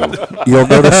drew for you. You'll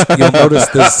notice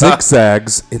the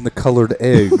zigzags in the colored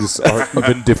eggs are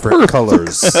even different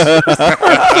colors. In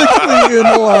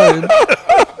line.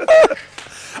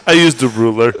 I used a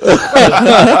ruler.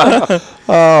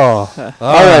 All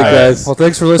right, guys. Well,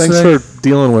 thanks for listening. Thanks for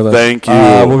dealing with us. Thank you.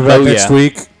 We'll be back Oh, next yeah.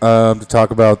 week to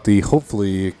talk about the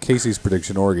hopefully Casey's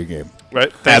prediction Oregon game.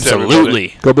 Right? Thanks, everybody.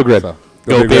 Absolutely. Go Big Red. Go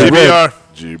Big Red. GBR.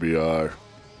 GBR.